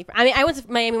family. I mean, I went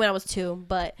to Miami when I was 2,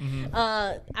 but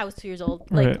I was 2 years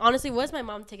old. Like honestly, was my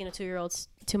mom taking a 2-year-old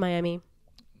to Miami?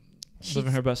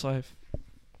 Living her best life.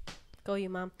 Go you,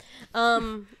 mom.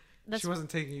 She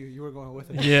wasn't taking you. You were going with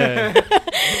her. Yeah.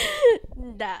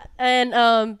 That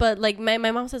and but like my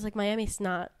mom says like Miami's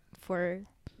not for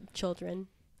children.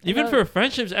 Even for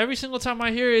friendships, every single time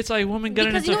I hear it, it's like women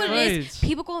getting into fights. Because you know what it is?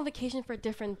 People go on vacation for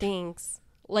different things.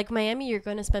 Like Miami, you're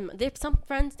going to spend... There's some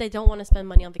friends, they don't want to spend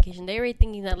money on vacation. They're already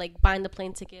thinking that like buying the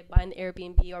plane ticket, buying the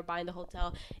Airbnb, or buying the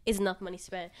hotel is enough money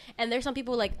spent. And there's some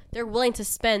people like they're willing to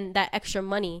spend that extra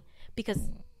money because...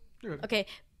 Okay,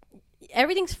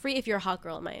 everything's free if you're a hot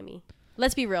girl in Miami.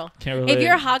 Let's be real. If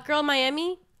you're a hot girl in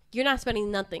Miami, you're not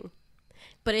spending nothing.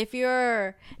 But if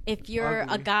you're a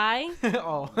guy,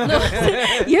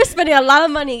 you're spending a lot of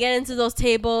money getting into those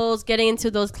tables, getting into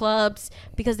those clubs,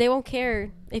 because they won't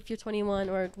care if you're 21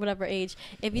 or whatever age.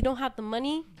 If you don't have the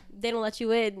money, they don't let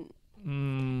you in.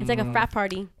 It's like a frat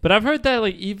party. But I've heard that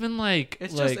like even like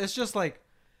it's just like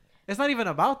it's not even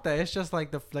about that. It's just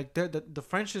like the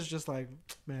French is just like,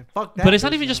 man, fuck that. But it's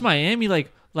not even just Miami.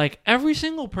 Like every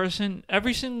single person,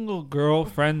 every single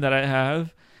girlfriend that I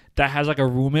have that has like a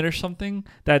roommate or something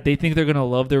that they think they're gonna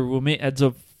love their roommate ends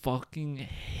up fucking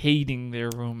hating their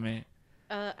roommate?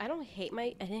 I didn't hate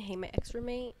my ex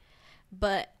roommate,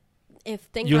 but if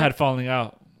things you had falling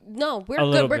out. No, we're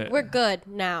good. We're good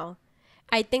now.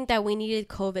 I think that we needed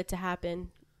COVID to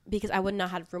happen because I would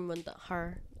not have room with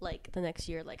her like the next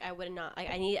year. Like I would not.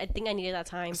 I think I needed that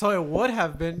time. So it would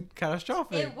have been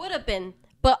catastrophic. It would have been,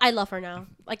 but I love her now.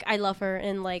 Like I love her,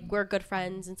 and like we're good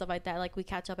friends and stuff like that. Like we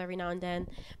catch up every now and then.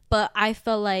 But I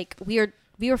felt like we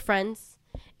were friends,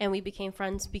 and we became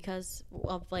friends because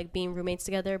of like being roommates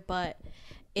together. But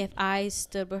if I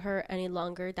stood with her any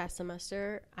longer that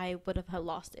semester, I would have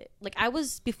lost it. Like I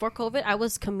was before COVID, I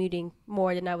was commuting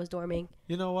more than I was dorming.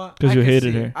 You know what? Because you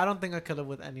hated her. I don't think I could live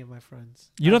with any of my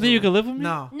friends. You don't think you could live with me?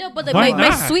 No. No, but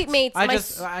my sweet mates.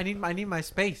 I need my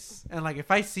space, and like if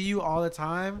I see you all the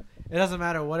time, it doesn't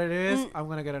matter what it is. I'm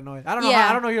gonna get annoyed. I don't know.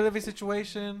 I don't know your living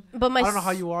situation. But I don't know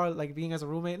how you are like being as a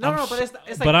roommate. But it's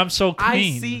like. But I'm so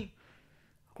clean. I see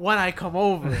when I come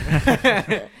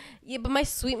over. Yeah, but my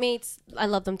sweet mates, I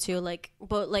love them too. Like,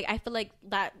 but like I feel like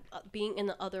that being in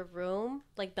the other room,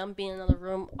 like them being in another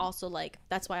room, also like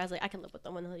that's why I was like I can live with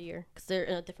them another year because they're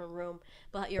in a different room.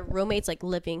 But your roommate's like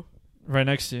living right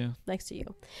next to you.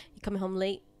 You coming home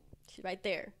late, she's right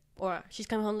there, or she's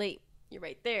coming home late, you're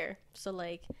right there. So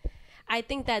like, I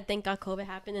think that thank God COVID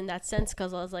happened in that sense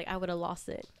because I was like I would have lost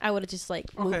it. I would have just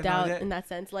like moved out in that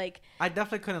sense. Like I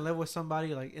definitely couldn't live with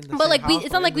somebody like in the but same like house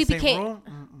it's not like we became. room.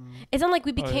 It's not like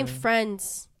we became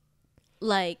friends,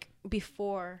 like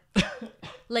before.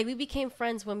 Like we became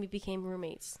friends when we became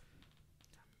roommates.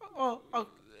 Oh,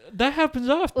 that happens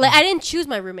often. Like I didn't choose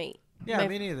my roommate. Yeah,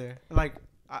 me neither. Like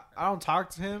I don't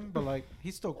talk to him, but like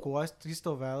he's still cool. He's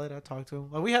still valid. I talk to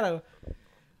him. Like we had a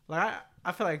like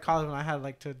I feel like in college when I had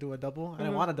like to do a double. I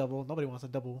didn't want a double. Nobody wants a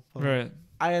double. But, right. Like,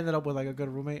 I ended up with like a good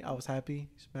roommate. I was happy.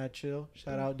 He's mad chill.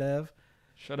 Shout out Dev.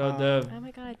 Shout out Dev. Oh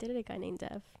my god, I dated a guy named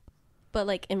Dev. But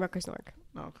like in Rutgers Newark.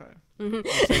 Okay.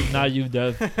 Mm-hmm. Not you,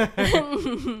 Dev.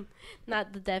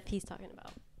 Not the Dev he's talking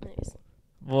about. Anyways.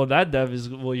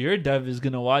 Well, your Dev is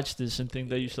gonna watch this and think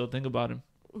that you still think about him.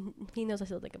 He knows I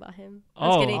still think about him.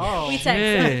 I'm kidding. We text.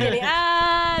 I'm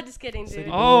kidding. Just kidding, dude.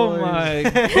 Oh my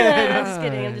god.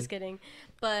 I'm just kidding.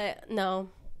 But no.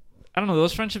 I don't know.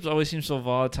 Those friendships always seem so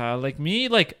volatile. Like me,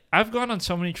 like I've gone on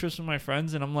so many trips with my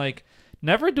friends, and I'm like,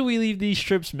 never do we leave these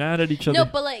trips mad at each other. No,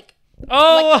 but like.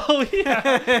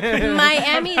 Yeah.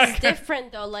 Miami is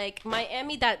different though. Like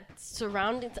Miami, that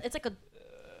surroundings, it's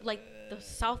like the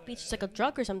South Beach is like a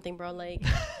drug or something, bro. Like.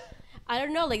 I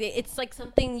don't know, like it's like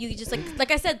something you just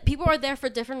like I said, people are there for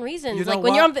different reasons. You know like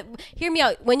when you're hear me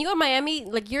out. When you go to Miami,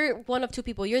 like you're one of two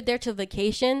people. You're there to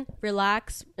vacation,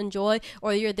 relax, enjoy,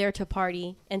 or you're there to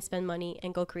party and spend money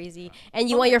and go crazy. And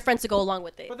you want your friends to go along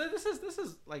with it. But this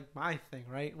is like my thing,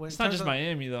 right? It's not just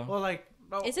Miami though. Well, like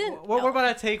isn't we're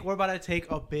about to take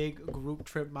a big group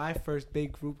trip. My first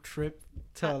big group trip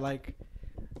to like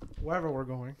wherever we're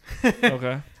going.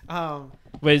 Okay.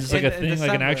 Wait, is this like a thing, December.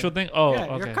 like an actual thing? Oh, yeah,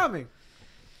 okay. You're coming.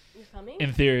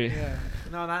 In theory. Yeah.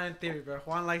 No, not in theory, bro.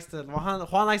 Juan likes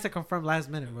to confirm last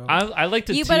minute, bro. I like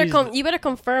to. You better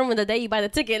confirm when the day you buy the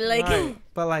ticket, like. Right.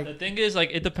 But like the thing is,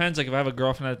 like, it depends. Like, if I have a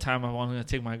girlfriend at the time, I want to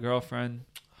take my girlfriend.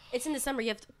 It's in December. You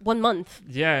have 1 month.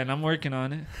 Yeah, and I'm working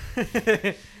on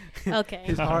it. Okay.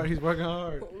 He's hard. He's working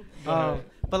hard.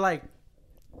 But like.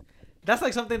 That's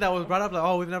like something that was brought up. Like,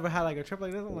 oh, we've never had like a trip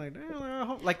like this. I'm like,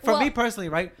 damn, like for me personally,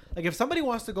 right? Like, if somebody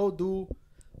wants to go do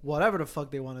whatever the fuck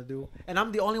they want to do, and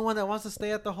I'm the only one that wants to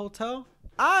stay at the hotel,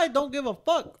 I don't give a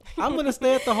fuck. I'm gonna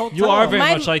stay at the hotel. You are very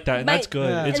much like that, and that's good.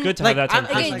 Yeah. It's good to have that type of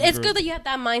person. It's good that you have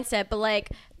that mindset, but like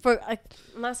for I'm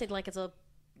not saying like it's a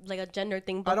gender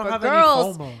thing, but for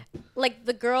girls, like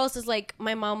the girls is like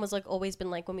my mom was like always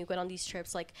been like when we went on these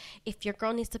trips, like if your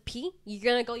girl needs to pee, you're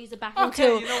gonna go use the bathroom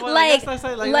too. You know what?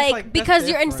 Like because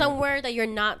you're in somewhere that you're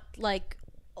not like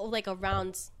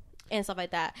around and stuff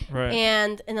like that. Right.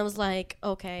 And I was like,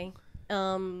 okay.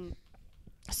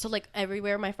 So like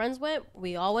everywhere my friends went,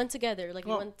 we all went together. Like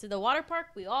we went to the water park,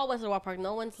 we all went to the water park.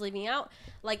 No one's leaving out.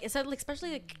 Like it said, like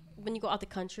especially like when you go out the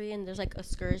country and there's like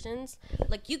excursions,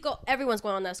 like everyone's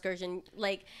going on that excursion,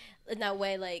 like in that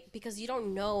way, like because you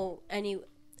don't know any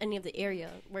of the area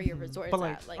where your resort is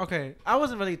at. Like okay, I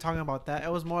wasn't really talking about that.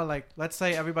 It was more like, let's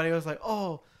say everybody was like,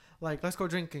 oh, like let's go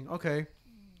drinking. Okay,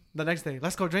 the next day,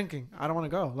 let's go drinking. I don't want to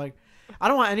go. Like. I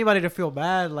don't want anybody to feel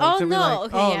bad. Like, to be like,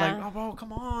 okay, like, oh, bro,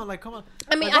 come on, like, come on.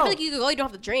 I mean, like, I feel like you could go. You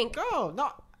don't have to drink. Go,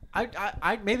 no.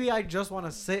 I maybe I just want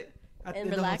to sit in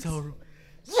the hotel room.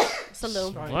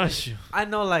 Salute. Bless you. I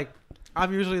know, like,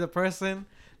 I'm usually the person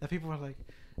that people are like,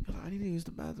 I need to use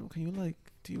the bathroom. Can you like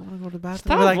do you want to go to the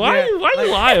bathroom? Stop. Like, why you like,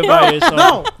 lie about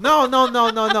yourself? No.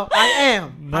 I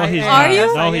am. No, he's Are not. you?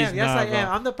 No, I he's am. Yes, not, I bro. am.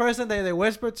 I'm the person that they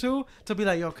whisper to be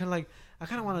like, yo, I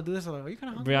kind of want to do this. I'm like, are you kind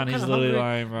of hungry? Brian, he's literally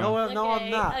lying, bro. No, I'm Okay,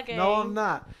 not. okay. No, I'm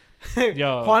not.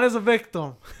 Yo. Juan is a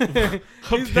victim. A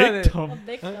He's done it. victim. A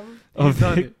victim. A He's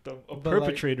done it. victim. A But, like-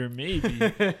 perpetrator, maybe.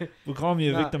 But call me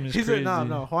a victim is crazy.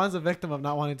 No. Juan's a victim of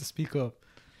not wanting to speak up.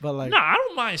 But like, Nah, I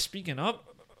don't mind speaking up.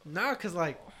 nah, cause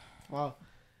like, well,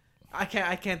 I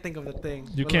can't think of the thing.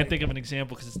 You But, can't like, think of an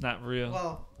example because it's not real.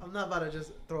 Well, I'm not about to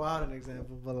just throw out an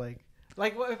example, but like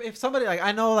if somebody like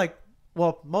I know like,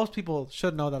 well, most people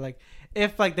should know that like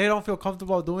if like they don't feel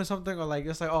comfortable doing something or like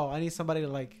it's like I need somebody to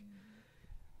like,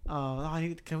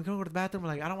 can we go to the bathroom? Or,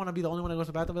 like I don't want to be the only one that goes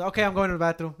to the bathroom. But, okay, I'm going to the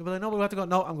bathroom. They'll be like, no, we have to go.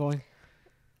 No, I'm going.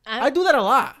 I do that a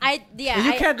lot. And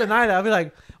you can't deny that. I'll be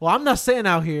like, well, I'm not sitting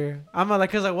out here. I'm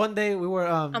like, cause like one day we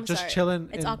were just chilling.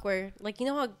 It's awkward. Like you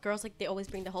know how girls like they always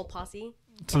bring the whole posse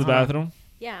to the bathroom.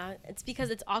 Yeah, it's because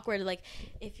it's awkward. Like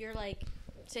if you're like,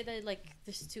 say that like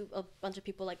there's a bunch of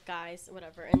people like guys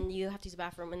whatever, and you have to use the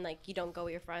bathroom and like you don't go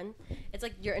with your friend. It's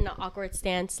like you're in an awkward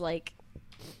stance. Like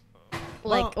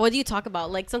what do you talk about?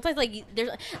 Like sometimes like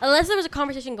there's unless there was a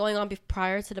conversation going on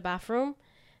prior to the bathroom,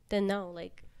 then no,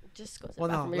 like. Just go to the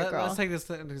bathroom with your girl. Let's take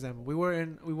this as an example. We were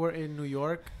in New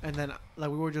York, and then like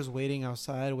we were just waiting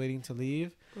outside, waiting to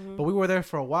leave. Mm-hmm. But we were there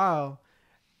for a while,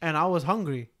 and I was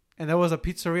hungry, and there was a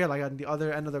pizzeria like on the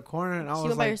other end of the corner, and I was you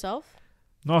went like, by yourself?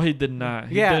 No, he did not.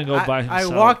 He didn't go by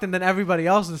himself. I walked, and then everybody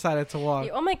else decided to walk.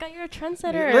 Oh my god, you're a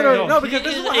trendsetter. Literally, no, because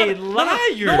this is a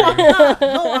liar.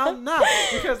 No, I'm not.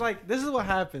 Because like this is what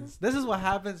happens. This is what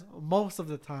happens most of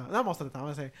the time. Not most of the time,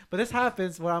 I say, but this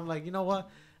happens where I'm like, you know what?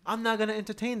 I'm not gonna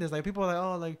entertain this. Like people are like,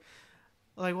 oh,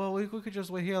 like, well, we could just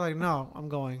wait here. Like, no, I'm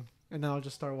going, and then I'll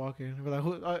just start walking. Be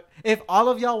like, if all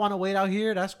of y'all want to wait out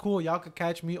here, that's cool. Y'all could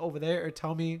catch me over there or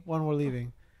tell me when we're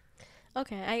leaving.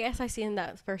 Okay, I guess I see in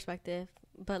that perspective,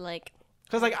 but like,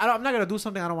 cause like I'm not gonna do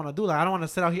something I don't want to do. Like I don't want to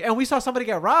sit out here. And we saw somebody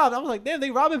get robbed. I was like, damn,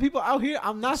 they robbing people out here.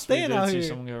 I'm not staying out here.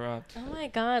 Someone get robbed. Oh my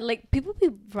god, like people be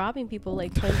robbing people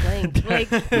like point blank,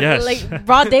 like yes. like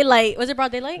broad daylight. Was it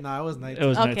broad daylight? Nah, it was night. It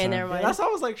was okay, nighttime. never mind. Yeah, that's why I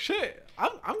was like, shit.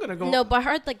 I'm gonna go. No, but I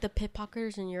heard like the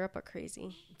pickpocketers in Europe are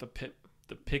crazy. The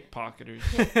pickpocketers.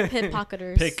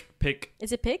 Pickpocketers. Pick.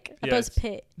 Is it pick? I Yes. thought it was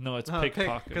pit. No, it's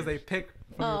pickpocketers. Because they pick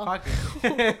from your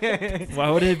pocket. Why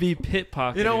would it be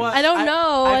pickpocketers? You know what? I don't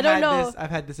know. I don't know. I've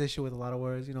had this issue with a lot of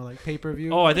words. You know, like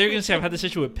pay-per-view. Oh, I thought you were gonna say I've had this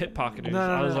issue with pickpocketers.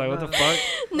 I was like, what the fuck?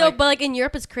 No, but like in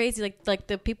Europe, it's crazy. Like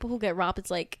the people who get robbed,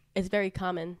 it's very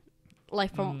common.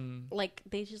 Like from like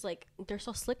they just like they're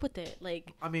so slick with it.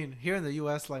 Like I mean, here in the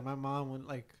U.S., like my mom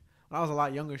when I was a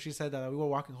lot younger, she said that we were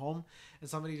walking home and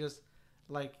somebody just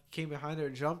like came behind her,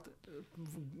 jumped,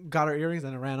 got her earrings,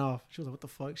 and it ran off. She was like, "What the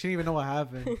fuck?" She didn't even know what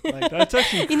happened. Like that's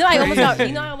actually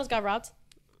I almost got robbed.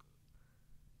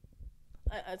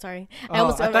 Sorry. I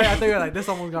thought you were like, this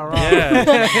almost got robbed.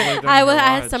 Yeah.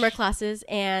 I had summer classes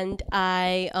and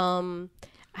I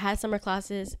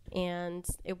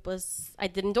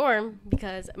didn't dorm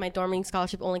because my dorming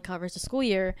scholarship only covers the school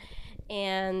year,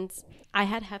 and I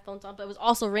had headphones on, but it was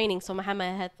also raining, so I had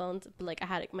my headphones, but like I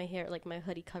had my hair, like my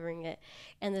hoodie covering it,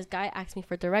 and this guy asked me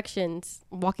for directions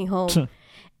walking home,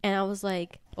 and I was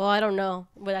like, well, I don't know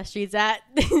where that street's at.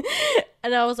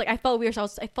 And I was like, I felt weird, so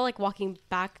I felt like walking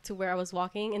back to where I was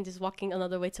walking and just walking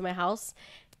another way to my house.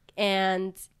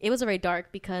 And it was already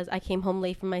dark because I came home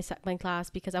late from my class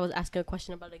because I was asking a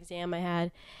question about an exam I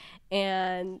had.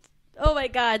 And oh my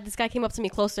God, this guy came up to me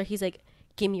closer. He's like,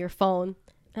 give me your phone.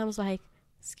 And I was like,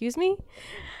 excuse me?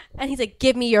 And he's like,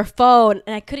 give me your phone.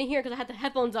 And I couldn't hear because I had the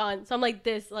headphones on. So I'm like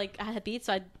this, like I had a beat,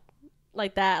 so I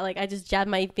like that. Like I just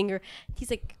jabbed my finger. He's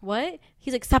like, what?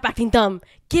 He's like, stop acting dumb.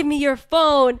 Give me your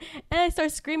phone. And I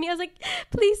start screaming. I was like,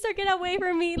 please, sir, get away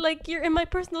from me. Like you're in my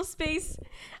personal space.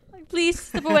 Like, please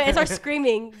step away. I start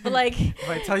screaming. But like, if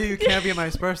I tell you can't be in my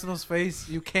personal space,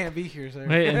 you can't be here, sir.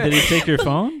 Wait, and did he take your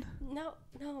phone? No,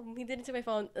 he didn't take my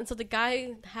phone. And so the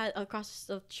guy had across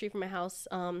the street from my house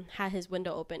had his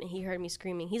window open, and he heard me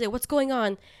screaming. He's like, what's going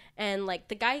on? And like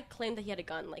the guy claimed that he had a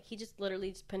gun. Like he just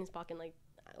literally just put in his pocket like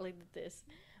this.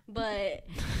 But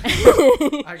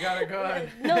I got a gun.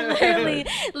 No,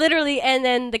 literally. And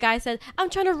then the guy said, I'm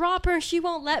trying to rob her and she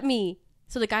won't let me.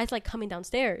 So the guy's like coming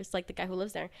downstairs, like the guy who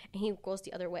lives there, and he goes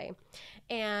the other way.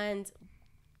 And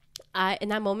in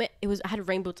that moment, I had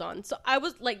rain boots on. So I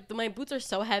was like, my boots are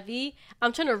so heavy.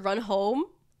 I'm trying to run home.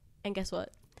 And guess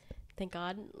what? thank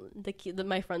God, the key,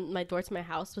 my door to my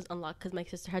house was unlocked because my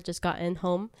sister had just gotten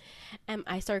home, and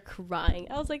I started crying.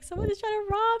 I was like, someone is trying to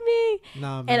rob me.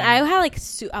 Nah, man. And I had like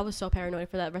I was so paranoid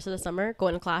for that rest of the summer,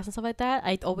 going to class and stuff like that.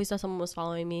 I always thought someone was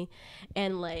following me,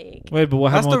 and like. Wait, but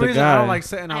what happened with the guy? That's the reason I don't like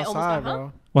sitting outside,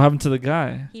 bro. What happened to the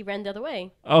guy? He ran the other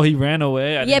way. Oh, he ran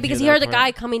away? Yeah, because he heard the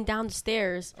guy coming down the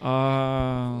stairs.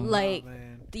 Like,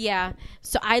 yeah.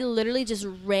 So I literally just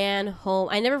ran home.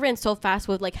 I never ran so fast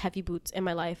with like heavy boots in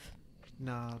my life.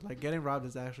 Nah, like getting robbed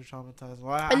is actually traumatizing.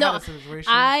 Well,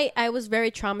 I was very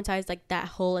traumatized like that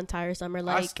whole entire summer.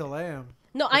 Like I still am.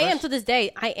 No, I am to this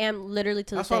day. I am literally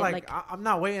to this day. That's why, I'm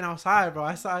not waiting outside, bro.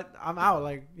 I'm out.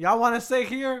 Like, y'all want to stay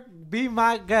here? Be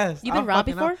my guest. You been robbed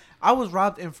before? I was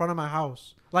robbed in front of my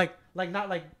house. I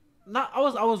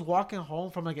was walking home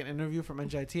from like an interview from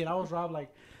NJT, and I was robbed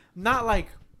not like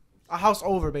a house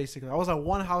over, basically. I was like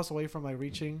one house away from like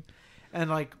reaching, and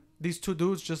like these two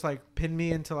dudes just like pinned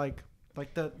me into like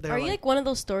Are you like one of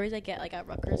those stories I get like at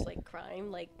Rutgers, like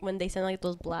crime, like when they send like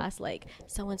those blasts, like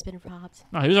someone's been robbed?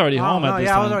 No, he was already home at this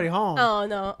time. I was already home. Oh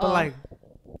no! But like,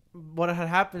 what had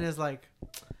happened is like,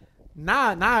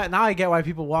 now I get why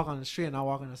people walk on the street and not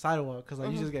walk on the sidewalk, because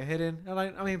like you just get hidden. And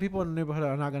like, I mean, people in the neighborhood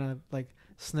are not gonna like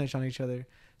snitch on each other.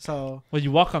 So. Well,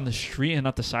 you walk on the street and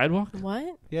not the sidewalk?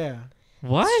 What? Yeah.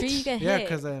 What? Street you get hit. Yeah,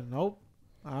 because nope,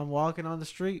 I'm walking on the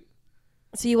street.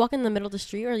 So you walk in the middle of the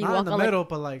street, or you not walk in the on middle, like,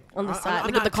 but like on the side,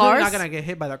 I'm like the cars? I'm not gonna get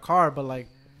hit by the car, but like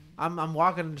I'm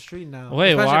walking in the street now.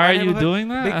 Wait, why are you doing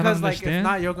that? Because like if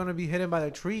not, you're gonna be hidden by the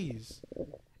trees,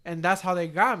 and that's how they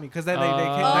got me. Because they came,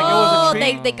 like it was a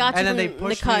tree, they got you, and then they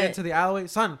pushed me into the alleyway.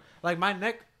 Son, like my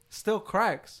neck still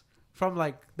cracks from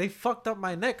like they fucked up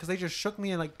my neck because they just shook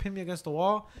me and like pinned me against the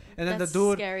wall, and then that's the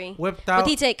dude scary. Whipped out. What did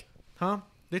he take? Huh?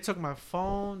 They took my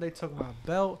phone. They took my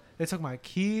belt. They took my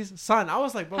keys. Son, I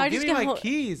was like, bro, give me my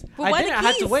keys. I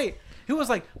had to wait. He was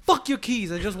like, fuck your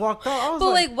keys, and just walked out. I was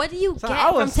like, what do you get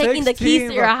from taking 16, the keys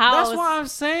to your bro. house? That's what I'm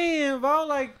saying, bro.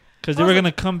 Like, because they were going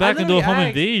to come back and do a home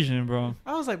invasion, bro.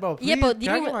 I was like, bro, please, yeah, but you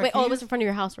didn't wait, it was in front of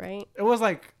your house, right? It was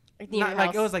like, near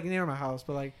it was like near my house,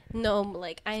 but like. No,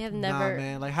 like, I have never. Nah,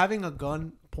 man. Like, having a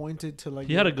gun pointed to like.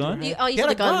 He had a gun? You had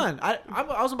a gun. I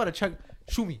was about to check.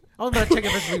 Shoot me. I was about to check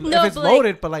if it's like,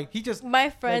 loaded, but like he just.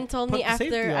 My friend told me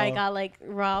after I got like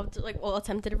robbed,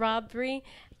 attempted robbery.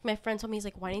 My friend told me, he's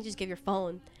like, why didn't you just give your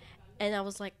phone? And I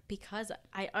was like, because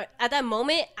I at that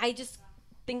moment I just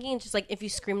thinking just like if you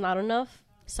scream loud enough,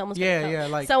 someone's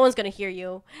gonna hear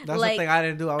you. That's like, the thing I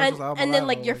didn't do. I was just like, and then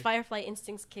like your firefly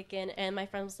instincts kick in, and my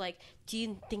friend was like, do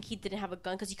you think he didn't have a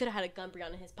gun? Because he could have had a gun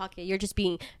beyond in his pocket. You're just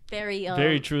being very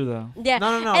very true though. Yeah.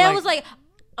 No. And I was like,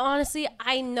 honestly,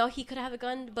 I know he could have a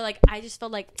gun, but like I just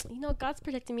felt like, God's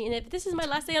protecting me, and if this is my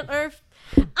last day on earth,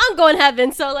 I'm going to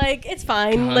heaven, so like it's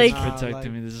fine. God's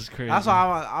protecting me. This is crazy. That's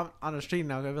why I'm on the street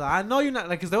now. Like, I know you're not,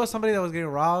 like, because there was somebody that was getting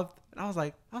robbed, and I was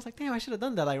like, damn, I should have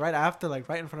done that, like right after, like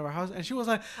right in front of our house, and she was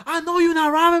like, I know you're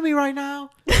not robbing me right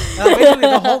now. And basically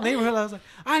the whole neighborhood, I was like,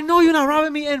 I know you're not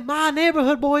robbing me in my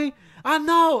neighborhood, boy. I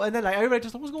know. And then like everybody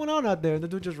just, what's going on out there? And the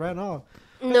dude just ran off.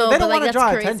 No, they don't want to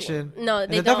draw attention. No,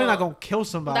 they're definitely not gonna kill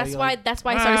somebody. That's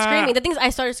why I started screaming. The thing is, I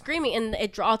started screaming and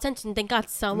it drew attention. Thank God,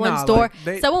 someone's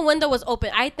window was open.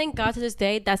 I thank God to this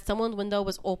day that someone's window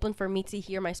was open for me to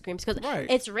hear my screams because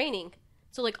it's raining.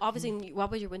 So like obviously, why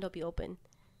would your window be open?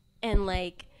 And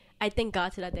like I thank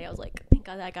God to that day. I was like, thank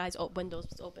God that guy's windows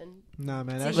was open. Nah,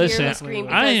 man. Listen,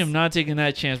 I am not taking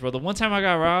that chance, bro. The one time I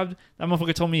got robbed, that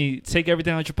motherfucker told me, take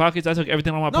everything out your pockets. I took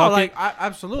everything out of my pocket. Like,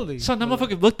 absolutely. So that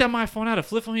motherfucker looked at my phone, I had a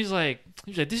flip phone. He was like,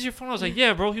 this is your phone? I was like,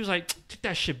 yeah, bro. He was like, take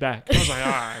that shit back. I was like,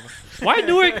 all right. Why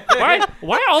Newark?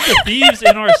 Why all the thieves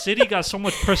in our city got so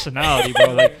much personality,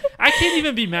 bro? Like, I can't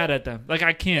even be mad at them. Like,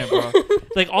 I can't, bro.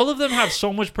 Like, all of them have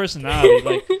so much personality.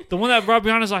 Like, the one that robbed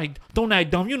Brianna's like, don't act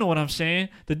dumb. You know what I'm saying?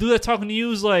 The dude that's talking to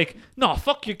you is like, no,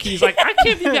 fuck your keys. Like, I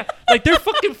can't be mad. Like, they're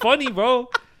fucking funny, bro.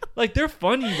 Like, they're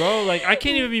funny, bro. Like, I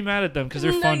can't even be mad at them because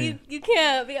they're funny. You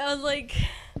can't. I was like,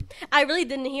 I really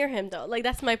didn't hear him, though. Like,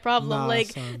 that's my problem.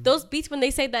 Son. Those beats, when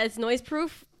they say that it's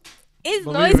noise-proof, it's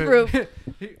noise-proof.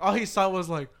 All he saw was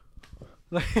like,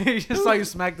 he just saw you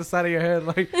smack the side of your head.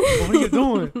 Like, what are you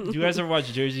doing? Do you guys ever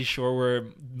watch Jersey Shore where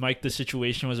Mike the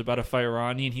Situation was about to fight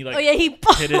Ronnie and he like he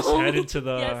hit his head into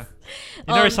the yes.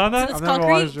 You never saw that? The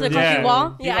concrete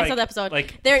wall? Yeah, I saw the episode.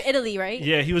 Like, they're in Italy, right?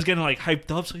 Yeah, he was getting like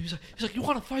hyped up, so he's like, you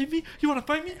wanna fight me?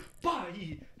 Bah!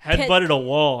 He headbutted a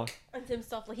wall. And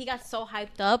himself, like he got so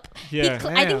hyped up. Yeah.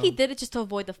 I think he did it just to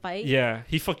avoid the fight. Yeah,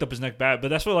 he fucked up his neck bad, but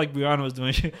that's what like Brianna was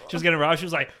doing. She was getting robbed. She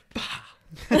was like, bah!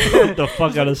 The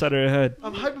fuck out of the side of her head.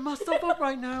 I'm hyping myself up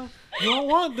right now. You don't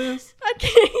want this. I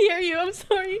can't hear you. I'm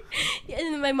sorry. Yeah,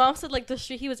 and then my mom said like the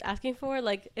street he was asking for,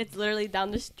 like it's literally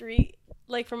down the street,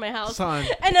 like from my house. Son.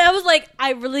 And I was like,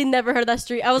 I really never heard of that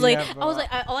street. I was Yeah,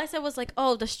 all I said was like,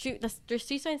 oh, the street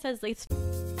sign says like.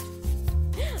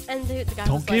 And the guy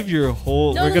Don't was give like, your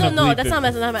whole. No, we're gonna no, bleep that's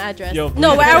it. not my address. Yo,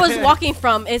 no, where I was walking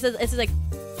from, it says like.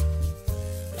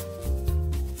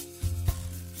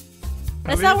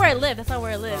 That's not where I live. That's not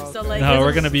where I live. Oh, So okay. like. No,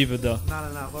 we're gonna beep it though.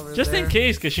 No. Just in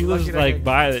case, cause she lives Lucky to like get-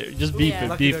 by there. Just beep Yeah. it,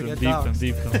 Lucky beep to it, get beep him, doxxed.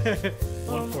 beep him.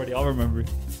 140. I'll remember.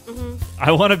 Mhm.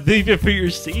 I want to beep it for your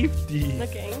safety.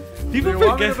 Okay. People Do you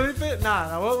want me to forget. bleep it?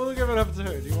 Nah, we'll give it up to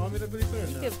her. Do you want me to bleep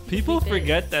it or no? People Bleep it.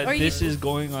 forget Or that you- this is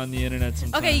going on the internet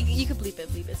sometimes. Okay, you could bleep it.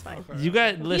 Bleep it's fine. Okay. You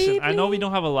guys, listen. I know we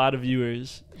don't have a lot of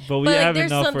viewers, but we But like, have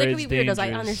there's enough some where there could it's be weirdos. dangerous.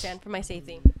 I understand for my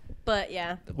safety. But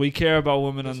yeah. We care about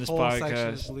women on this whole section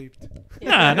is podcast. bleeped.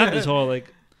 Nah, not this whole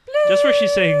like. Just where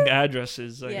she's saying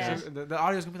addresses. Like, Yeah. just- The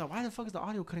audio's gonna be like, why the fuck is the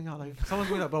audio cutting out? Like, someone's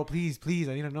gonna be like, bro, please, I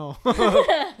need to know.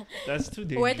 that's too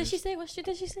dangerous. Where did she say? What street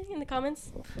did she say in the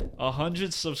comments?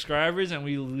 100 subscribers and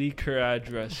we leak her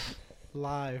address.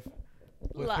 Live.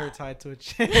 With Live. her tied to a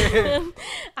chair.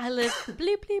 I live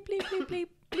bleep bleep bleep bleep bleep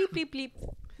bleep bleep bleep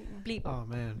bleep. Oh,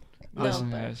 man. No, Listen,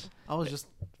 but- guys. I was just,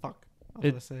 fuck. I was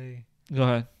It- gonna say, Go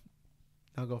ahead.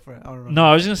 I'll go for it. I don't remember. No,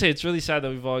 I was gonna say it's really sad that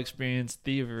we've all experienced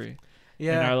thievery in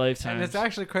our And lifetimes. it's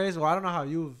actually crazy. Well, I don't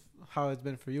know how it's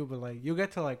been for you, but like you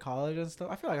get to like college and stuff.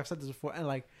 I feel like I've said this before, and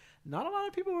like not a lot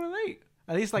of people relate.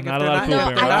 At least like Not if a they're lot of No, people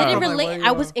if relate. they're I not didn't from, like, relate. where you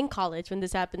I was are. in college when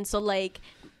this happened. So like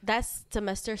that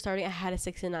semester starting, I had a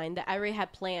 6 and 9 that I already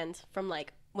had planned from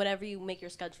like whenever you make your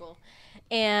schedule.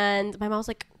 And my mom was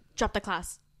like, "Drop the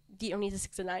class. You don't need a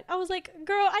 6 and 9." I was like,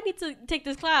 "Girl, I need to take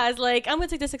this class. Like, I'm gonna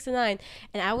take the 6 and 9."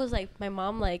 And I was like, my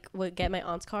mom like would get my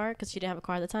aunt's car because she didn't have a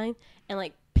car at the time, and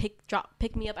like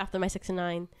pick me up after my 6 and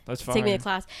 9. That's Take me fine. to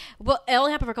class. Well, it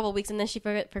only happened for a couple of weeks, and then she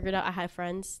figured out I had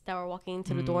friends that were walking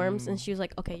to the dorms, and she was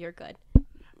like, "Okay, you're good."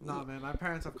 Nah, man, my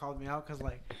parents have called me out because,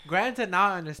 like, granted,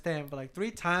 now I understand, but like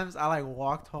 3 times I like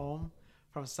walked home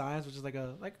from science, which is like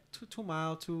a like 2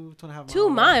 mile, 2.5 miles. 2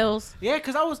 miles. Yeah,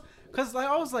 because I was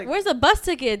like, Where's the bus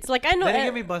tickets? Like I know. they didn't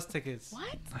give me bus tickets.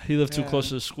 What? He lived too Yeah. close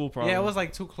to the school, probably. Yeah, it was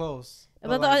like too close.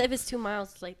 But like, if it's 2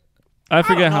 miles, it's like I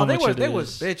forget how they much were, it they is.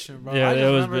 was bitching, bro. Yeah, I they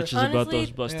just was remember- bitches about Honestly,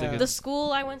 those bus yeah. tickets. the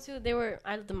school I went to.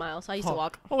 I lived a mile, so I used to Oh.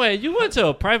 walk. Oh wait, you went to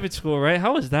a private school, right?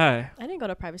 How was that? I didn't go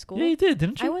to private school. Yeah, you did,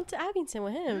 didn't I you? went to Abington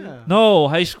with him. Yeah. No,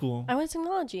 high school. I went to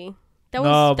technology. That No,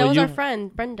 was but our you-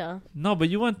 friend Brenda. No, but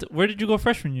you went. Where did you go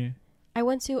freshman year? I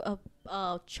went to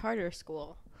a charter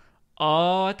school.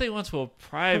 Oh, I thought you went to a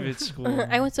private school.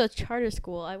 I went to a charter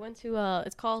school. I went to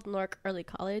it's called Newark Early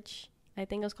College. I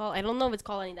think it was called. I don't know if it's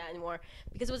called any that anymore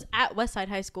because it was at Westside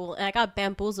High School, and I got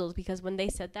bamboozled because when they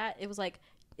said that, it was like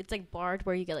it's like barred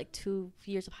where you get like 2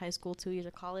 years of high school, 2 years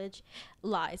of college.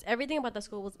 Lies. Everything about that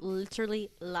school was literally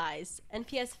lies.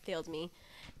 NPS failed me,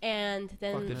 and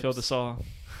then They failed us all.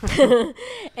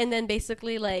 and then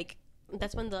basically like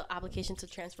that's when the application to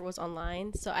transfer was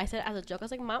online. So I said as a joke, I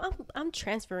was like, "Mom, I'm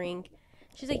transferring."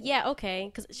 She's like, "Yeah,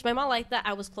 okay," because my mom liked that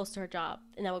I was close to her job,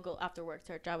 and I would go after work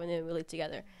to her job, and then we lived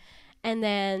together. And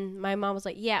then my mom was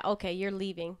like, "Yeah, okay, you're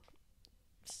leaving."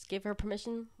 Just give her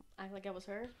permission, act like I was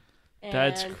her. And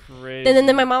That's crazy. And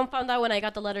then my mom found out when I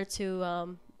got the letter to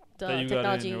the That you got in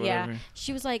technology. or Yeah, whatever.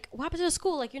 she was like, "What happened to the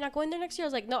school? Like, you're not going there next year?" I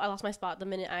was like, "No, I lost my spot the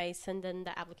minute I send in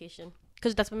the application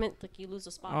because that's what meant like you lose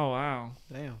a spot." Oh wow.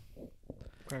 Damn.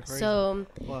 Quite crazy. So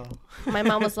wow. my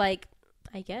mom was like,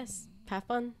 "I guess have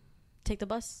fun, take the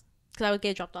bus," because I would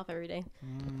get dropped off every day.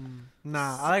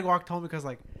 Nah, I like walked home because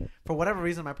like for whatever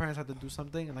reason my parents had to do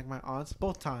something and like my aunts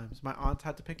both times my aunts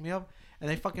had to pick me up and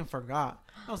they fucking forgot.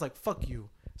 I was like, fuck you.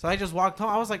 So I just walked home.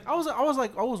 I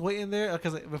was waiting there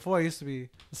because before I used to be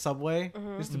the subway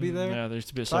used to be there. Yeah, there used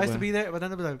to be a So I subway. used to be there, but then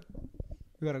they'd be like,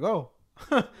 "We gotta go."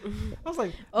 I was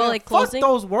like, Oh, "Man, like fuck closing?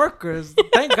 those workers."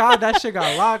 Thank God that shit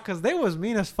got locked because they was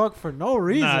mean as fuck for no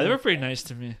reason. Nah, they were pretty nice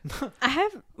to me. I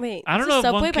have wait. I don't is know it if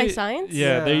Subway one by kid- Science.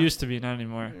 Yeah, Yeah. there used to be, not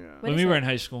anymore. Yeah. What When is we were it? in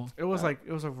high school. It was like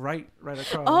it was like right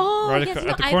across. Oh, Right yes, at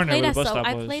no, the I corner played where at the bus Sub. stop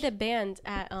I was. played a band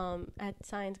at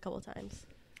Science a couple of times.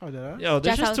 Oh, did I? Yo,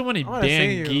 there's Jazz just too many I wanna see damn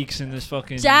you. geeks in this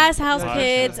fucking Jazz House Yeah,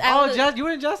 Kids. shit. I was, Jazz, you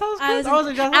were in Jazz House I Kids? was, I was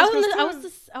in Jazz House Kids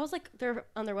too. I was like they're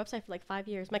on their website for like 5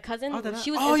 years. My cousin, Oh, did I? she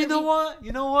was. Oh, you know interviewed- what?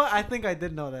 You know what? I think I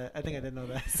did know that.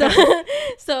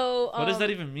 So What does that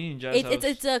even mean, Jazz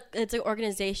House? it's an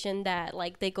organization that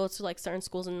like they go to like certain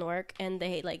schools in Newark and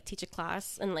they like teach a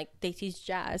class and like they teach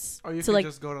jazz. Or you so could like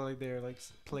just go to like their like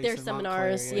place their in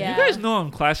seminars, Montclair, yeah. You guys know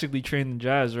I'm classically trained in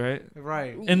jazz, right?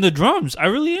 Right. In the drums, I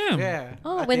really am. Yeah.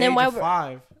 Oh, At but the then age why of were-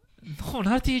 5. No,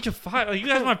 not at the age of 5. Like, you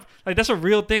guys want like that's a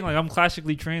real thing. Like I'm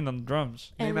classically trained on the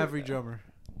drums. Name every drummer.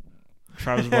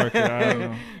 Travis Barker. I don't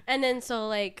know. And then so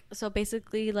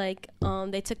basically like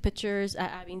they took pictures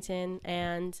at Abington,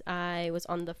 and I was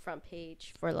on the front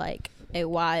page for like a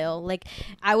while. Like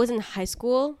I was in high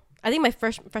school. I think my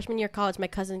freshman year of college, my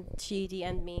cousin, she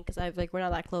DM'd me because we're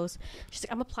not that close. She's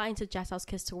like, I'm applying to Jazz House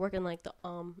Kids to work in like the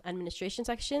administration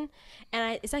section,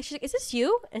 and she's like, is this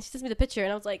you? And she sends me the picture,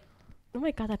 and I was like, oh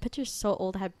my god, that picture's so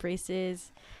old. I had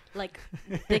braces, like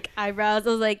thick eyebrows.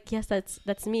 I was like, yes,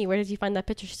 that's me. Where did you find that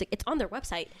picture? She's like, it's on their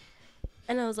website.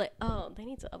 And I was like, oh, they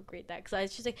need to upgrade that.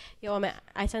 She's like, yo,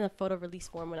 I signed a photo release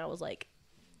form when I was like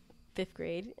 5th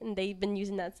grade, and they've been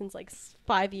using that since like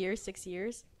 5 years, 6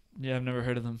 years. Yeah, I've never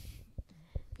heard of them.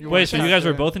 Wait, so you guys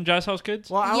were both in Jazz House Kids?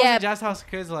 Well, I was in Jazz House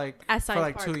Kids for like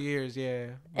Park. 2 years,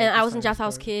 yeah. And I was in Jazz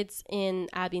House Kids in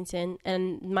Abington,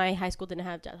 and my high school didn't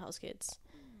have Jazz House Kids.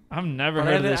 I've never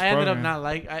heard of this program. I ended up not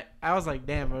like. I was like,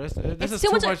 damn, bro, this is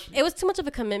too much. It was too much of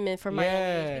a commitment for my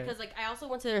age, because like I also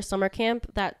went to their summer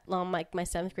camp that like my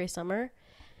 7th grade summer,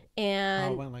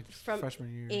 and went like from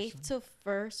freshman year, 8th to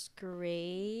 1st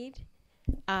grade.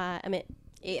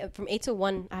 From 8 to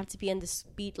 1, I have to be in the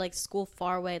school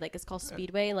far away, like it's called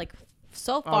Speedway, like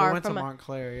so far. We went to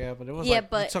Montclair, yeah, but it was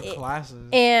but you took classes,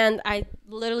 and I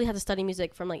literally had to study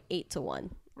music from like 8 to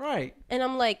 1. Right. And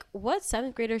I'm like, what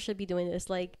 7th grader should be doing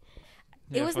this? Like,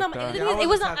 yeah, it was not.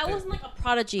 I wasn't like a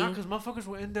prodigy. Nah, because motherfuckers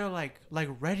were in there like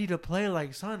ready to play,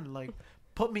 like, son, like,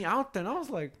 put me out there. And I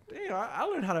was like, damn, I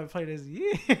learned how to play this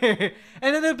year.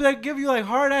 And then they give you like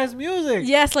hard ass music.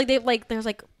 Yes, like there's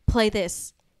like, play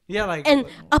this. Yeah, like, and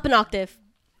up an octave,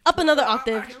 up another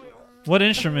octave. What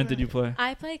instrument did you play?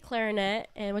 I played clarinet,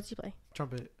 and what did you play?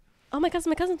 Trumpet. Oh, my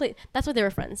cousin played. That's why they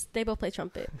were friends. They both played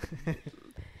trumpet.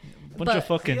 Bunch of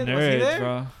fucking nerds,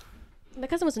 bro. My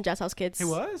cousin was in Jazz House Kids. He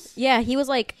was? Yeah, he was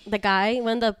like the guy,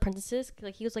 one of the apprentices.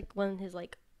 Like he was like one of his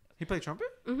like. He played trumpet?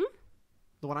 Mm-hmm.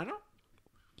 The one I know?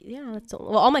 Yeah, that's all.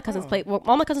 Well, all my cousins played. Well,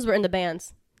 all my cousins were in the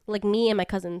bands. Like me and my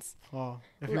cousins. Oh,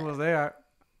 if he was there,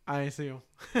 I ain't see him.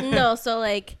 No, so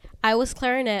like I was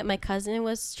clarinet. My cousin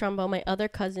was trombone. My other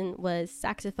cousin was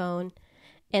saxophone.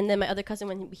 And then my other cousin,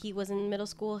 when he was in middle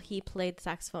school, he played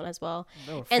saxophone as well.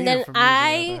 And then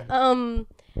I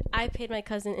paid my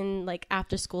cousin in like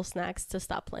after school snacks to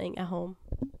stop playing at home,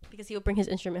 because he would bring his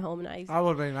instrument home, and I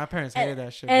would bring. My parents hated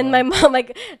that shit. And my mom,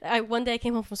 like, one day I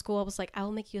came home from school, I was like, I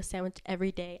will make you a sandwich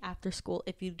every day after school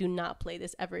if you do not play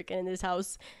this ever again in this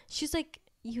house. She's like,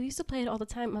 you used to play it all the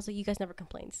time. I was like, you guys never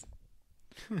complains.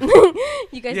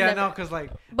 You guys never. No, because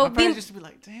like my parents used to be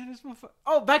like, damn, this motherfucker.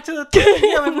 Oh, back to the thing.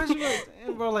 Yeah, my parents would be like,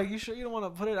 damn, bro, like, you sure you don't want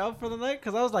to put it out for the night?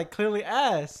 Because I was like clearly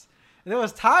ass, and they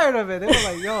was tired of it. They were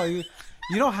like, yo, you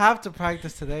don't have to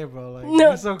practice today, bro. Like,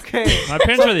 no. It's okay. My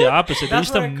parents were the opposite. They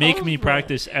used to make me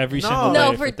practice every single day.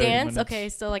 No, for dance. Okay,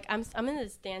 so like I'm in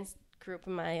this dance group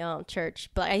in my church,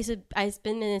 but I've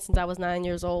been in it since I was 9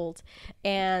 years old,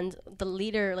 and the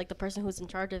leader, like the person who's in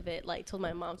charge of it, like told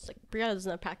my mom, she's like, Brianna does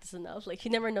not practice enough. Like, she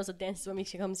never knows the dances when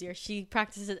she comes here. She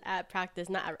practices at practice,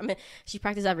 she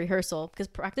practices at rehearsal, because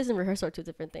practice and rehearsal are two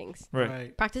different things.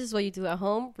 Right. Practice is what you do at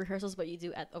home. Rehearsal is what you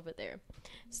do over there.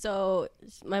 So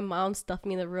my mom stuffed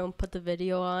me in the room, put the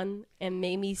video on, and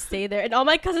made me stay there. And all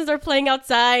my cousins are playing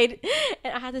outside,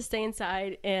 and I had to stay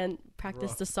inside and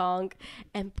practice the song.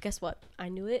 And guess what? I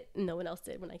knew it. No one else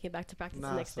did when I came back to practice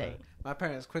the next day. My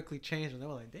parents quickly changed, and they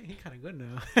were like, dang, he's kind of good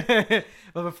now.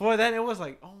 But before that, it was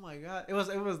like, oh my god. It was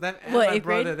them and my brother.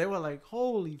 Grade? They were like,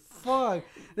 holy fuck,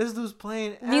 this dude's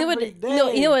playing every day.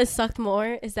 You know what sucked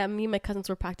more is that me and my cousins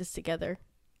were practiced together.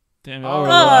 Damn, y'all were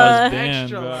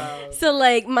band, bro. So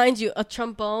like, mind you, a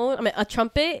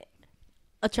trumpet,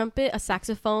 a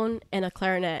saxophone, and a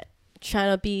clarinet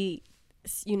trying to be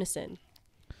unison.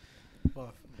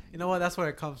 Well, you know what? That's where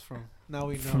it comes from. Now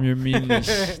we know. From your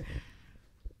meanness.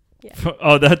 Yeah.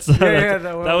 Oh, that was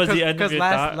the end of your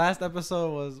thought? Last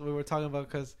episode was, we were talking about,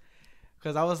 because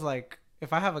I was like,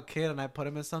 if I have a kid and I put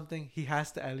him in something, he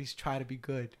has to at least try to be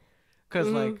good. Because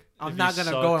like, I'm not going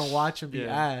to go and watch him be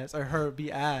ass or her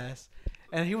be ass.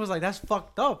 And he was like, that's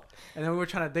fucked up. And then we were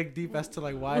trying to dig deep as to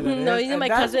like why that is. No, you know, my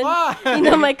cousin.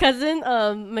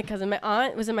 My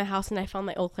aunt was in my house, and I found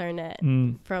my old clarinet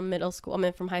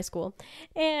from high school.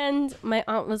 And my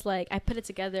aunt was like, I put it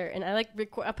together, and I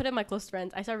put it in my close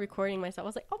friends. I started recording myself. I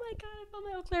was like, oh my god, I found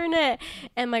my old clarinet.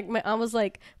 And my aunt was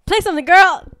like, play something,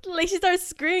 girl. Like, she started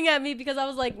screaming at me because I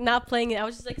was like not playing it. I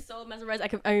was just like so so mesmerized.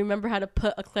 I remember how to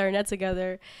put a clarinet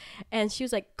together, and she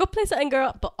was like, "Go play something,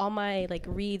 girl." But all my like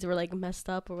reeds were like messed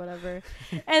up or whatever.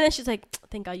 And then she's like,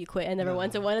 "Thank God you quit. I never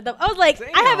went to one of them." I was like,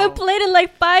 "I haven't played in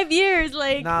like 5 years.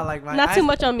 Like, not too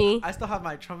much on me." I still have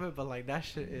my trumpet, but like that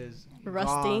shit is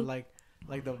rusty. Gone.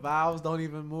 Like the valves don't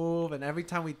even move, and every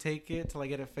time we take it to like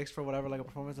get it fixed for whatever, like a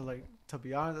performance, like to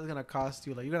be honest, it's gonna cost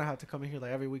you, like you're gonna have to come in here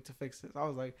like every week to fix it. So I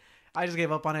was like, I just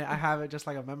gave up on it. I have it just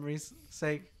like a memory's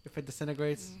sake. If it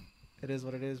disintegrates, it is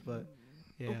what it is. But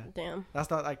yeah, damn, that's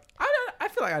not like I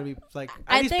feel like I'd be like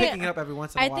at least picking it up every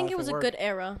once in a while. I think it was a good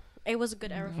era. It was a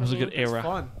good era for me. It was a good era. It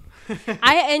was fun.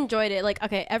 I enjoyed it. Like,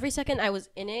 okay, every second I was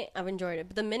in it, I've enjoyed it.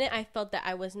 But the minute I felt that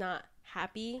I was not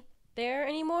happy there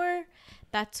anymore,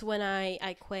 that's when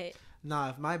I quit.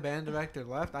 Nah, if my band director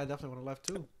left, I definitely would have left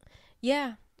too.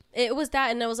 Yeah, it was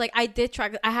that, and I was like, I did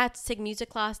try. I had to take music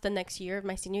class the next year of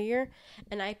my senior year,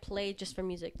 and I played just for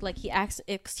music. Like he asked,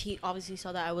 he obviously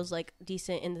saw that I was like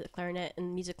decent in the clarinet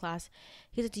and music class.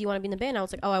 He's like, "Do you want to be in the band?" I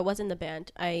was like, "Oh, I was in the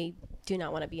band. I do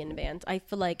not want to be in the band. I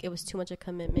feel like it was too much a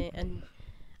commitment, and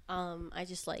I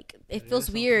just like it feels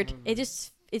weird. It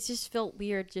just felt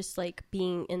weird, just like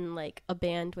being in like a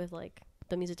band with like."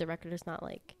 The music director is not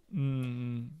like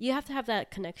you have to have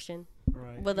that connection,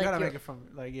 right? But you gotta make it from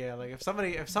like like if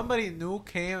somebody new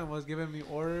came and was giving me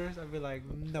orders, I'd be like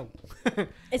no.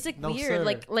 It's like no, weird,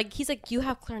 sir. like he's like, you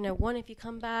have clarinet 1 if you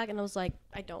come back, and I was like,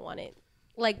 I don't want it.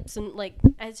 Like some like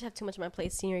I just have too much on my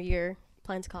plate senior year,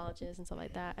 applying to colleges and stuff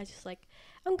like that. I just like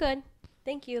I'm good.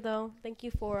 Thank you though. Thank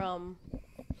you for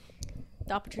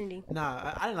the opportunity.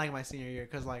 Nah, I didn't like my senior year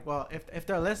because like, well, if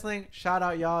they're listening, shout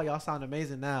out y'all sound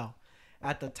amazing now.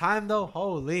 At the time, though,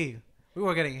 holy, we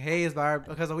were getting hazed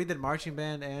because we did marching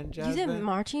band and jazz band. You did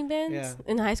marching bands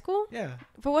in high school? Yeah.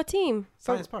 For what team?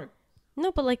 Science Park.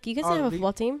 No, but like you guys didn't have a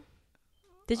football team.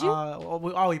 Did you?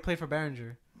 We played for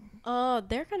Behringer. Oh,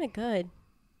 they're kind of good.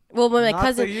 Well, when my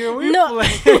cousin, the year we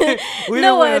played. We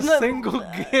didn't win a single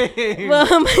game.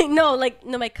 Well,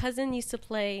 my cousin used to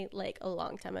play like a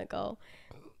long time ago.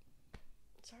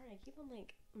 Sorry, I keep on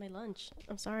like my lunch.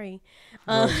 I'm sorry.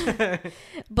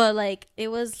 But like it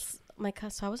was my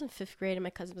cousin. So I was in 5th grade and my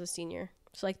cousin was a senior.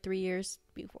 So like 3 years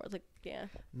before, like yeah.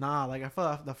 Nah, like I felt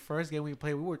like the first game we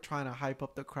played, we were trying to hype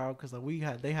up the crowd because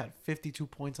like they had 52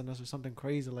 points on us or something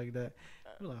crazy like that.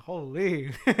 We were like,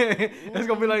 holy, it's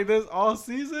gonna be like this all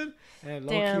season. And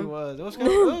low key it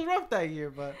was rough that year,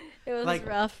 but it was like,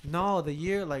 rough. No, the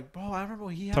year like bro, I remember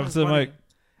he had talk to the mic.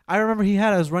 I remember he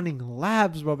had us running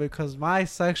labs, bro, because my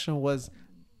section was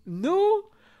new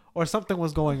or something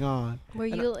was going on. Were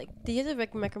you like, did you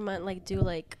recommend like do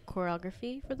like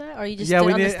choreography for that, or you just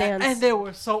stood on the stands? And they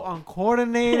were so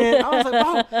uncoordinated. I was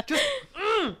like, bro, just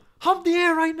hump the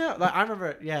air right now. Like I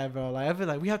remember, yeah, bro. Like I feel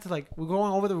like we have to like we're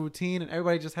going over the routine, and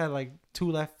everybody just had like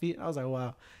 2 left feet. I was like,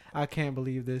 wow, I can't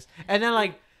believe this. And then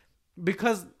like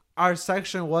because our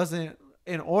section wasn't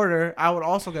in order, I would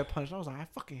also get punched. I was like, I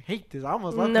fucking hate this. I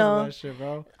almost left that shit,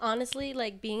 bro. Honestly,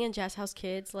 like being in Jazz House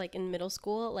Kids, like in middle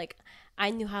school, like I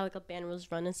knew how like a band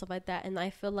was run and stuff like that, and I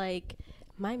feel like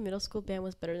my middle school band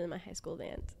was better than my high school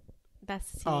band.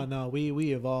 That's the team. Oh no,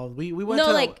 we evolved. We went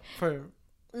to like for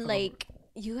like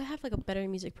you have like a better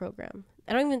music program.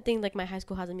 I don't even think like my high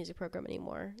school has a music program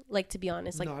anymore. Like to be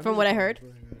honest, like from what I heard,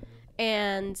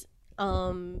 and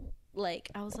like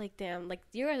I was like, damn, like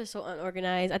you guys are so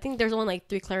unorganized. I think there's only like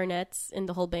 3 clarinets in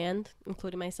the whole band,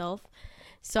 including myself.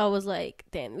 So I was like,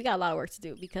 damn, we got a lot of work to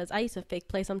do, because I used to fake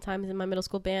play sometimes in my middle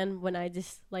school band when I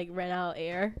just like ran out of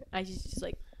air. I just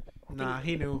like. Nah,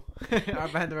 he knew. Our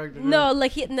band director knew. No,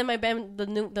 like and then my band,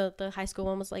 the high school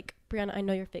one was like, Brianna, I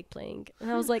know you're fake playing,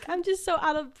 and I was like, I'm just so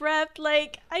out of breath,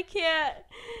 like I can't.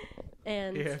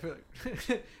 And yeah, I feel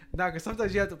like nah, because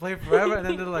sometimes you have to play forever, and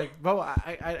then they're like, bro,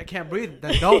 I can't breathe.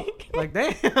 Then don't. Like,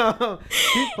 damn,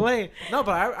 keep playing. No,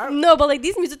 but no, but like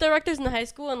these music directors in the high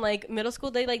school and like middle school,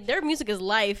 they like their music is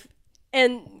life,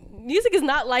 and music is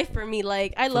not life for me.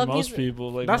 Like I love most music.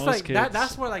 people, like that's most like kids.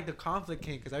 that's where like the conflict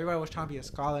came, because everybody was trying to be a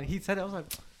scholar, and he said it. I was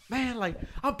like, man, like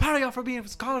I'm proud of y'all for being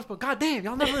scholars, but goddamn,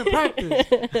 y'all never in practice.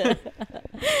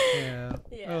 yeah,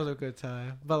 that was a good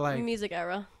time. But like music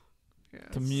era. Yeah,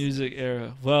 the music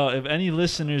era. Well, if any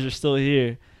listeners are still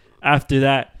here after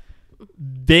that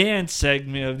dance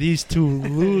segment of these 2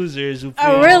 losers who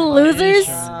play we're losers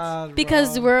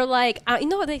because we're like you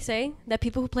know what they say, that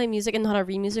people who play music and know how to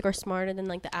read music are smarter than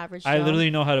like the average I Joe. literally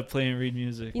know how to play and read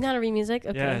music. You know how to read music?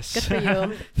 Okay, yes. good for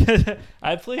you.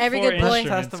 I play Every 4 good boy.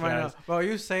 instruments, guys. Bro,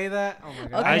 you say that? Oh my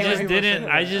god! Okay. I just didn't.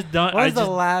 I just don't. When was the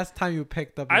last time you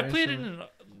picked up? I played it.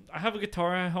 I have a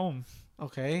guitar at home.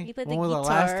 Okay. You played when the was the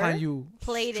guitar, last time you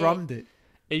played strummed it?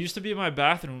 It used to be in my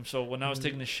bathroom, so when I was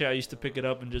taking a shit, I used to pick it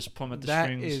up and just plumb at the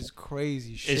strings. That is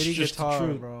crazy. It's Shitty just guitar, the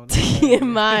truth. bro.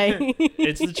 TMI.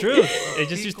 It's the truth. It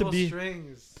just used to be.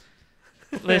 Strings.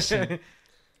 Listen,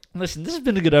 this has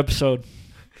been a good episode,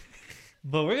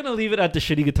 but we're gonna leave it at the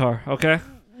shitty guitar, okay?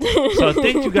 So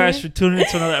thank you guys for tuning in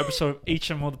to another episode of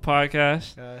HMO the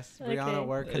podcast. Yes, Brianna, Okay.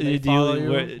 where can they follow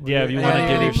you? Yeah, if you want to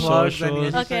give your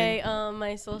socials, Okay,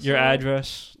 my social. your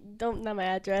address. Not my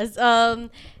address.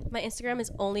 My Instagram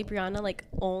is only Brianna, like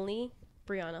only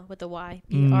Brianna with a Y.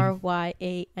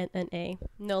 BRYANNA.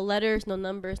 No letters, no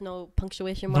numbers, no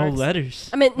punctuation marks. No letters.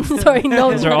 I mean, sorry,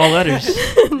 no. Those are all letters.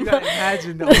 You gotta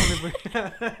imagine the only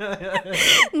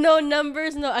Brianna. No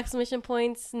numbers, no exclamation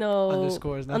points, no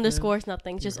underscores,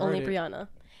 nothing. Just only Brianna.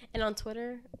 And on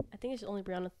Twitter, I think it's only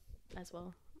Brianna as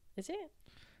well. Is it?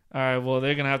 All right, well,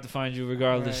 they're going to have to find you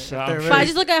regardless. Right. But I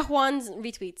just look at Juan's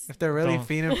retweets. If they're really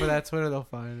fiending for that Twitter, they'll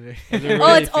find it.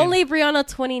 It's only Brianna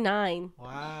 29.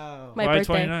 Wow. My Why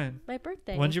birthday. 29? My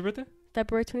birthday. When's your birthday?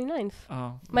 February 29th.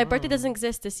 Oh. My birthday doesn't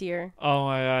exist this year. Oh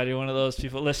my God, you're one of those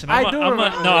people. Listen, I'm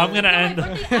gonna end.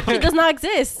 It does not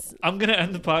exist. I'm gonna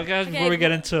end the podcast before we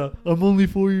get into. I'm only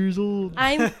 4 years old.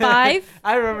 I'm 5.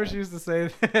 I remember she used to say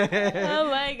that. Oh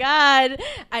my God.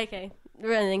 Okay,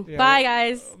 we're ending. Yeah. Bye,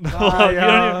 guys.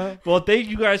 Bye, Well, thank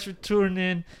you guys for tuning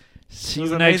in. See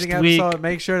you next week. Episode.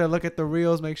 Make sure to look at the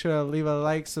reels. Make sure to leave a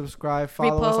like, subscribe,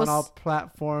 follow us on all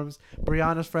platforms.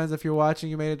 Brianna's friends, if you're watching,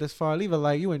 you made it this far, leave a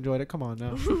like. You enjoyed it. Come on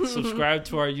now. Subscribe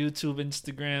to our YouTube,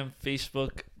 Instagram,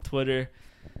 Facebook, Twitter.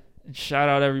 And shout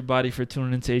out everybody for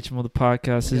tuning into HMO the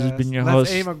podcast. This has been your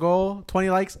host. Let's aim a goal. 20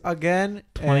 likes again.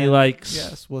 20 likes.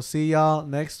 Yes, we'll see y'all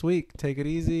next week. Take it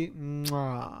easy.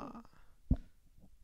 Mwah.